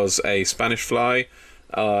a Spanish fly.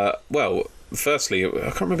 Firstly, I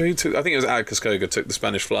can't remember who took. I think it was Atticus Koga took the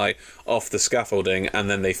Spanish fly off the scaffolding, and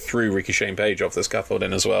then they threw Ricky Shane Page off the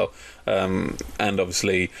scaffolding as well. And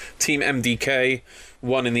obviously, Team MDK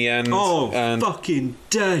won in the end. Fucking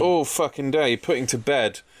day! Putting to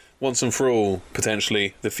bed once and for all,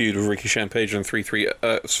 potentially, the feud with Ricky Shane Page on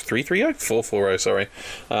 330? 440, sorry.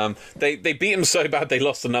 They beat him so bad they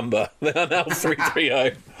lost the number. They are now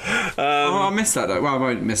 330. I missed that though. Well, I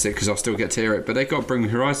won't miss it because I'll still get to hear it, but they got Bring Me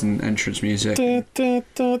Horizon entrance music.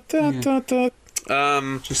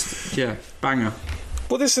 Banger.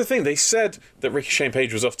 Well, this is the thing. They said that Ricky Shane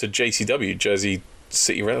Page was off to JCW, Jersey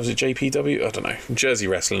City, was it JPW? I don't know, Jersey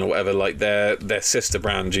Wrestling or whatever, like their sister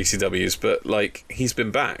brand GCWs, but like he's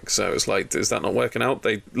been back, so it's like, is that not working out?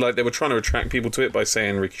 They were trying to attract people to it by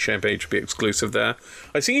saying Ricky Shane Page would be exclusive there.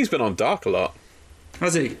 I think he's been on Dark a lot.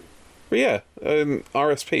 Has he? But yeah,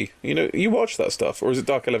 RSP. You watch that stuff, or is it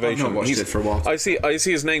Dark Elevation? I've not watched it for a while. I see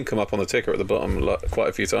his name come up on the ticker at the bottom quite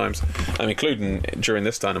a few times, including during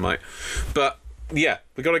this Dynamite. But yeah,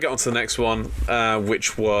 we got to get on to the next one,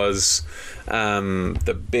 which was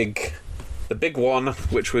the big one,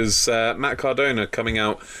 which was Matt Cardona coming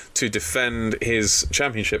out to defend his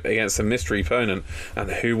championship against a mystery opponent.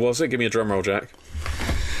 And who was it? Give me a drum roll, Jack.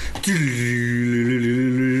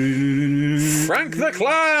 Frank the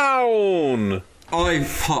Clown! I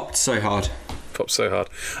popped so hard.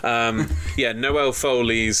 Yeah, Noelle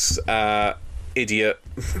Foley's idiot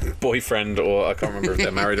boyfriend, or I can't remember if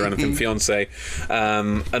they're married or anything, fiance,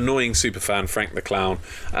 annoying superfan Frank the Clown.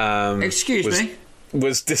 Excuse me?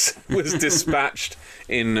 Was dispatched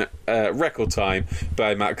in record time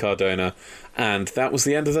by Matt Cardona, and that was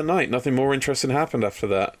the end of the night. Nothing more interesting happened after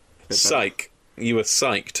that. Psych. You were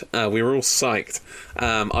psyched. We were all psyched.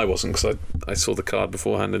 I wasn't, because I saw the card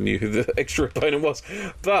beforehand and knew who the extra opponent was.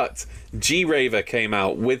 But G-Raver came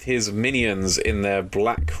out with his minions in their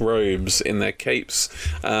black robes, in their capes,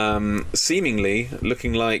 seemingly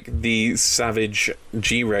looking like the savage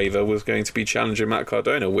G-Raver was going to be challenging Matt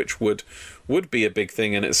Cardona, which would be a big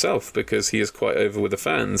thing in itself, because he is quite over with the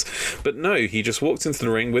fans. But no, he just walked into the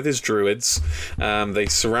ring with his druids. They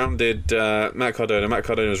surrounded Matt Cardona. Matt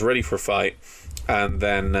Cardona was ready for a fight, and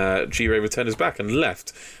then G-Raver turned his back and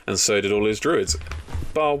left, and so did all his druids,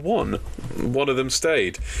 bar one. One of them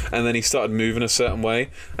stayed, and then he started moving a certain way,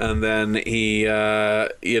 and then he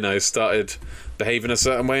started behaving a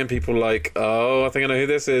certain way, and people were like, oh, I think I know who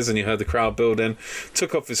this is, and you heard the crowd building.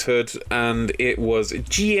 Took off his hood, and it was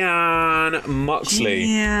Jon Moxley.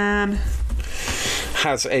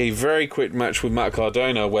 Has a very quick match with Matt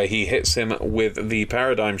Cardona where he hits him with the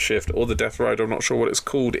Paradigm Shift, or the Death Rider, I'm not sure what it's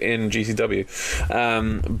called in GCW.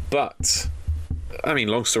 But I mean,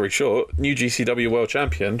 long story short, new GCW World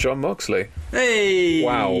Champion Jon Moxley. Hey!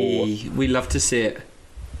 Wow. We love to see it.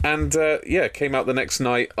 And came out the next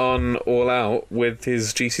night on All Out with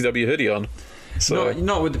his GCW hoodie on. So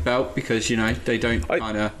not with the belt, because they don't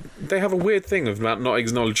kind of. They have a weird thing of not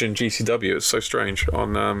acknowledging GCW. It's so strange.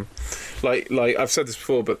 On like I've said this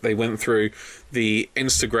before, but they went through the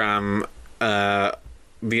Instagram.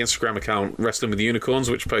 The Instagram account Wrestling with Unicorns,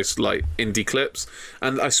 which posts like indie clips,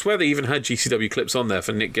 and I swear they even had GCW clips on there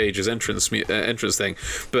for Nick Gage's entrance thing,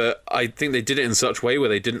 but I think they did it in such a way where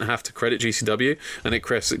they didn't have to credit GCW, and it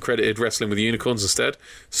credited Wrestling with Unicorns instead.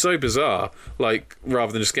 So bizarre, like,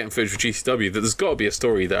 rather than just getting footage with GCW, that there's got to be a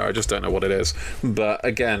story there. I just don't know what it is. But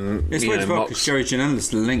again, it's weird because Joey Janela's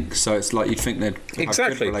the link, so it's like you'd think they'd have a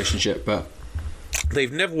good relationship, but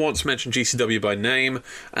they've never once mentioned GCW by name,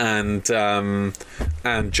 and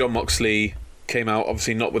Jon Moxley came out,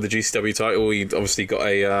 obviously not with the GCW title. He obviously got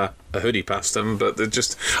a hoodie past him, but they're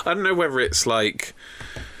just, I don't know whether it's like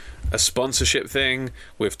a sponsorship thing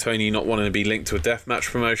with Tony not wanting to be linked to a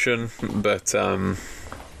deathmatch promotion, but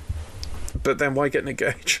then why get Nick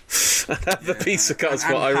Gage? The pizza cut's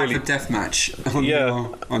what I really. Have a deathmatch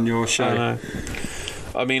on your show.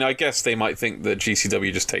 I mean, I guess they might think that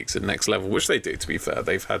GCW just takes it next level, which they do, to be fair.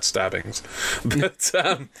 They've had stabbings. But,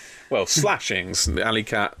 slashings. Alley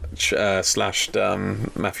Cat slashed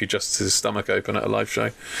Matthew Justice's stomach open at a live show.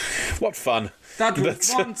 What fun. That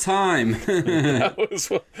was one time. That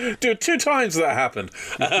was dude, 2 times that happened.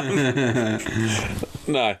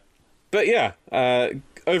 No. But yeah,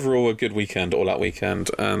 overall a good weekend, All Out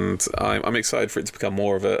weekend, and I'm excited for it to become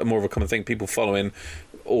more of a common thing. People following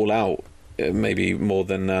All Out, maybe more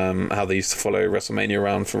than how they used to follow WrestleMania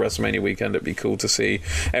around for WrestleMania weekend. It'd be cool to see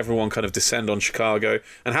everyone kind of descend on Chicago,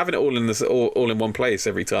 and having it all in one place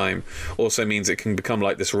every time also means it can become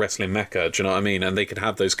like this wrestling mecca. Do you know what I mean? And they could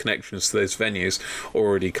have those connections to those venues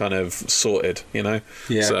already kind of sorted, Yeah.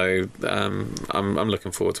 So I'm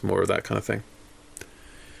looking forward to more of that kind of thing.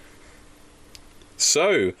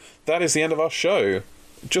 So that is the end of our show.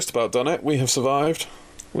 Just about done it. We have survived.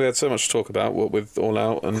 We had so much to talk about with All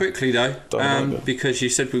Out. And quickly though, because you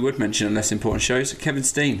said we would mention in less important shows, Kevin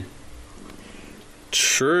Steen.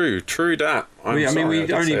 True that. We only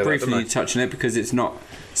briefly touched on it because it's not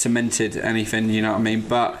cemented anything, you know what I mean?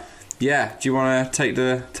 But yeah, do you want to take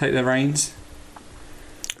the reins?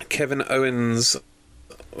 Kevin Owens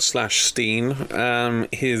 / Steen.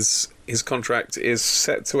 His contract is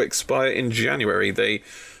set to expire in January.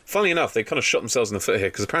 Funnily enough, they kind of shot themselves in the foot here,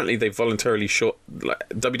 because apparently they voluntarily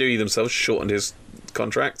WWE themselves shortened his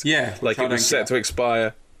contract. Yeah, like it was set to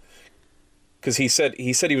expire. Because he said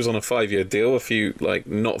he was on a 5-year deal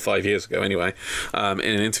not 5 years ago anyway, in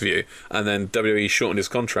an interview, and then WWE shortened his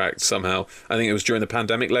contract somehow. I think it was during the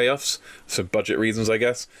pandemic layoffs, for budget reasons, I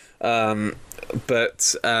guess.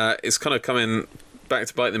 But it's kind of coming back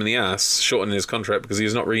to bite them in the ass, shortening his contract because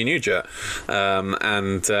he's not renewed yet.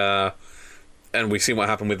 And we've seen what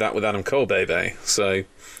happened with that with Adam Cole, baby. So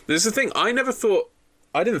this is the thing. I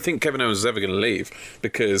didn't think Kevin Owens was ever going to leave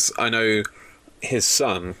because I know his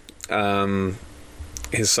son Owen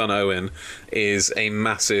is a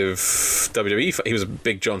massive WWE fan. He was a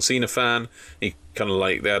big John Cena fan. He kind of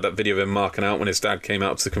like, they had that video of him marking out when his dad came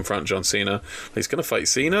out to confront John Cena. He's going to fight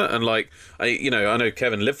Cena, and like, I know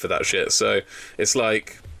Kevin lived for that shit. So it's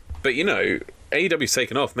like, but AEW's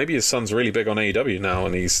taken off. Maybe his son's really big on AEW now,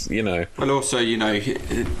 and he's, Well, also,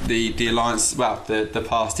 the alliance, well, the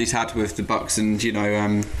past he's had with the Bucks and,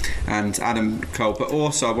 and Adam Cole. But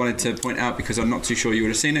also, I wanted to point out, because I'm not too sure you would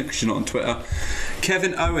have seen it because you're not on Twitter,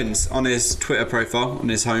 Kevin Owens on his Twitter profile, on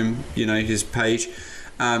his home, his page,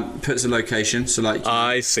 puts a location. So, like,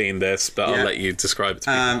 I've seen this, but I'll let you describe it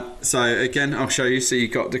to me. So again, I'll show you so you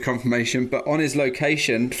got the confirmation. But on his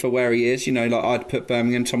location for where he is, like I'd put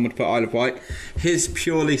Birmingham, Tom would put Isle of Wight. His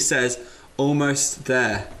purely says almost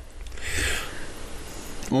there.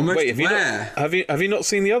 Almost. Wait, there. Have you not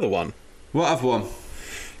seen the other one? What other one?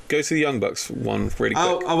 Go to the Young Bucks one really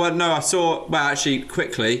quick. No, I saw. Well, actually,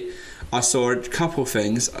 quickly, I saw a couple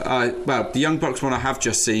things. The Young Bucks one I have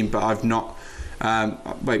just seen, but I've not.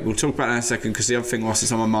 Wait, we'll talk about that in a second because the other thing was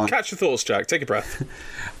it's on my mind. Catch your thoughts, Jack. Take a breath.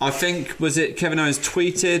 I think, was it Kevin Owens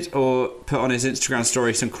tweeted or put on his Instagram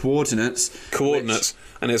story some coordinates?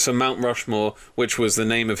 And it's a Mount Rushmore, which was the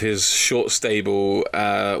name of his short stable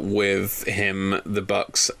with him, the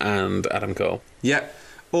Bucks, and Adam Cole. Yep.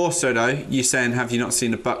 Also, though, you saying, have you not seen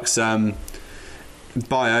the Bucks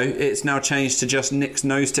bio? It's now changed to just Nick's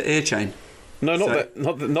nose to ear chain. No,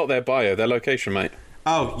 not their bio, their location, mate.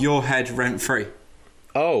 Oh, your head rent free.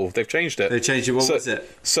 Oh, they've changed it. They changed it. What was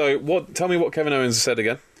it? So, tell me what Kevin Owens said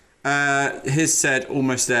again. His said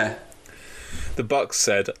almost there. The Bucks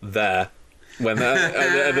said there when they're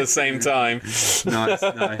at the same time.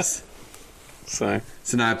 Nice. So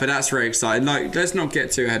no, but that's very exciting. Like, let's not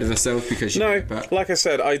get too ahead of ourselves because but like I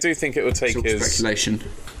said, I do think it would take his speculation.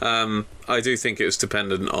 I do think it was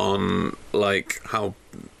dependent on like how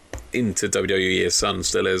into WWE his son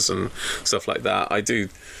still is and stuff like that. I do,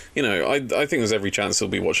 I think there's every chance he'll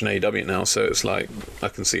be watching AEW now. So it's like I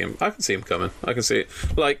can see him coming. I can see it.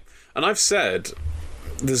 Like, and I've said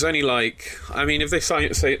there's only like, I mean, if they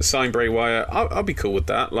sign Bray Wyatt, I'll be cool with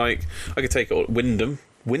that. Like, I could take it all.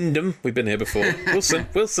 Wyndham, we've been here before.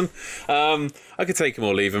 Wilson. I could take him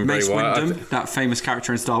or leave him. Mace Bray Wyatt, Wyndham, that famous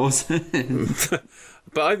character in Star Wars.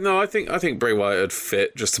 But I think Bray Wyatt would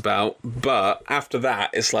fit just about. But after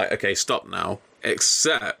that, it's like, okay, stop now.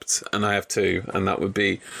 Except, and I have two, and that would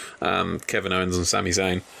be Kevin Owens and Sami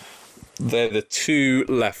Zayn. They're the two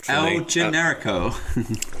left for me. El Generico.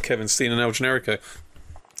 Kevin Steen and El Generico.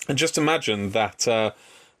 And just imagine that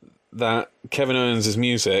Kevin Owens'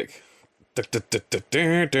 music hitting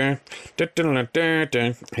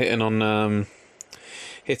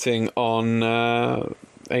on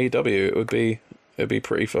AEW. It'd be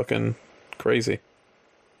pretty fucking crazy.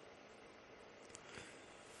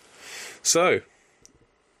 So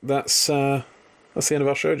that's the end of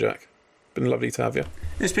our show, Jack. Been lovely to have you.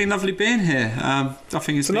 It's been lovely being here. I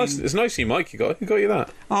think it's nice. It's nice you, Mike. Who got you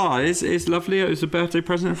that? Oh, it's lovely. It was a birthday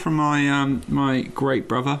present from my great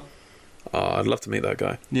brother. Oh, I'd love to meet that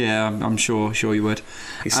guy. Yeah, I'm sure you would.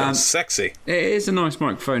 He sounds sexy. It is a nice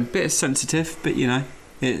microphone. Bit sensitive, but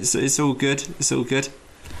it's all good. It's all good.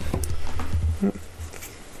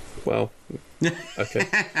 Well, okay.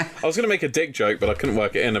 I was going to make a dick joke, but I couldn't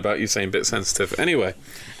work it in about you saying bit sensitive. Anyway,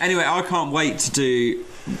 I can't wait to do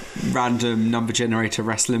random number generator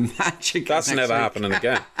wrestling match again. That's never happening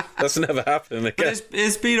again. That's never happening again. But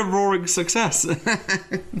it's been a roaring success.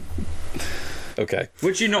 Okay.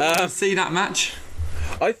 Would you not want to see that match?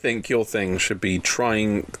 I think your thing should be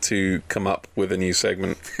trying to come up with a new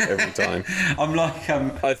segment every time. I'm like,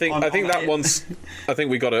 I think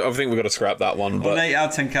we got to scrap that one. But 8 out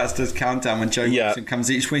of 10 cats does countdown when Joe Wilkinson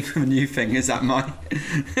comes each week with a new thing. Is that mine?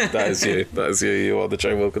 That is you. You are the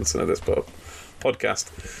Joe Wilkinson of this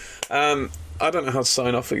podcast. I don't know how to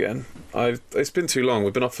sign off again. It's been too long.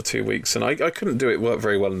 We've been off for 2 weeks, and I couldn't do it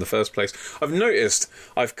very well in the first place. I've noticed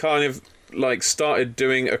I've kind of started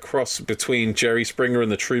doing a cross between Jerry Springer and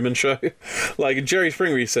the Truman Show. Like Jerry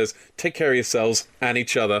Springer, he says, "Take care of yourselves and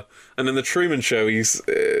each other," and in the Truman Show, he's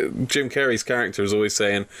Jim Carrey's character is always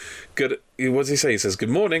saying, "Good." What does he say? He says, "Good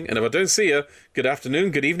morning," and if I don't see you, good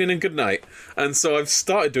afternoon, good evening, and good night. And so I've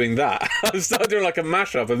started doing that. I've started doing like a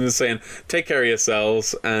mashup of them saying, "Take care of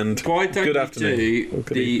yourselves" and why don't good you afternoon.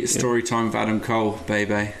 Do the story time of Adam Cole,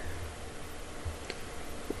 baby?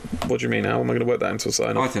 What do you mean? How am I going to work that into a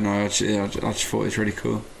sign off? I don't know. I just thought it was really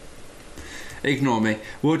cool. Ignore me.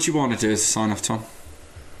 What do you want to do as a sign off, Tom?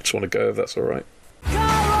 Just want to go if that's all right.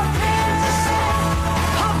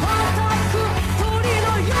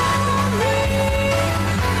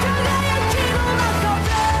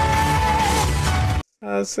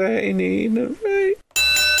 I say, need a